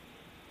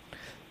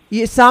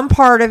 some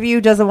part of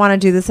you doesn't want to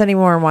do this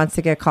anymore and wants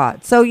to get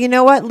caught. So you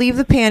know what? Leave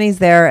the panties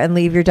there and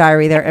leave your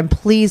diary there. And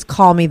please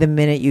call me the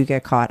minute you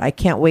get caught. I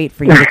can't wait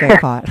for you to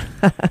get caught.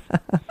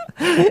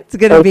 It's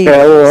going to be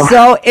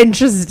so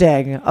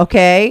interesting.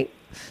 Okay.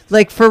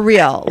 Like for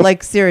real,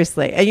 like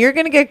seriously. And you're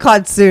going to get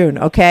caught soon.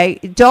 Okay.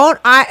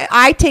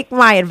 I take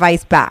my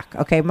advice back.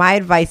 Okay. My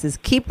advice is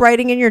keep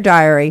writing in your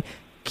diary,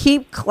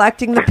 keep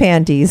collecting the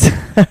panties.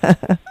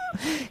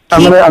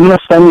 I'm gonna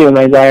send you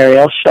my diary.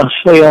 I'll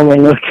show you all my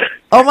notes.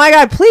 Oh my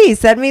God, please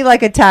send me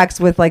like a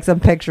text with like some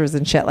pictures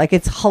and shit. Like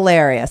it's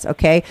hilarious,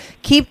 okay?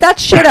 Keep that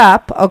shit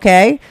up,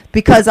 okay?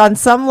 Because on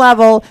some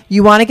level,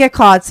 you want to get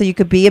caught so you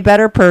could be a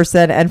better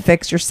person and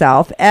fix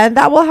yourself. And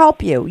that will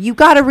help you. You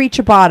got to reach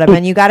a bottom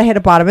and you got to hit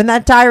a bottom. And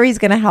that diary is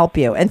going to help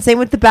you. And same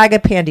with the bag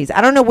of panties.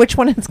 I don't know which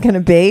one it's going to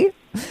be.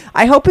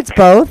 I hope it's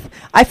both.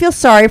 I feel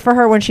sorry for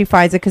her when she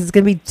finds it because it's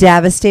going to be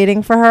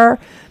devastating for her.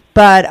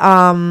 But,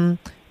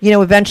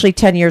 eventually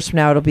 10 years from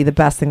now, it'll be the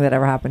best thing that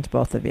ever happened to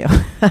both of you.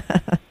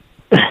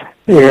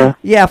 Yeah.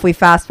 Yeah, if we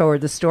fast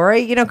forward the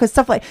story, because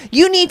stuff like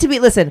you need to be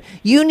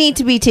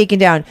taken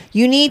down.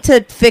 You need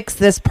to fix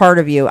this part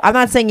of you. I'm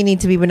not saying you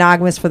need to be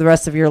monogamous for the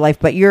rest of your life,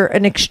 but you're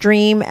an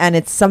extreme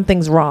and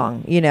something's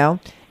wrong,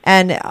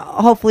 and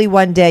hopefully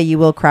one day you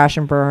will crash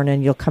and burn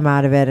and you'll come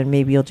out of it and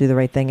maybe you'll do the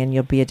right thing and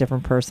you'll be a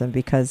different person,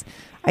 because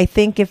I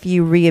think if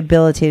you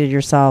rehabilitated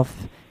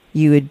yourself,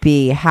 you would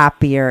be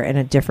happier in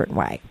a different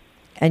way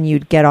and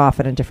you'd get off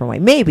in a different way.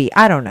 Maybe,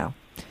 I don't know.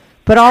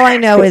 But all I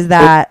know is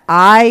that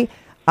I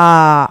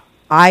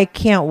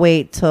can't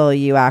wait till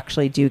you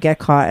actually do get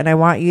caught, and I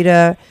want you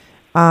to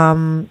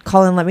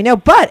call and let me know.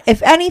 But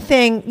if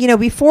anything,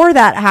 before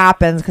that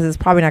happens, because it's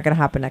probably not going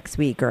to happen next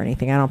week or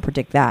anything, I don't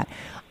predict that.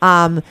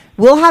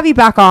 We'll have you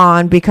back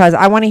on because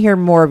I want to hear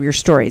more of your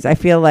stories. I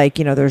feel like,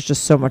 there's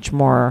just so much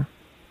more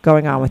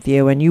going on with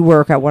you, and you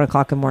work at 1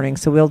 o'clock in the morning.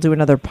 So we'll do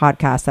another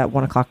podcast at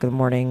 1 o'clock in the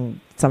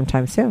morning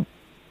sometime soon.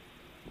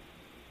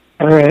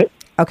 All right.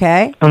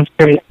 Okay. Sounds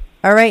great.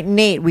 All right,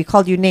 Nate. We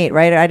called you Nate,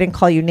 right? I didn't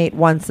call you Nate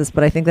once,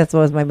 but I think that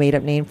was my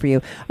made-up name for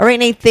you. All right,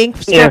 Nate.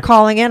 Thanks for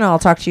calling in, and I'll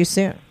talk to you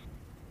soon.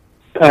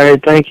 All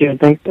right. Thank you.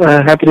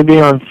 Happy to be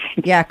on.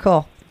 Yeah,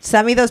 cool.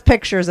 Send me those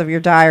pictures of your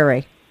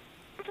diary.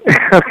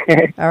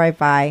 Okay. All right.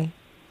 Bye.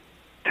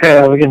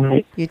 Have a good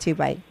night. You too.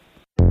 Bye.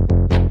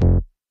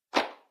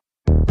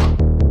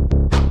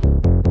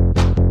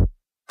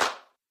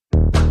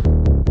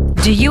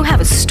 Do you have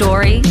a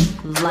story,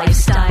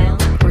 lifestyle,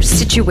 or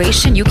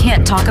situation you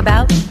can't talk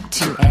about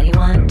to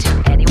anyone?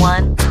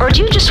 Or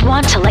do you just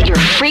want to let your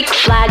freak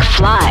flag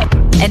fly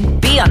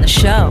and be on the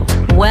show?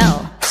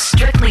 Well,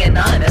 Strictly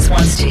Anonymous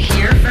wants to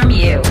hear from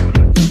you.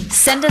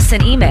 Send us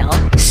an email,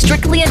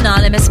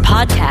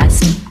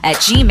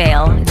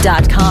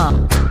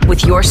 strictlyanonymouspodcast@gmail.com,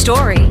 with your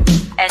story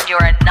and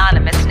your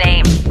anonymous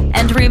name.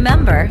 And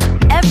remember,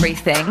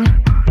 everything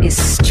is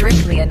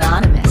strictly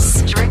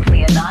anonymous.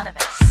 Strictly anonymous.